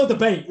 there's no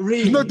debate,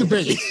 really. There's no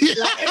debate.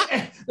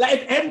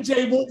 like if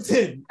MJ walked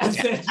in and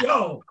said,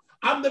 yo,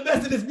 I'm the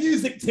best at this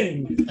music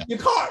thing, you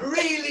can't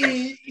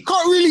really...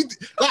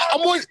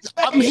 Like,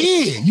 I'm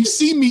here. You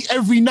see me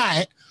every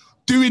night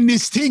doing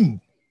this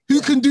thing. Who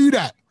can do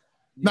that?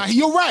 Now,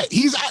 you're right.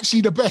 He's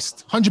actually the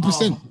best,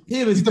 100%.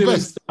 He was doing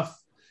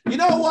stuff. You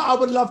know what I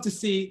would love to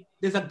see?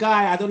 There's a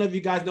guy, I don't know if you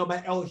guys know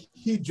about El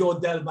Hijo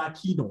del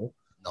Marquino.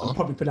 No. I'm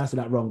probably pronouncing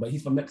that wrong, but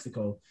he's from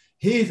Mexico.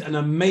 He's an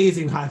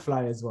amazing high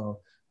flyer as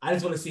well. I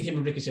just want to see him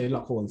and Ricochet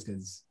lock horns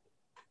because,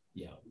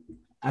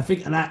 I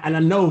think, and I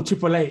know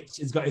Triple H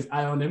has got his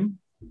eye on him.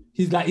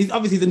 He's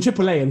obviously in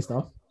AAA and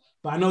stuff,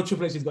 but I know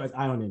Triple H has got his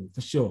eye on him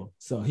for sure.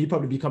 So he'll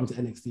probably be coming to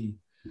NXT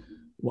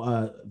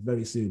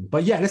very soon.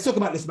 But yeah, let's talk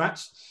about this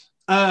match.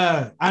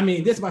 I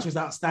mean, this match was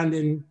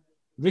outstanding.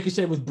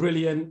 Ricochet was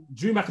brilliant.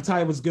 Drew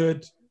McIntyre was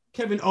good.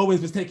 Kevin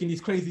Owens was taking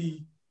these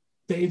crazy,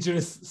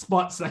 dangerous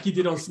spots like he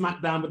did on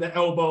SmackDown with the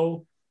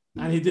elbow,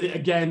 and he did it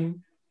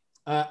again.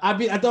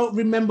 I don't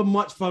remember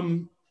much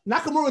from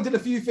Nakamura. Did a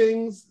few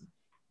things.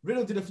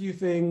 Riddle did a few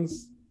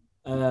things.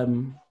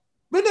 Riddle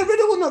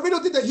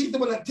did that. He's the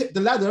one that tipped the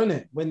ladder, isn't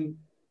it? When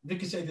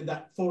Ricochet did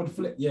that forward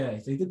flip. Yeah,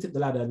 so he did tip the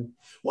ladder. And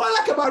what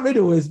I like about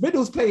Riddle is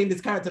Riddle's playing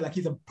this character like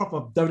he's a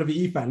proper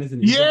WWE fan,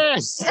 isn't he?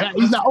 Yes.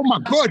 He's like, oh my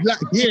God. Like,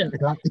 yeah.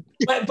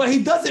 But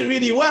he does it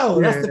really well.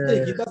 That's the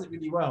thing. He does it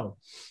really well.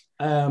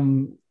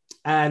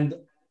 And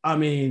I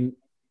mean,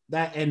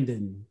 that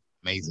ending.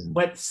 Amazing.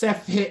 When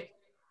Seth hit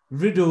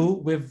Riddle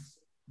with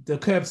the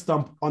curb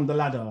stomp on the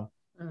ladder,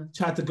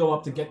 tried to go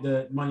up to get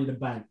the Money in the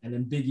Bank, and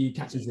then Big E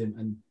catches him,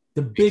 and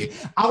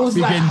I was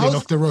like,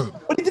 off the rope.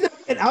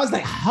 I was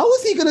like, how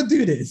is he gonna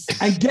do this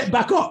and get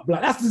back up?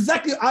 Like, that's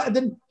exactly.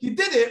 Then he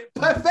did it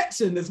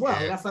perfection as well.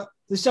 Yeah.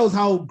 It shows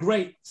how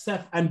great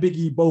Seth and Big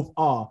E both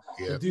are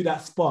to do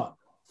that spot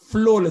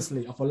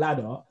flawlessly off a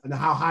ladder, and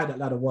how high that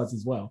ladder was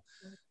as well.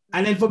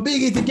 And then for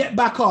Big E to get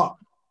back up,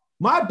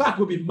 my back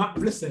would be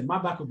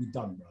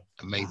done, bro.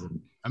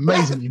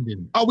 Amazing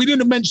ending. Oh, we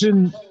didn't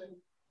mention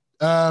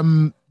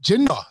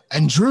Jinder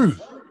and Drew.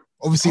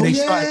 Obviously,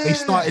 they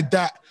started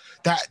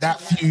that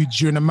feud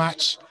during the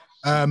match.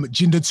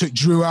 Jinder took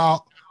Drew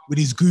out with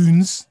his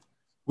goons,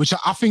 which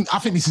I think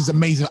this is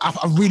amazing. I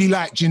really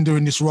like Jinder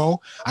in this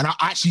role, and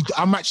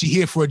I'm actually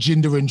here for a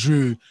Jinder and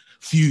Drew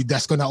feud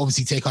that's gonna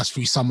obviously take us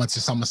through summer to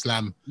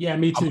SummerSlam. Yeah,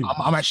 me too.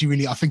 I'm actually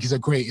really. I think it's a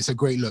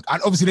great look,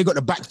 and obviously they got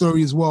the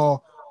backstory as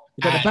well.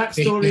 They got the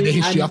backstory, the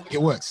history. I think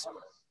it works.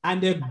 And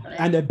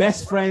they're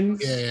best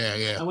friends.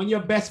 Yeah. And when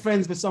you're best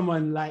friends with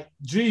someone like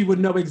Drew, would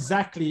know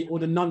exactly all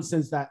the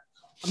nonsense that.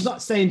 I'm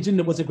not saying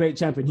Jinder was a great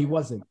champion. He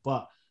wasn't,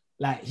 but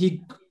like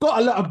he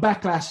got a lot of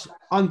backlash,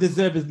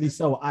 undeservedly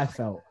so. I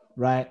felt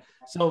right.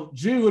 So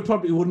Drew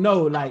would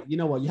know, like, you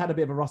know what, you had a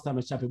bit of a rough time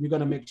as champion. We're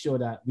gonna make sure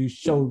that we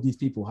show these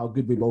people how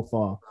good we both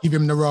are. Give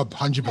him the rub,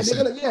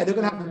 100%. They're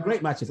gonna have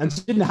great matches, and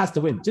Jinder has to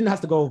win. Jinder has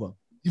to go over.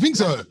 You think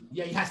so?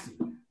 Yeah, he has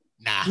to.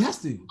 Nah, he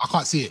has to. I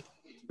can't see it.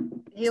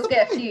 He'll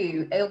get a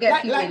few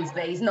wins,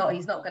 but he's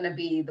not going to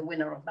be the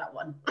winner of that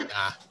one.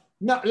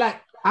 No, like,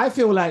 I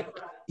feel like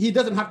he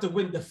doesn't have to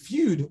win the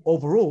feud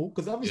overall,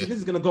 because obviously this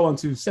is going to go on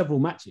to several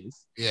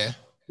matches. Yeah.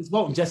 This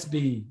won't just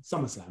be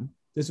SummerSlam.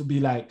 This will be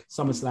like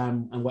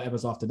SummerSlam and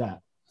whatever's after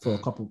that. for a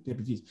couple of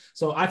pay-per-views.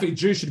 So I think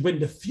Drew should win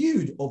the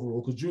feud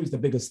overall because Drew is the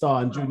bigger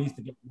star and Drew needs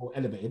to get more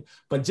elevated.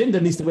 But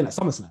Jinder needs to win at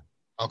SummerSlam.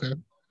 Okay.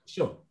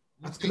 Sure.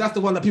 That's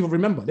the one that people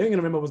remember. They ain't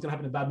gonna remember what's gonna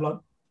happen in Bad Blood.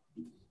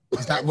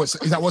 Is that what's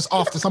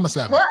after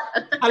SummerSlam? What?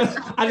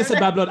 I just said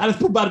Bad Blood. I just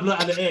put Bad Blood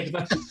at the air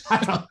because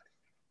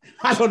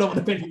I don't know what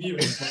the pay-per-view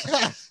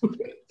is.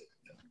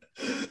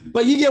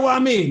 But you get what I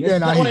mean.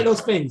 It's one of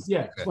those things.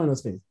 Yeah, it's one of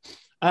those things.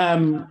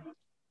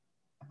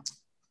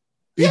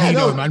 Biggie,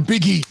 though, man.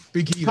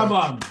 Biggie. Come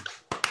on.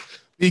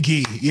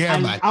 Biggie, yeah,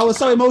 and man. I was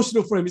so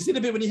emotional for him. You see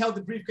the bit when he held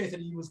the briefcase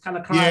and he was kind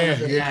of crying.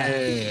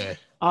 Yeah.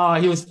 Oh,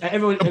 he was.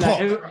 Everyone.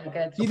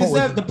 He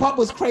deserved. The pop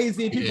was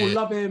crazy. People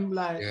love him.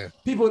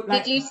 People.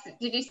 Like, did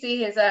you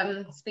see his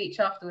speech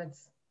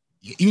afterwards?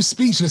 He was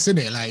speechless, isn't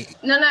it?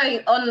 Like no,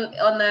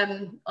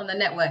 on the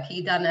network,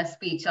 he done a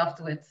speech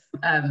afterwards,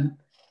 and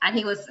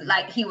he was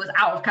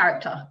out of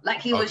character.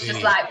 Like he was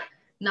just like,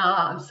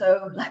 nah, I'm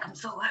so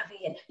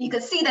happy, and you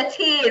could see the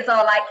tears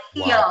are like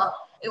here. Wow.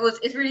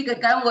 It's really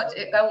good. Go and watch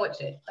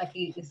it. Like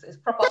it's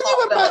proper.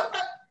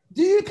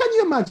 Can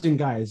you imagine,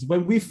 guys,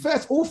 when we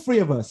all three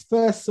of us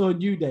saw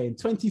New Day in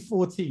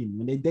 2014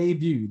 when they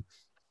debuted,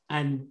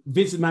 and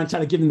Vince McMahon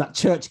tried to give them that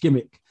church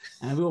gimmick,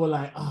 and we were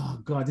like, oh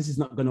God, this is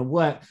not going to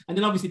work. And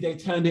then obviously they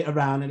turned it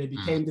around and it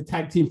became the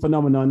tag team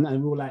phenomenon,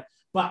 and we were like,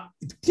 but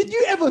did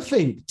you ever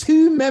think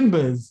 2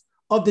 members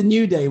of the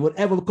New Day would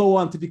ever go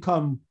on to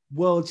become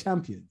world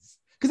champions?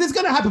 Because it's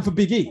going to happen for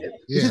Big E.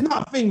 This is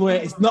not a thing where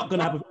it's not going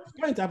to happen. It's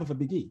going to happen for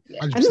Big E.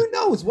 Yeah. And who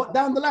knows what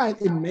down the line,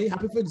 it may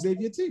happen for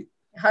Xavier too.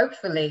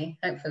 Hopefully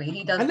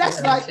he does. And that's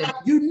like,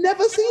 you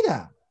never see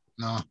that.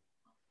 No.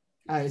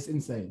 It's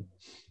insane.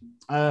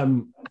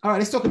 All right,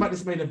 let's talk about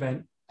this main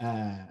event,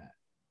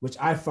 which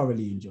I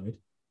thoroughly enjoyed.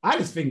 I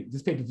just think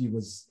this pay-per-view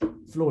was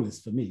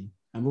flawless for me.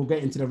 And we'll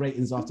get into the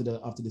ratings after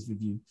this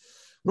review.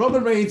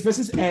 Roman Reigns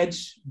versus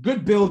Edge,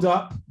 good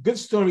build-up, good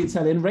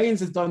storytelling.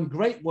 Reigns has done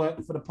great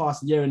work for the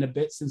past year and a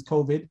bit since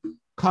COVID.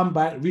 Come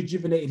back,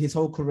 rejuvenated his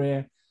whole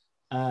career.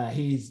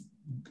 He's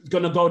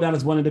going to go down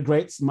as one of the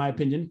greats, in my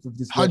opinion. For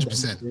this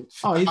 100%.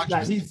 Oh,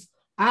 he's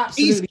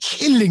absolutely... He's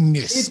killing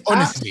this, he's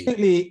honestly.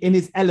 Absolutely in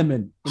his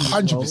element.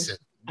 100%.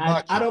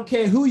 And I don't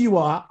care who you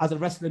are as a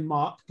wrestling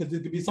mark, because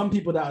there could be some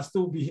people that are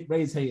still be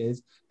Reigns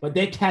haters, but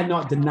they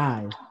cannot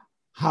deny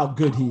how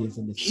good he is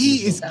in this.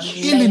 He is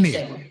killing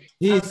it.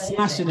 He is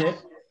smashing it.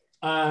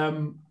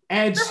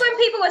 Edge. That's when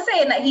people were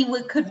saying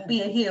that couldn't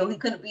be a heel. He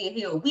couldn't be a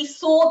heel. We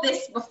saw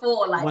this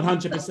before, like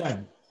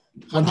 100%.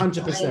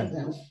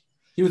 100%.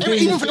 He was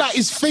even for like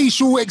his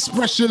facial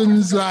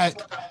expressions,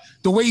 like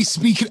the way he's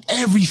speaking,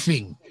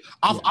 everything.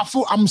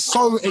 I'm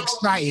so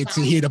excited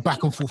to hear the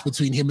back and forth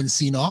between him and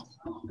Cena.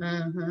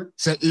 Mm-hmm.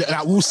 So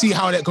like, we'll see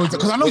how that goes,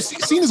 because I know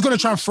Cena's going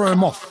to try and throw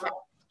him off.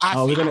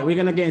 We're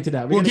gonna get into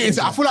that. We'll get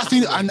into. I feel like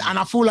Cena, and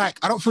I feel like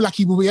I don't feel like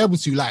he will be able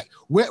to. Like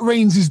what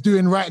Reigns is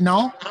doing right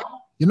now,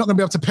 you're not gonna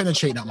be able to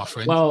penetrate that, my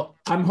friend. Well,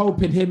 I'm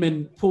hoping him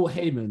and Paul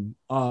Heyman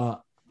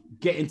are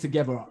getting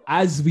together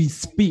as we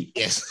speak.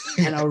 Yes.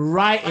 And are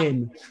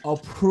writing a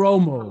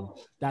promo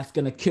that's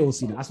gonna kill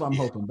Cena. That's what I'm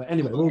hoping. But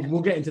anyway,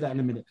 we'll get into that in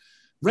a minute.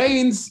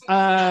 Reigns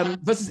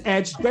versus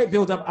Edge, great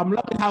build-up. I'm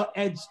loving how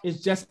Edge is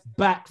just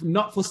back,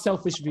 not for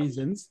selfish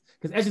reasons,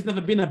 because Edge has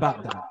never been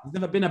about that. He's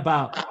never been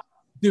about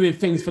doing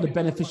things for the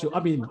beneficial. I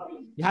mean,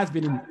 he has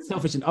been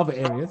selfish in other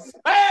areas.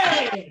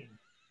 Hey!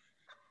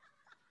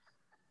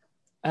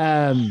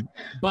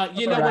 But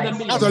you know what I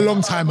mean? That was a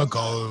long time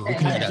ago.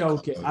 I'm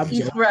joking.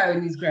 He's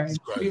grown.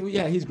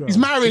 Yeah, he's grown. He's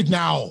married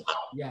now.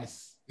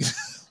 Yes.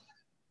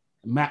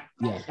 Matt,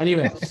 yeah.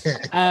 Anyway,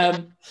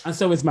 and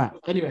so is Matt.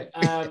 Anyway,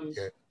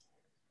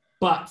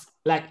 but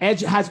like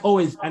Edge has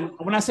always, and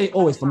when I say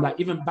always, from like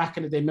even back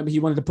in the day, remember he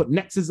wanted to put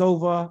Nexus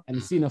over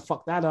and Cena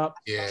fucked that up.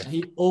 Yeah.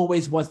 He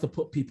always wants to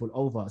put people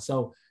over.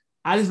 So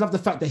I just love the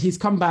fact that he's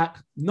come back,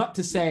 not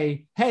to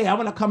say, hey, I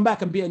want to come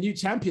back and be a new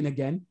champion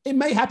again. It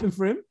may happen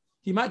for him.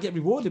 He might get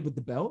rewarded with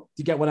the belt.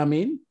 Do you get what I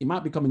mean? He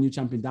might become a new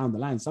champion down the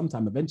line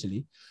sometime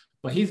eventually.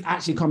 But he's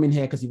actually coming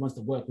here because he wants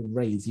to work with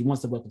Reigns. He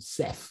wants to work with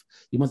Seth.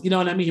 He wants, you know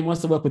what I mean? He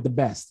wants to work with the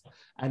best.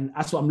 And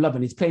that's what I'm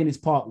loving. He's playing his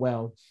part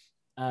well.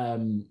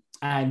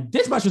 And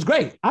this match was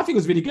great. I think it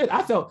was really good.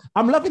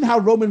 I'm loving how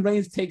Roman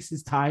Reigns takes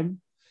his time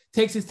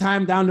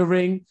down the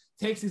ring,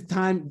 takes his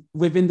time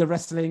within the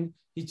wrestling.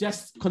 He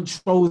just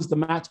controls the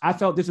match. I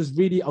felt this was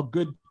really a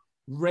good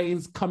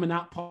Reigns coming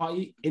out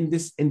party in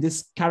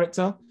this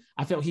character.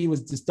 I felt he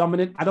was just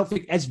dominant. I don't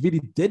think Edge really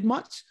did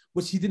much,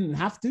 which he didn't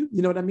have to.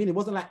 You know what I mean? It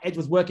wasn't like Edge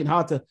was working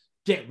hard to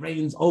get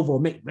Reigns over or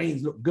make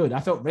Reigns look good.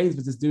 I felt Reigns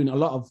was just doing a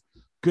lot of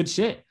good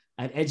shit.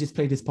 And Edge just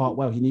played his part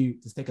well. He knew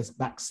to take a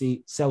back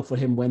seat, sell for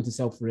him, when to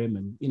sell for him.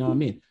 And you know what I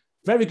mean?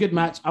 Very good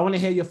match. I want to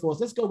hear your thoughts.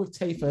 Let's go with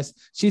Tay first.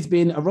 She's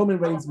been a Roman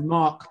Reigns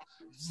mark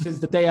since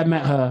the day I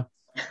met her.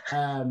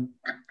 How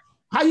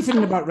are you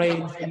feeling about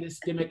Reigns in this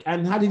gimmick?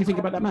 And how did you think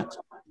about that match?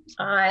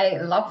 I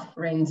love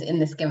Reigns in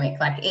this gimmick.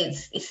 Like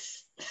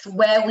it's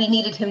where we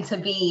needed him to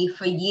be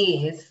for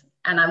years.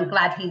 And I'm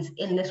glad he's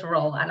in this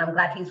role. And I'm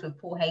glad he's with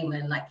Paul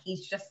Heyman. Like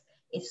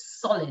it's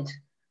solid.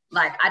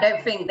 Like, I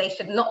don't think they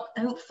should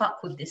don't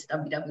fuck with this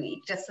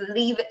WWE. Just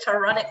leave it to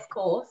run its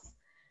course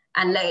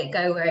and let it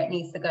go where it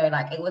needs to go.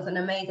 Like, it was an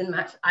amazing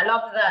match. I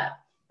love that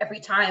every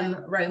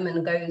time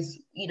Roman goes,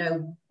 you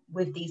know,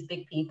 with these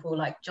big people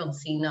like John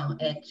Cena,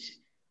 Edge,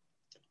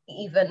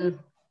 even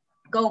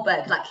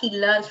Goldberg, like he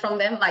learns from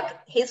them. Like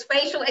his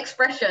facial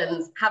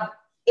expressions have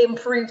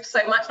improved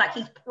so much. Like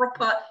he's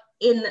proper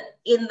in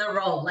the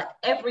role. Like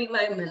every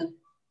moment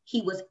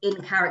he was in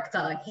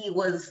character. He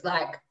was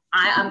like,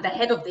 I am the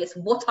head of this.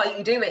 What are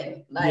you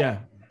doing? Like,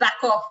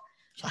 back off.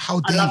 How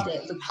dare I loved you? it.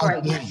 It was a How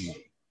great dare match. you?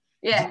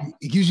 Yeah.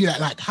 It gives you that,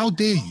 like, how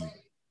dare you?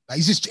 Like,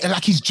 he's just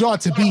like, he's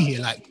jarred to be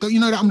here. Like, don't you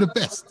know that I'm the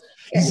best?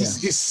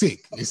 It's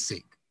sick. It's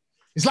sick.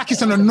 It's like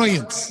it's an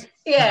annoyance.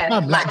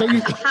 Yeah. Like, don't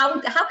you?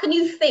 How can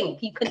you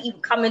think you can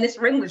even come in this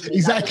ring with me?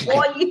 Exactly. Like,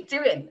 what are you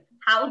doing?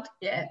 How?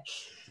 Yeah.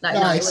 Like,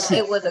 no,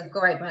 it was a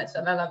great match,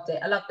 and I loved it.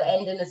 I loved the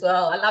ending as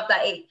well. I love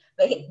that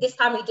this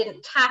time he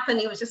didn't tap, and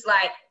he was just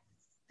like,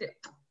 it's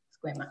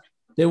a great match.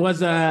 There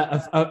was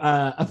a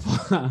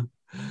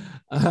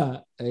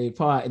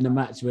part in the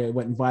match where it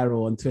went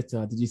viral on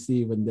Twitter. Did you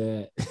see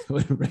when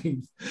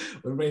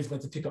Reigns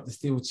went to pick up the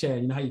steel chair?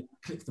 You know how he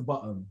clicks the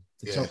bottom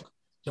to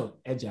choke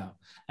Edge out,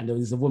 and there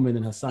was a woman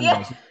and her son.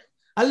 Yeah.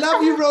 I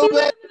love you,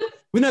 Roman.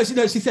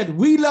 She said,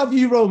 "We love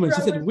you, Roman."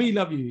 She said, "We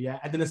love you." Yeah,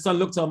 and then the son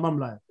looked at her mum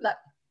like.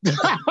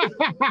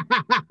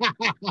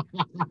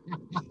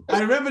 I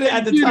remembered it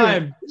at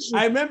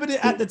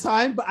the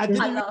time. But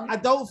I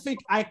don't think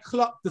I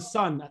clocked the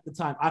son at the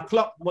time. I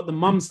clocked what the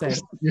mum said.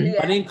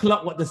 I didn't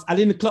clock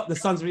the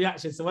son's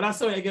reaction. So when I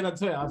saw it again on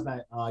Twitter, I was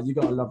like, "Oh, you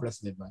gotta love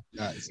wrestling, man."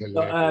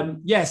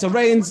 So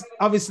Reigns,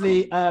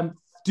 obviously,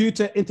 due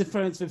to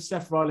interference with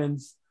Seth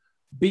Rollins,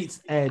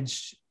 beats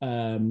Edge,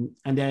 and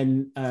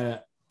then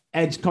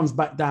Edge comes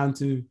back down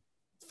to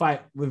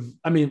fight with,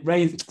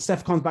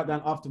 Seth comes back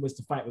down afterwards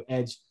to fight with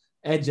Edge.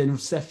 Edge and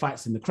Seth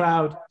fights in the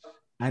crowd,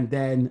 and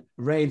then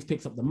Reigns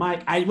picks up the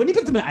mic. When he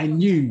picked up the mic, I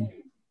knew.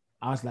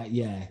 I was like,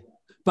 yeah.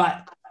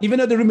 But even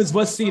though the rumors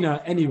was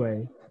Cena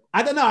anyway,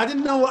 I don't know. I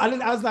didn't know. I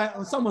was like,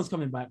 oh, someone's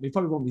coming back. We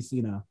probably won't be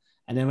Cena.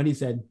 And then when he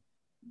said,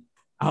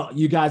 "Oh,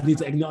 you guys need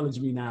to acknowledge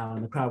me now,"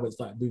 and the crowd would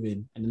start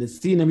moving, and then the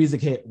Cena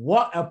music hit.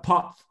 What a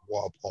pop!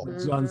 What a pop!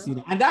 John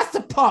Cena, and that's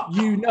the pop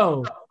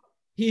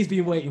he's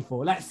been waiting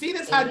for. Like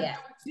Cena's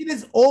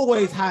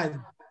always had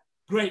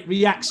great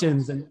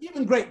reactions and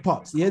even great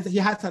pops. He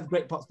has had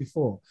great pops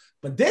before,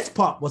 but this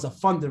pop was a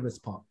thunderous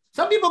pop.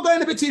 Some people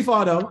going a bit too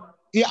far though.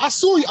 Yeah, I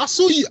saw you.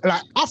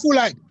 Like, I feel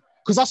like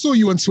because I saw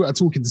you on Twitter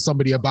talking to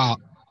somebody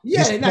about he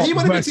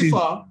went a bit too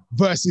far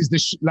versus the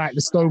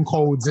Stone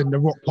Colds and the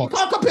Rock Pops. You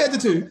can't compare the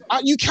two.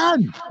 You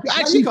can. You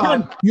actually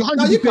can. You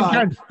 100%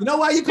 can. You know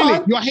why you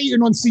can't? You're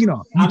hating on Cena.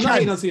 I'm not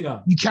hating on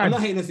Cena. You can. I'm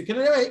not hating on Cena. Can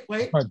I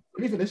wait? Let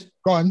me finish.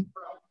 Go on.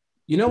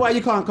 You know why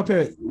you can't compare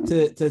it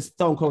to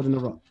Stone Cold and The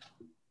Rock?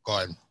 Go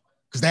on.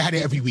 Because they had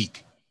it every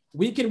week.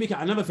 Week in, week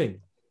out. Another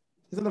thing.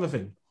 There's another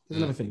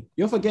thing.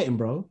 You're forgetting,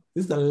 bro.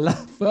 This is the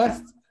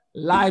first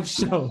live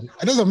show.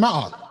 It doesn't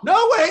matter.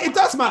 No way. It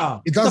does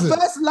matter. It doesn't. The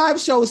first live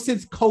show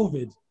since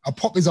COVID. A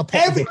pop is a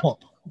pop is a pop.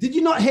 Did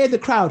you not hear the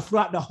crowd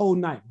throughout the whole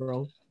night,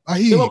 bro? I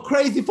hear They were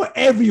crazy for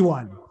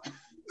everyone.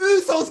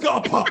 Uso's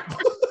got a pop.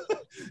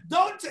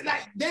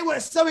 They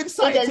were so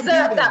excited. They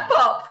deserve that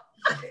pop.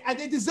 And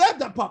they deserve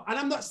that pop. And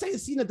I'm not saying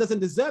Cena doesn't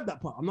deserve that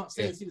pop. I'm not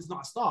saying Cena's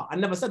not a star. I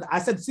never said that. I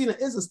said Cena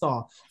is a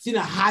star. Cena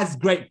has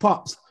great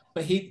pops,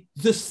 but he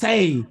just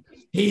say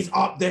he's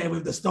up there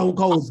with the Stone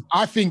Colds.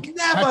 I think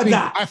let's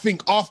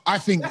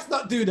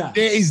not do that.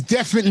 There is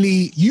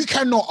definitely, you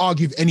cannot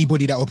argue with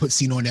anybody that will put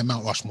Cena on their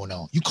Mount Rushmore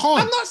now. You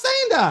can't. I'm not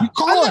saying that. You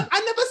can't. I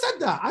never said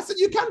that. I said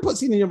you can put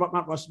Cena in your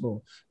Mount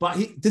Rushmore, but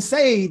to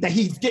say that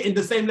he's getting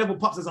the same level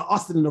pops as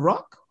Austin and The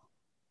Rock,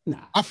 nah.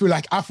 I feel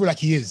like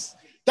he is.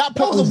 That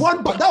was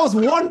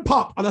one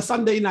pop on a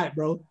Sunday night,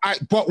 bro.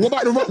 But what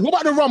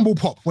about the Rumble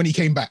pop when he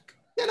came back?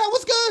 Yeah, that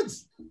was good.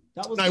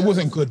 It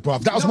wasn't good, bro.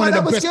 That was one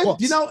of the best pops.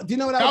 Do you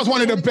know that was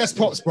one of the best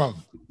pops, bro.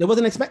 They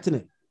wasn't expecting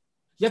it.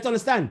 You have to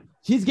understand.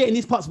 He's getting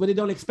these pops when they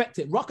don't expect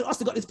it. Rock and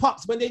Austin got these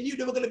pops when they knew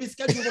they were going to be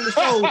scheduled on the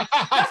show.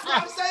 That's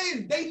what I'm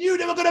saying. They knew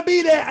they were going to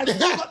be there, and they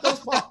got those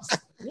pops.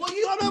 What are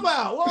you on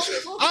about?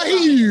 I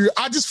hear you.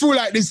 I just feel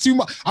like there's too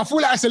much. I feel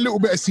like it's a little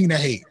bit of Cena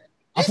hate.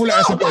 I feel like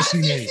that's a bit of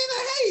Cena hate.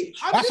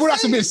 I feel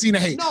that's a bit of Cena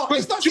hate. No,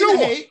 it's not do you know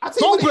hate. what?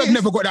 Goldberg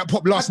never got that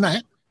pop last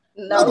night.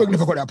 No. Goldberg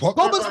never got that pop.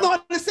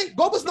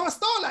 Goldberg's not a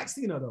star like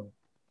Cena, though.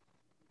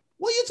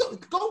 What are you talking?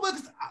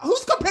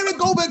 Who's comparing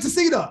Goldberg to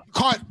Cena?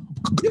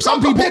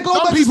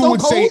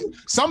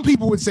 Some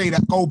people would say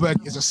that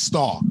Goldberg is a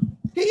star.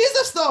 He is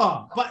a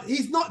star, but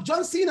he's not.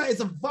 John Cena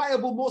is a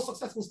viable, more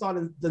successful star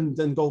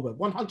than Goldberg.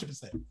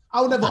 100%.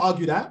 I would never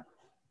argue that.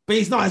 But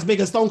he's not as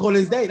big as Stone Cold in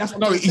his day. That's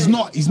what he's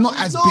not. He's not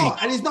as big,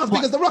 and he's not as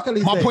big as The Rock in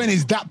his day. My point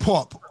is that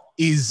pop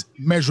is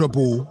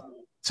measurable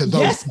to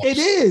those. Yes, pops. it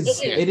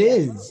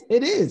is.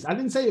 It is. I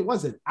didn't say it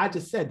wasn't. I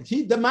just said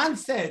the man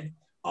said,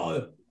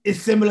 "Oh, it's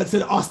similar to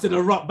the Austin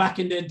and Rock back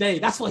in their day."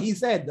 That's what he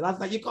said. And I was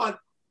like, you can't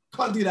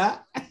do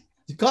that.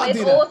 You can't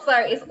do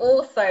that. It's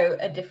also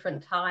a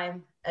different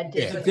time. a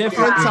different,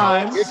 different crowd.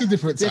 time. It's a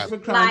different time.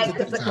 Different crowd.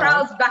 Like the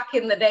crowds back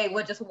in the day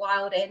were just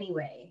wild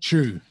anyway.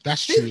 True,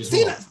 that's true. as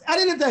Cena, well. at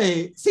the end of the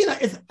day, Cena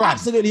is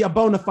absolutely a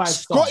bona fide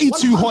star. Scotty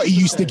Too Hotty 100%.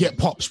 used to get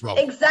pops, bro.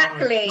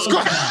 Exactly. You know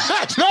what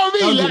I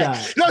mean? Don't do Like,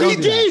 that. no, Don't he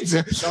do did.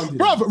 Don't do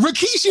Bro,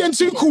 Rikishi and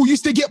Too Cool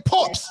used to get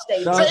pops.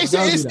 They Don't- So did.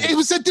 don't do that. it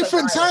was a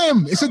different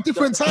time. It's a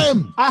different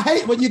time. I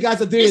hate when you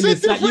guys are doing It's a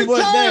this like you different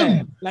weren't there.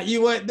 time. Like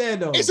you weren't there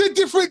though. It's a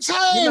different You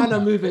man time.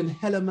 are moving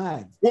hella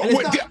mad. What, And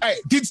it's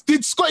not-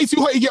 did Scotty Too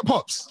Hotty get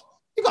pops?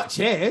 he got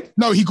cheered.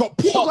 No, he got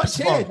People got pops,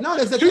 cheered. bro. No,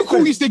 there's a Too Cool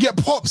difference. used to get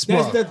pops,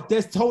 bro.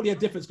 There's totally a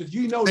difference because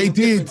you know They the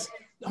did. difference.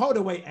 Hold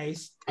on, wait,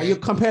 Ace. Are you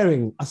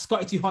comparing a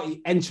Scotty Too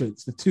Hotty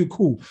entrance, the Too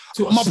Cool,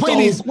 to a My stone? point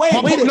is- wait my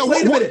a point- minute, no,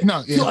 wait a what- minute.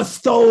 no, yeah. To a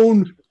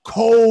stone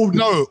cold.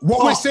 No, what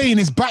pop. we're saying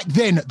is back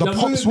then, the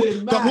pops were,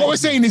 moving what mad. we're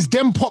saying is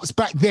them pops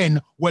back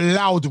then were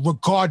loud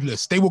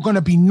regardless. They were going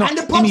to be nuts And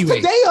the pops anyway.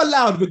 today are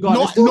loud regardless.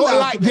 Not, Still not loud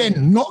like today.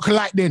 then, not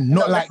like then, not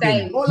Not the like then.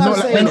 same. All I'm Not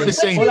like, saying they're not the is-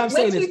 same. all I'm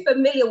saying We're is- too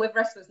familiar with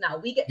wrestlers now.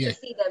 We get Yeah. to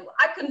see them.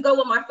 I can go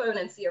on my phone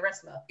and see a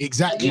wrestler.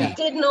 Exactly. Yeah. We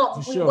did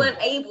not. For We sure. weren't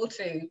able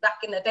to back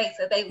in the day,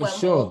 so they were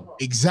sure. more.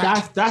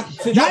 Exactly.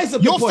 That is a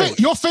good point.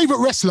 Your favorite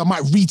wrestler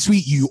might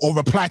retweet you or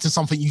reply to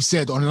something you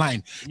said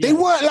online. They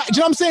weren't like, do you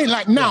know what I'm saying?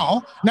 Like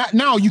now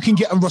you can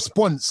get a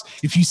response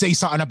if you say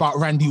something about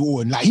Randy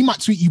Orton. Like he might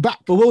tweet you back.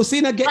 But we'll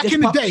see her get Back this in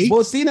the pop. day-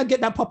 We'll see her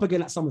get that pop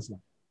again at SummerSlam.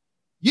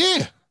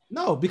 Yeah.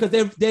 No, because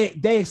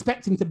they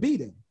expect him to be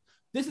there.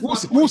 This is We'll my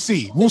see. point. We'll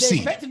see. We'll They see.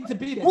 expect him to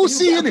be there. We'll You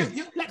see, get-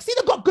 innit? Like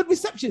Cena got good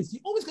receptions. You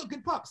always got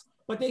good pops,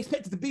 but they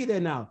expect it to be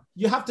there now.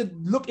 You have to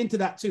look into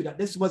that too. That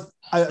this was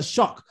a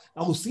shock.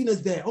 Oh,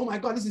 Cena's there. Oh my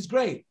God, this is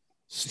great.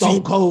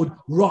 Stone Cold,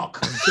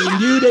 Rock. They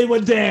knew they were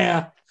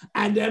there,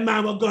 and their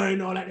man were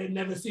going on like they'd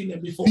never seen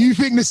them before. Do you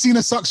think the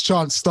Cena sucks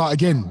chants start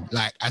again,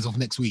 like as of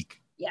next week?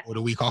 Yeah. Or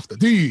the week after?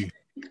 Do you?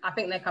 I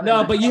think they're coming. No,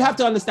 back. but you have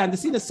to understand the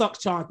Cena sucks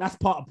chant. That's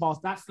part of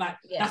past. That's like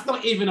that's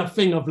not even a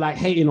thing of like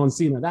hating on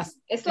Cena. That's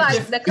It's like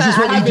the It's just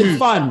what you having do.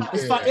 fun.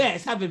 It's Yeah. fun. Yeah,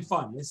 it's having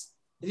fun. It's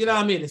you know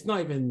what I mean. It's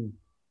not even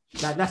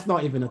like that's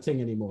not even a thing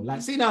anymore.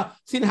 Like Cena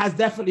has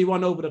definitely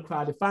won over the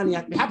crowd. It finally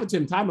it happened to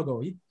him time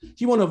ago.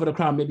 He won over the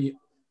crowd maybe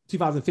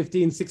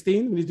 2015,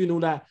 16 when he's doing all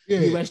that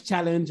US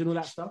challenge and all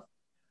that stuff.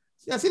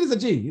 Yeah, Cena's a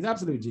G. He's an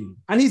absolute G,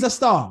 and he's a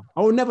star.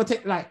 I will never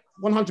take like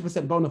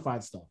 100% bona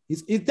fide star.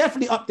 He's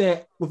definitely up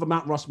there with a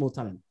Mount Rushmore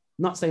talent.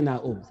 Not saying that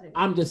at all.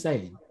 I'm just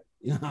saying,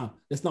 you know,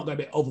 let's not go a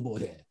bit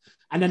overboard here.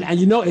 And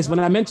you notice when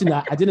I mentioned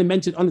that, I didn't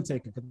mention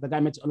Undertaker because the guy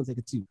mentioned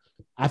Undertaker too.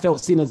 I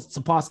felt Cena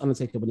surpassed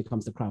Undertaker when it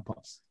comes to crowd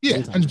pops. Yeah,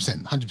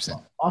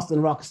 100%.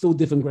 Austin Rock, still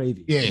different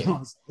gravy. Yeah. You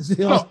know,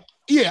 No,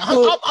 yeah,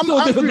 still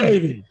I different agree.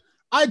 gravy.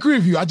 I agree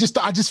with you. I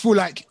just feel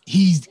like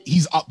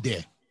he's up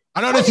there. I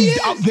don't know if he's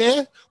up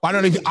there, but I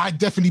don't know if I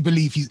definitely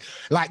believe he's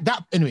like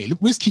that. Anyway,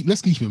 let's keep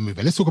it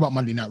moving. Let's talk about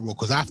Monday Night Raw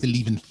because I have to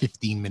leave in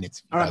 15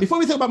 minutes. All right, before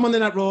we talk about Monday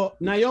Night Raw,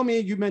 Naomi,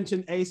 you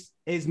mentioned Ace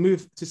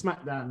moved to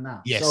SmackDown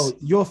now. Yes. So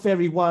your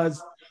theory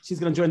was she's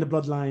going to join the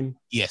Bloodline.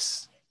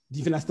 Yes. Do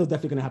you think that's still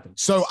definitely going to happen?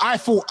 So I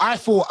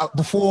thought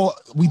before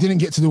we didn't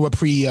get to do a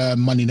pre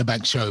Money in the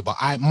Bank show, but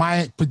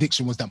my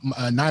prediction was that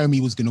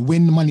Naomi was going to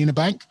win Money in the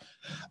Bank,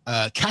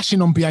 cash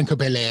in on Bianca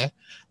Belair,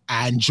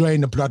 and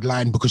join the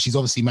Bloodline because she's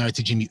obviously married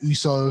to Jimmy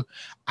Uso,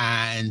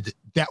 and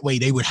that way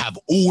they would have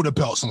all the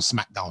belts on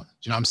SmackDown. Do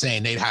you know what I'm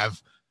saying? They'd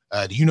have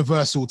the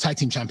Universal Tag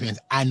Team Champions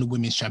and the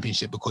Women's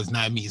Championship because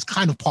Naomi is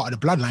kind of part of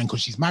the Bloodline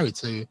because she's married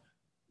to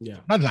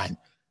Bloodline.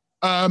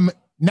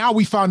 Now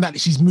we found out that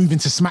she's moving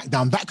to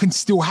SmackDown. That can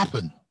still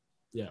happen.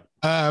 Yeah.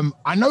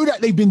 I know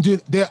that they've been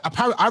doing.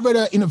 I read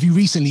an interview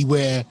recently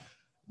where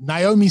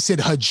Naomi said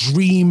her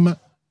dream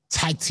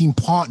tag team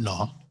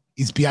partner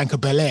is Bianca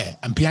Belair,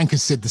 and Bianca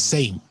said the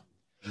same.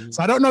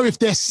 So I don't know if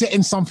they're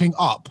setting something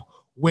up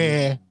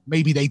where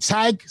maybe they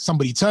tag,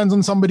 somebody turns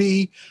on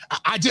somebody.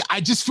 I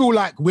just feel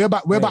like we're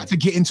about to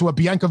get into a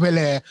Bianca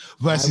Belair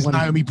versus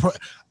Naomi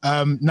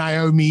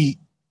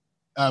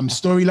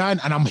storyline,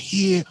 and I'm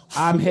here.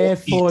 I'm here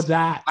for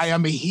that. I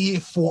am here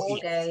for all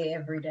it. day,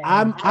 every day.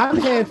 I'm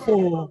here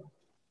for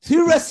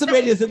 2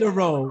 WrestleManias in a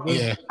row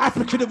with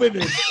African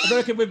women,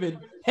 American women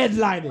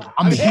headlining.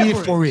 I'm here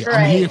for it.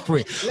 I'm here for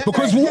it.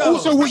 Because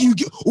also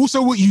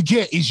what you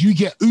get is you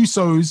get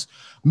Usos,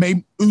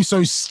 maybe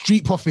Usos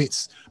Street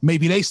Profits.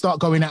 Maybe they start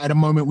going at the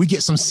moment. We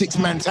get some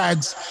 6-man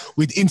tags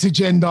with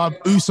intergender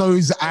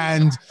Usos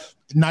and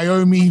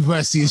Naomi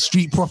versus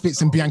Street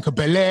Profits and Bianca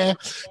Belair.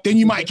 Then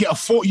you might get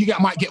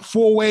might get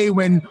 4-way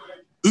when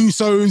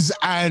Usos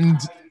and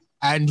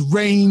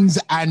Reigns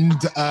and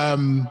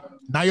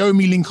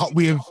Naomi link up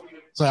with.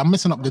 Sorry, I'm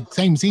messing up the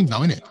same teams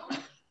now, innit?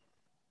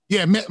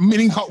 Yeah,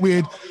 link up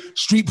with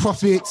Street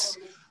Profits,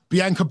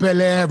 Bianca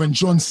Belair, and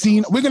John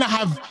Cena. We're gonna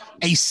have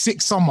a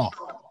sick summer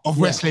of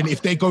wrestling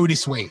if they go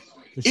this way.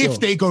 If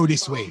they go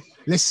this way,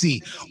 let's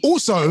see.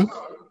 Also,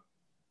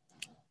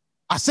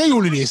 I say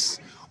all of this,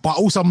 but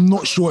also I'm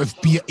not sure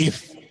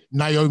if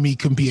Naomi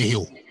can be a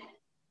heel.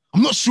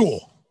 I'm not sure.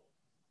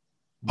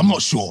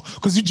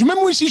 Because do you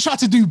remember when she tried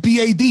to do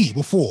BAD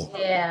before?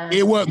 Yeah.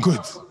 It weren't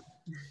good.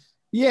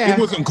 Yeah. It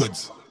wasn't good.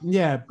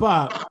 Yeah,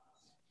 but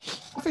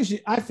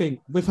I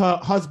think with her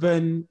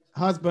husband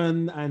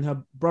and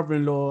her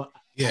brother-in-law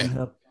and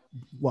her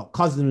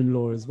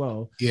cousin-in-law as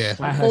well. Yeah.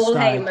 And Paul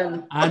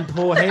Heyman. And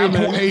Paul Heyman.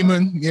 Paul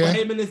Heyman. Yeah.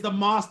 Paul Heyman is the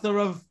master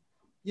of,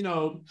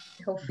 He'll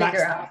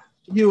figure out.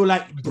 He will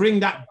like bring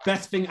that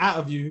best thing out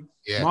of you.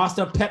 Yeah.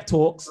 Master of pep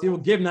talks. He will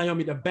give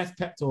Naomi the best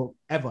pep talk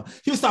ever.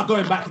 He'll start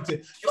going back into.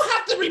 You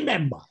have to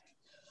remember,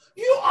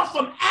 you are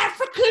from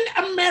African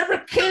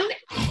American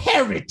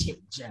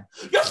heritage.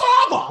 Your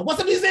father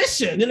was a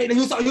musician. And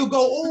he'll go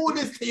all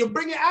this. He'll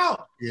bring it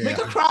out. Yeah. Make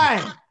her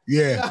cry.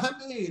 Yeah. You know what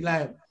I mean?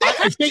 Like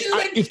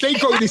if they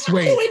go this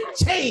way,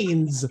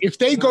 chains. If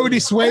they go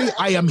this way,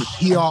 I am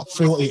here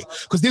for it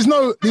because there's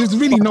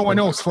really no one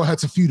else for her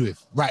to feud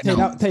with right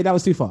now. That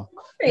was too far.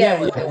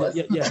 Yeah, you're right.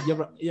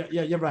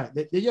 You're right.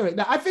 You're right.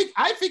 Now, I think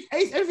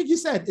Ace, everything you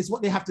said is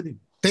what they have to do.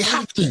 They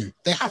have to.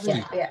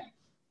 Yeah.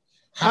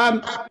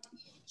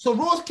 So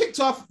Raw's kicked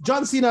off.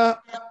 John Cena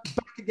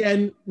back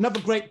again.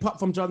 Another great pop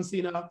from John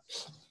Cena,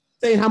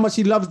 saying how much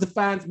he loves the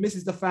fans,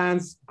 misses the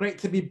fans. Great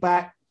to be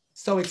back.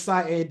 So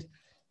excited.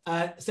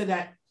 Said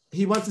that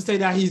he wants to say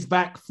that he's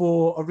back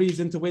for a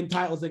reason to win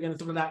titles again and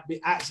something like that. But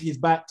actually, he's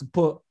back to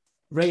put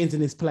Reigns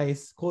in his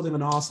place. Called him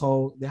an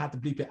asshole. They had to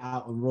bleep it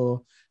out on Raw.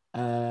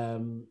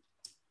 And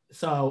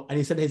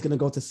he said he's going to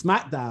go to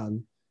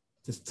SmackDown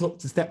to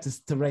step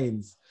to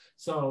Reigns.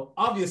 So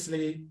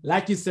obviously,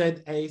 like you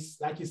said, Ace,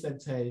 like you said,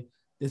 Tay,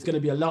 there's going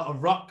to be a lot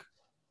of Rock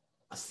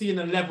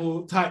Cena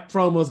level type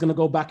promos going to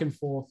go back and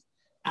forth.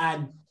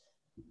 And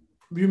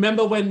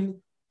remember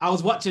when I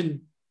was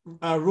watching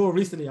Raw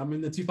recently, I'm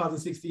in the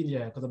 2016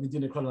 year because I've been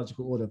doing a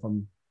chronological order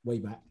from way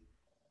back.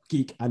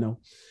 Geek, I know.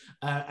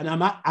 And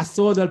I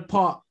saw the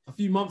part a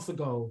few months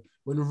ago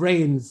when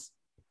when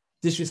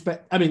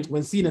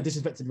Cena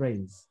disrespected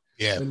Reigns.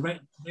 Yeah. When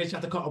Reigns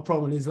tried to cut a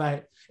promo and he's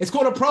like, it's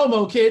called a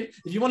promo, kid.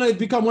 If you want to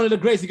become one of the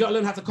greats, you got to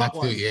learn how to cut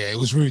one. Yeah, it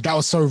was rude. That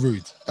was so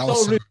rude. That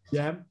was so rude.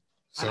 Yeah.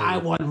 So and I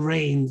want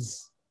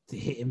Reigns to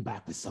hit him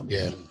back with something.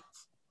 Yeah.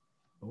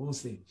 We'll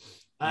see.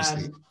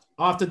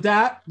 After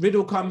that,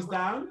 Riddle comes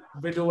down.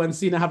 Riddle and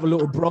Cena have a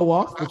little bro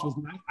off, which was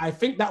nice. I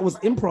think that was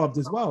improv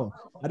as well.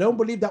 I don't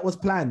believe that was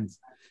planned.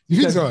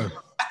 You think so?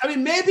 I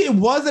mean, maybe it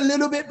was a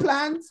little bit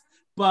planned,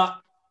 but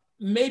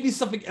maybe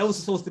something else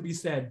is supposed to be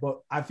said. But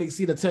I think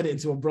Cena turned it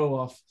into a bro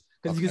off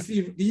because you can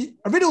see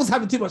Riddle was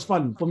having too much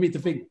fun for me to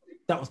think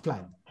that was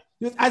planned.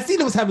 And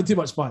Cena was having too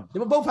much fun. They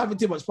were both having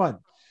too much fun.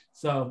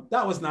 So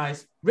that was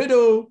nice.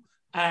 Riddle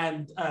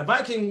and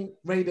Viking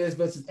Raiders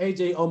versus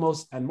AJ,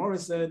 Omos, and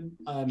Morrison.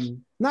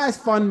 Nice,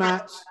 fun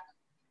match.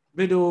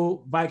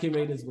 Riddle, Viking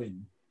Raiders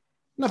win.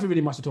 Nothing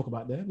really much to talk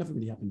about there. Nothing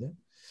really happened there.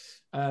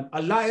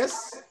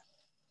 Elias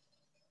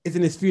is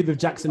in his feud with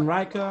Jackson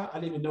Riker. I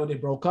didn't even know they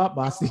broke up,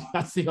 but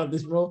I see on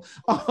this roll.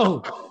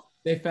 Oh,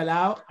 they fell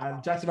out.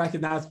 And Jackson Riker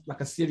now is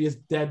like a serious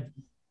dead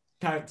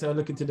character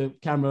looking to the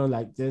camera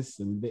like this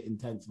and a bit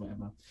intense,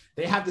 whatever.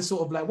 They have this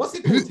sort of like, what's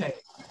it called, Tay?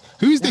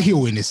 Who's the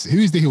heel in this?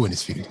 Who's the heel in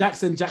this feud?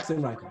 Jackson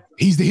Riker.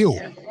 He's the heel.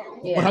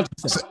 Yeah.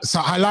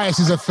 So Elias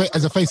is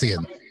as a face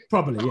again.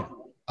 Probably, yeah.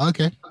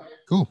 Okay,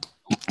 cool.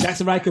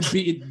 Jackson Riker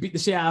beat the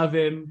shit out of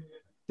him.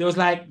 There was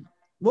like,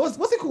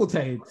 what's it called,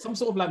 Tay? Some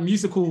sort of like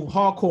musical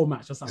hardcore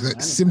match or something.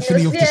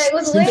 Symphony of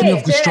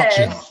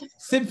Destruction.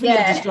 Symphony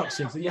of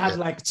Destruction. So you had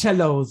like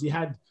cellos, you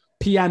had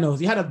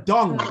pianos, you had a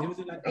dong. It was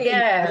like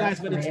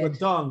Elias went into a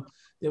dong.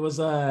 There was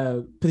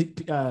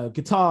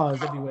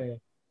guitars everywhere.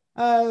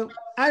 And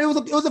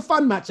it was a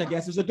fun match, I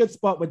guess. It was a good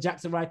spot where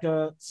Jackson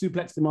Riker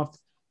suplexed him off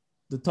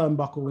the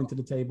turnbuckle into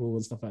the table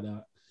and stuff like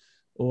that,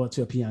 or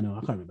to a piano.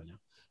 I can't remember now.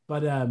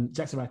 But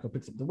Jackson Riker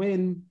picks up the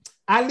win.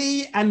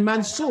 Ali and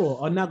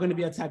Mansoor are now going to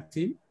be a tag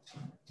team.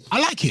 I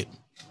like it.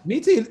 Me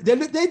too. They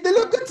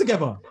look good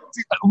together.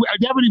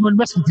 They haven't even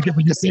wrestled together.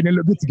 You're saying they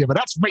look good together.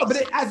 That's right.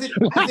 But as a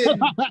look. As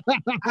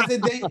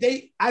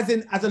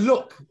a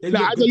look,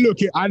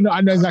 I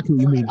know exactly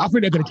what you mean. I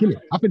think they're going to kill it.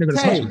 I think they're going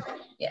to smash it.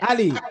 Yeah.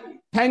 Ali,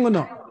 Pang or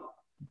not?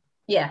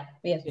 Yeah.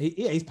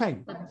 He's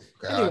Pang.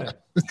 Anyway,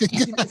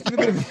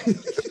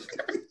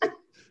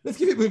 let's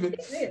keep it moving.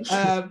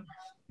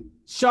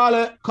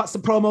 Charlotte cuts the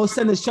promo,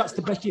 sending shots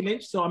to Becky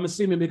Lynch. So I'm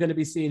assuming we're going to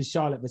be seeing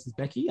Charlotte versus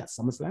Becky at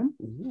SummerSlam.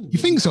 Ooh. You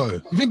think so?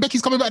 You think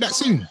Becky's coming back that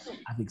soon?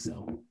 I think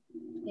so.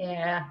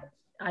 Yeah,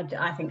 I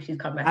think she's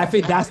coming back. I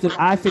think that's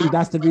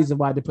the reason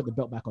why they put the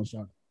belt back on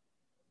Charlotte.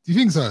 Do you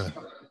think so?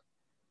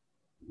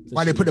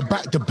 Why they put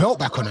the belt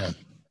back on her?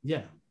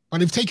 Yeah. Why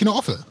they've taken it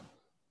off her?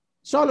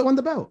 Charlotte won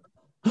the belt.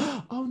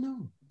 Oh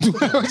no.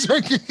 What's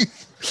wrong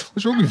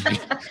with you?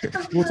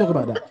 We'll talk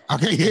about that.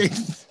 Okay. Yeah.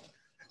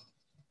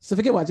 So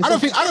forget what I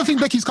don't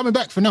think Becky's coming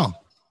back for now.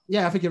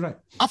 Yeah, I think you're right.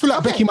 I feel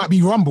like Becky might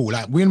be Rumble.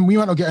 Like we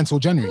might not get until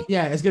January.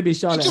 Yeah, it's gonna be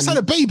Charlotte. She just had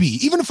a baby.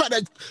 Even the fact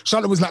that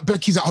Charlotte was like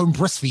Becky's at home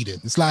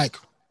breastfeeding. It's like,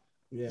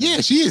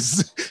 yeah she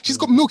is. She's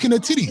got milk in her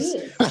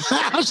titties.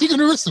 How's she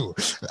gonna wrestle?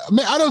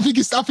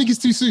 I think it's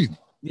too soon.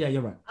 Yeah,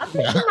 you're right. I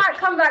think she might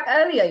come back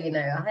earlier.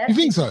 You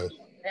think so?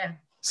 Yeah.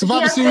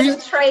 Survivor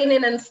Series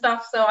training and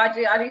stuff. So I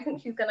do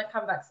think she's gonna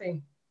come back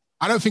soon.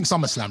 I don't think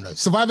SummerSlam though.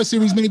 Survivor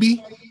Series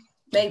maybe.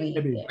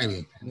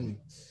 Maybe.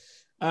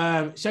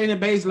 Shayna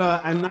Baszler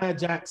and Nia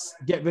Jax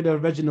get rid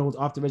of Reginald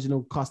after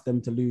Reginald cost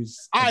them to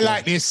lose. I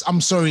like this. I'm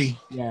sorry.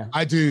 Yeah,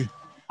 I do.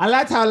 I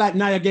liked how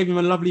Nia gave him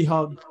a lovely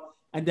hug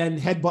and then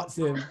headbutts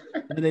him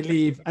and then they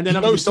leave. And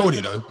then He sold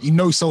it though. He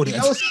sold it.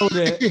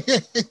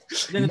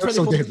 Then the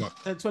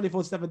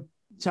 24/7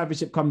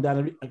 championship come down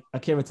and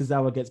Akira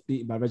Tozawa gets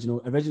beaten by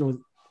Reginald. And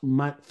Reginald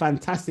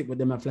fantastic with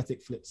them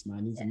athletic flips,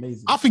 man. He's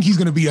amazing. I think he's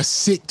going to be a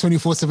sick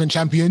 24/7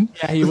 champion.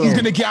 Yeah, he will. He's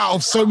going to get out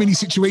of so many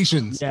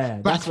situations. Yeah,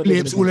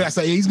 backflips, all of that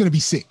stuff. Yeah, he's going to be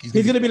sick. He's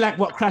going to be like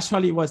what Crash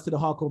Holly was to the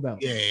hardcore belt.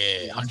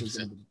 Yeah,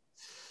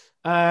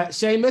 100%.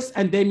 Sheamus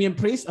and Damian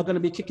Priest are going to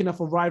be kicking off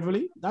a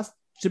rivalry. That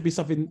should be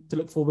something to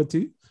look forward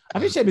to. I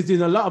think Sheamus is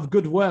doing a lot of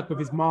good work with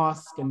his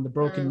mask and the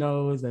broken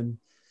nose and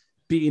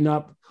beating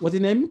up. What's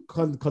his name?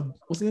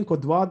 What's his name?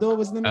 Coduardo?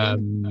 What's his name?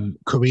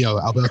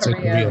 Alberto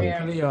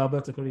Carrillo.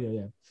 Alberto Carrillo,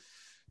 yeah.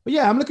 But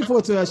yeah, I'm looking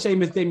forward to a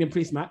Sheamus Damian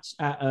Priest match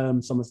at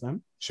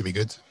SummerSlam. Should be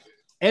good.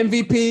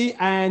 MVP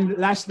and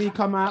Lashley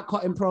come out,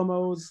 cutting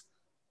promos,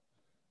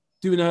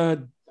 doing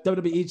a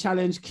WWE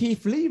challenge.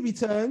 Keith Lee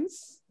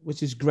returns,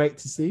 which is great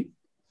to see.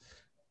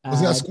 Do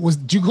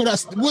you call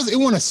that? It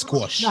wasn't a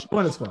squash. No, it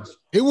wasn't a squash.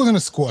 It wasn't a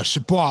squash,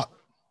 but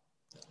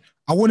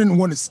I wouldn't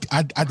want it.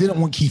 I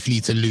didn't want Keith Lee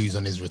to lose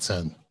on his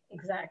return.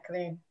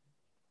 Exactly.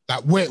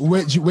 Like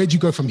where'd you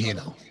go from here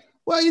now?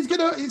 Well, he's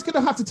gonna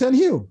have to turn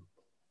heel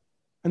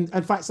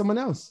and fight someone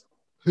else.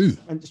 Who?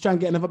 And just try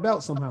and get another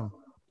belt somehow.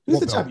 Who's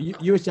the champion?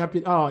 US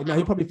champion. Oh no,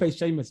 he'll probably face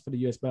Sheamus for the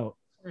US belt.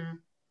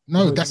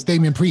 No, that's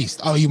Damian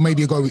Priest. Oh, you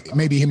maybe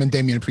him and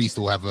Damian Priest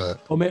will have a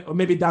or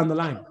maybe down the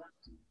line.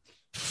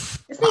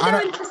 Is he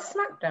going to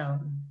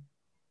SmackDown?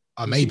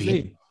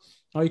 Maybe.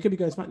 Oh, he could be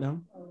going to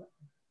SmackDown.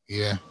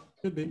 Yeah.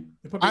 Could be.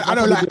 I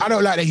don't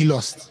like that he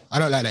lost. I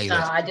don't like that he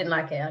lost. No, I didn't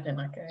like it.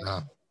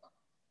 No.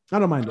 I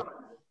don't mind it.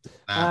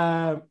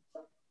 Nah.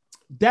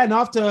 Then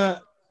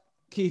after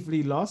Keith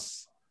Lee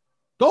lost,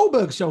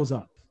 Goldberg shows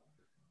up.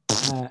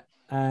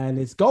 And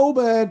it's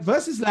Goldberg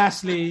versus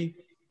Lashley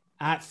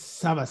at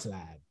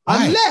SummerSlam.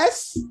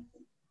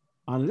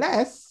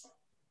 Unless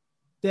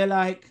they're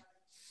like,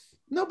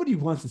 nobody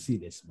wants to see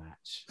this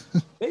match.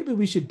 Maybe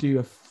we should do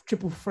a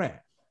triple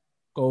threat.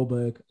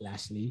 Goldberg,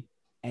 Lashley,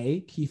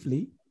 A, Keith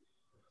Lee,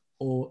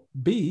 or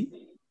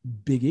B,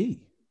 Big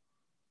E.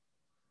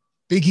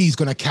 Big E's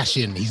going to cash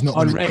in. He's not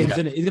on Reigns,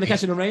 isn't it? He's going to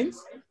cash in on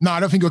Reigns? No, I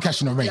don't think he'll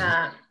cash in on Reigns.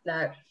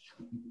 No.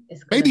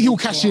 Maybe he'll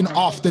cash in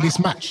after this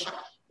match.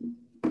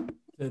 Do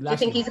you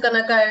think he's going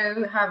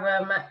to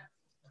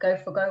go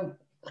for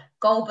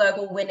Goldberg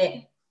will win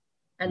it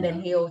and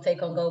then he'll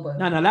take on Goldberg?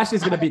 No,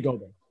 Lashley's going to beat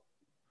Goldberg.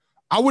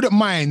 I wouldn't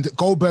mind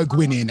Goldberg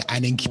winning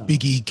and then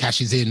Big E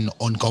cashes in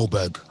on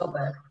Goldberg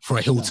for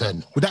a heel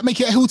turn. Would that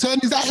make it a heel turn?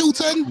 Is that a heel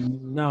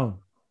turn? No.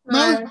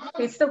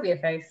 He'd still be a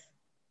face.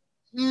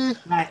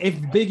 Like,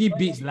 if Big E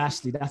beats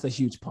Lashley, that's a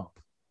huge pop,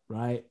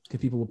 right? Because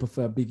people will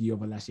prefer Big E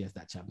over Lashley as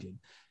that champion.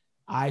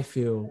 I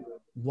feel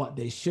what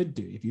they should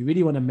do, if you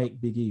really want to make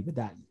Big E with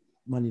that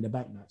Money in the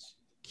Bank match,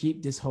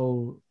 keep this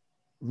whole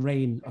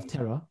reign of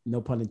terror, no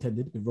pun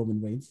intended, with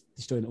Roman Reigns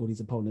destroying all these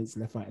opponents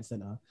left, right, and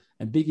center.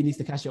 And Big E needs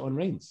to cash it on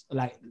Reigns.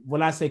 Like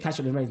when I say cash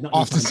it on Reigns, not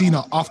after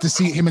Cena,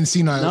 him and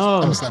Cena.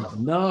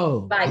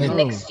 No. Like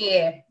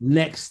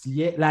next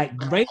year. Like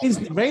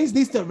Reigns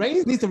needs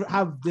to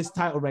have this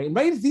title reign.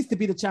 Reigns needs to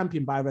be the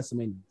champion by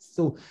WrestleMania.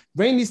 So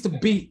Reigns needs to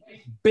beat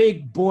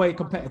big boy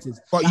competitors.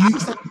 But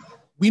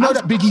we know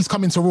that Big E's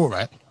coming to Raw,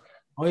 right?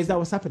 Oh, is that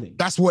what's happening?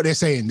 That's what they're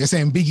saying. They're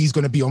saying Big E's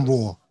going to be on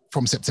Raw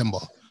from September.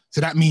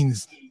 So that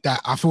means that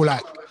I feel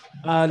like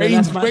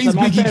Reigns Big E's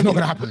not going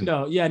to happen.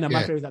 No,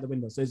 my theory is out the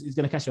window. So he's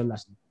going to cash on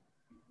Lashley.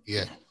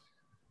 Yeah.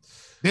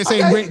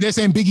 They're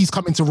saying Big E's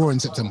coming to Raw in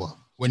September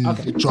when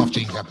the draft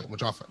change happens. When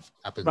draft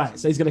happens. Right.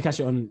 So he's going to cash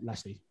it on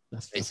Lashley.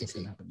 That's what's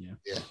going to happen.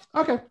 Yeah.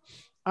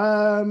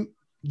 Okay.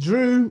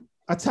 Drew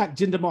attacked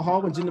Jinder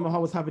Mahal when Jinder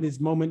Mahal was having his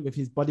moment with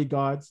his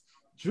bodyguards.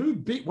 Drew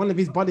beat one of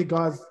his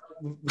bodyguards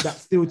with that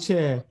steel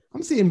chair.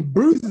 I'm seeing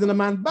bruises in the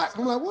man's back.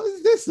 I'm like, what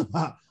is this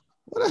about?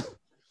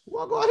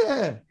 What got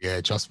here?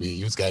 Yeah, trust me,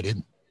 he was getting in.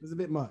 It was a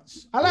bit much.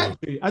 I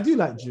like Drew. I do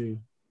like Drew.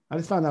 I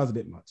just found that was a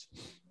bit much.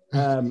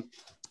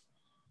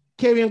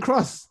 Karrion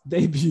Kross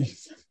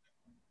debuts.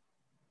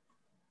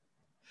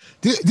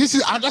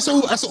 That's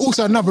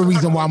also another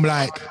reason why I'm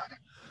like,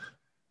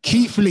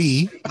 Keith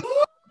Lee,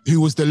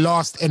 who was the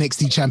last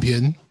NXT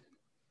champion,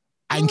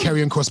 and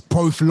Karrion Kross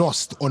both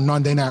lost on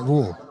Monday Night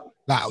Raw.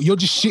 Like, you're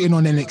just shitting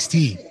on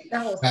NXT.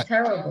 That was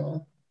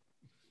terrible.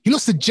 He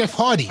lost to Jeff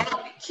Hardy.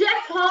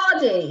 Jeff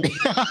Hardy.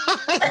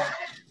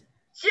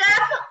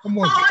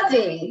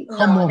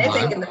 Come on, they're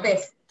taking the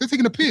piss. They're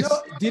taking the piss.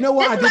 Do you know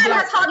what? This man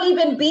has hardly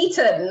been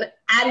beaten,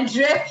 and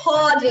Jeff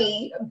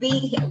Hardy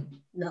beat him.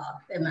 No,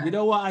 man. You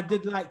know what I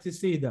did like to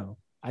see though?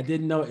 I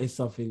did notice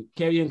something.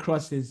 Karrion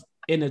Kross's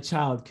inner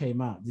child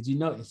came out. Did you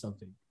notice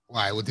something?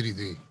 Why? What did he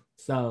do?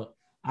 So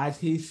as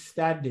he's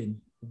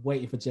standing,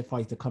 waiting for Jeff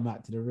Hardy to come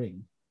out to the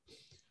ring,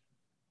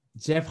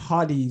 Jeff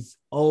Hardy's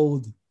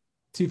old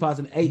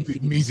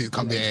 2008 music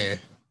come there.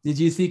 Did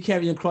you see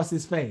Karrion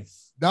Kross's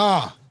face?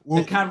 Nah.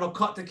 The camera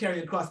cut to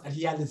Karrion Kross and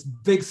he had this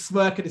big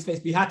smirk in his face,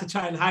 but he had to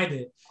try and hide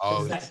it.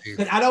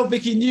 Because I don't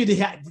think he knew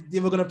they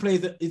were going to play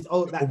his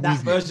old that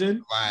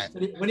version. Right. So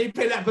when he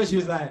played that version, he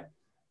was like,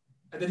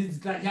 and then he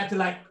had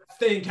to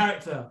stay in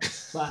character.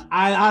 But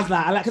I was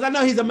like, because I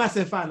know he's a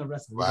massive fan of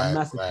wrestling.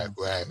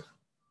 Right.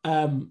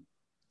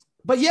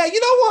 But yeah, you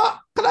know what?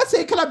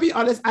 Can I be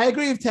honest? I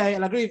agree with Tay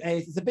and I agree with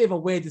Ace. It's a bit of a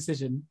weird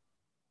decision,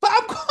 but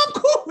I'm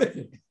cool with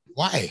it.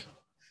 Why?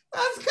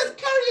 That's because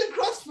Karrion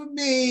Kross for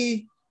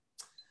me,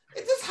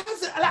 it just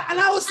hasn't. And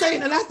I was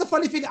saying, and that's the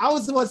funny thing. I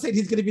was the one saying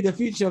he's going to be the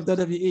future of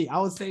WWE. I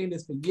was saying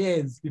this for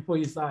years before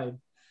he signed.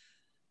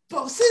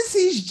 But since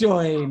he's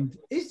joined,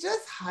 it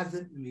just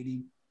hasn't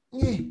really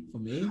for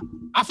me.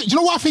 I think. You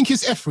know what I think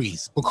is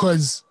Efrees?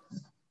 Because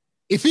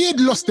if he had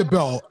lost the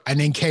belt and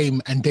then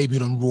came and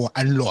debuted on Raw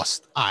and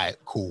lost, all right,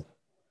 cool.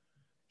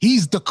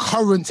 He's the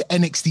current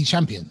NXT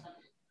champion.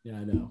 Yeah,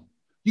 I know.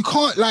 You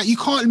can't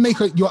make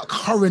your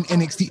current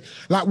NXT.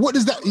 What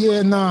does that?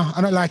 Yeah, nah,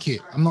 I don't like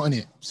it. I'm not in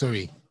it.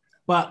 Sorry.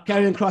 But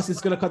Karrion Kross is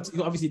going to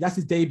continue. Obviously, that's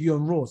his debut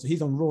on Raw, so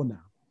he's on Raw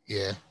now.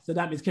 Yeah. So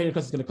that means Karrion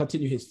Kross is going to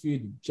continue his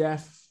feud with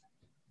Jeff.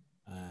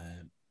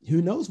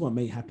 Who knows what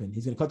may happen?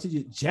 He's going to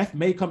continue. Jeff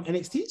may become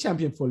NXT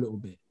champion for a little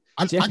bit.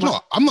 I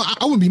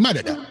wouldn't be mad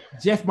at that.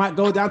 Jeff might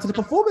go down to the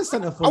Performance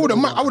Center for. I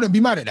wouldn't be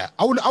mad at that.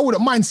 I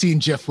wouldn't mind seeing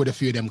Jeff with a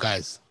few of them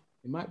guys.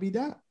 It might be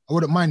that. I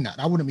wouldn't mind that.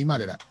 I wouldn't be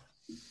mad at that.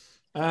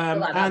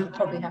 That will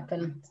probably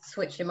happen.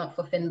 Switch him up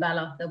for Finn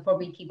Balor. They'll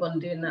probably keep on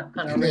doing that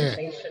kind of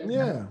rotation.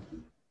 Yeah.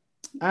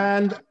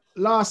 And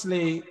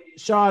lastly,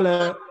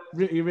 Charlotte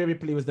Rhea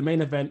Ripley was the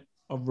main event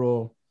of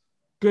Raw.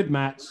 Good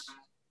match.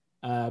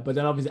 But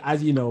then obviously,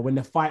 as you know, when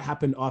the fight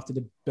happened after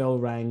the bell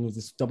rang, it was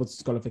this double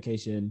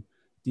disqualification.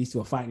 These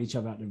two are fighting each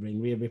other out the ring.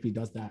 Rhea Ripley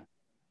does that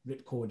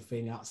ripcord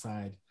thing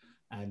outside.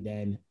 And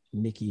then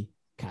Nikki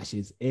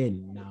cashes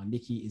in. Now,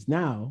 Nikki is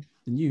now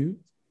the new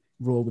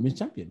Raw Women's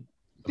Champion.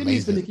 Good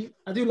news for Nikki.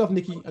 I do love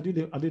Nikki. I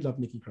do love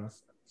Nikki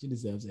Cross. She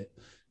deserves it.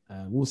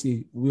 We'll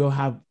see. We'll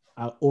have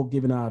all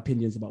given our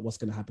opinions about what's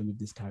going to happen with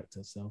this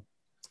character. So,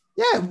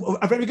 yeah,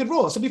 a very good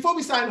Raw. So before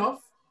we sign off,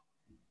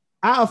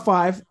 out of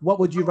 5, what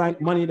would you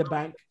rank Money in the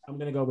Bank? I'm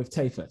going to go with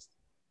Tay first.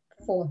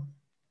 4.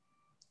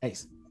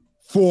 Ace.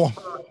 4.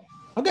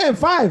 I'm getting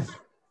 5.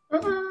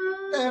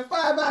 Yeah, 5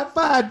 out of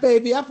 5,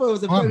 baby. I thought it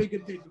was a very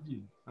good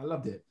pay-per-view. I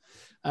loved it.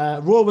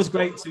 Raw was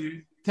great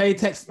too. Tay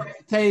text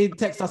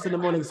us in the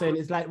morning saying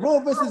it's like Raw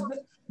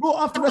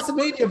after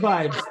WrestleMania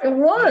vibes. It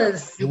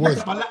was.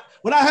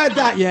 When I heard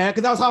that,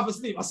 because I was half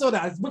asleep, I saw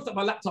that. I whipped up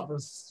my laptop.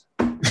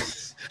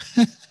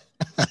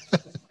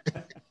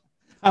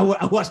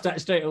 I watched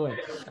that straight away,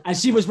 and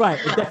she was right.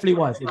 It definitely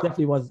was. It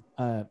definitely was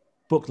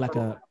booked like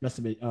a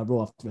WrestleMania,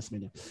 Raw after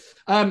WrestleMania.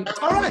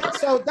 All right,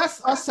 so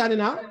that's us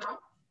signing out.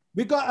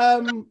 We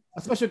got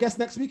a special guest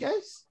next week,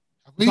 Ace.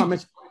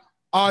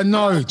 Oh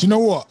no! Do you know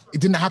what?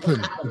 It didn't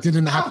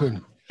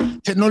happen.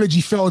 Technology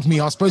failed me.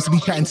 I was supposed to be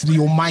chatting to the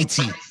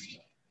Almighty,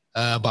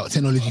 but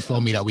technology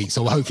failed me that week.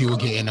 So hopefully we'll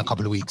get in a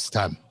couple of weeks'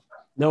 time.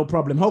 No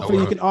problem. Hopefully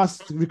you can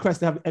request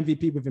to have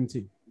MVP with him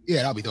too. Yeah,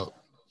 that'll be dope.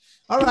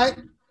 All right,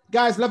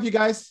 guys. Love you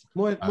guys.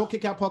 More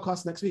Kick Out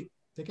podcast next week.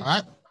 Take care.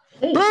 All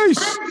right.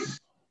 Peace.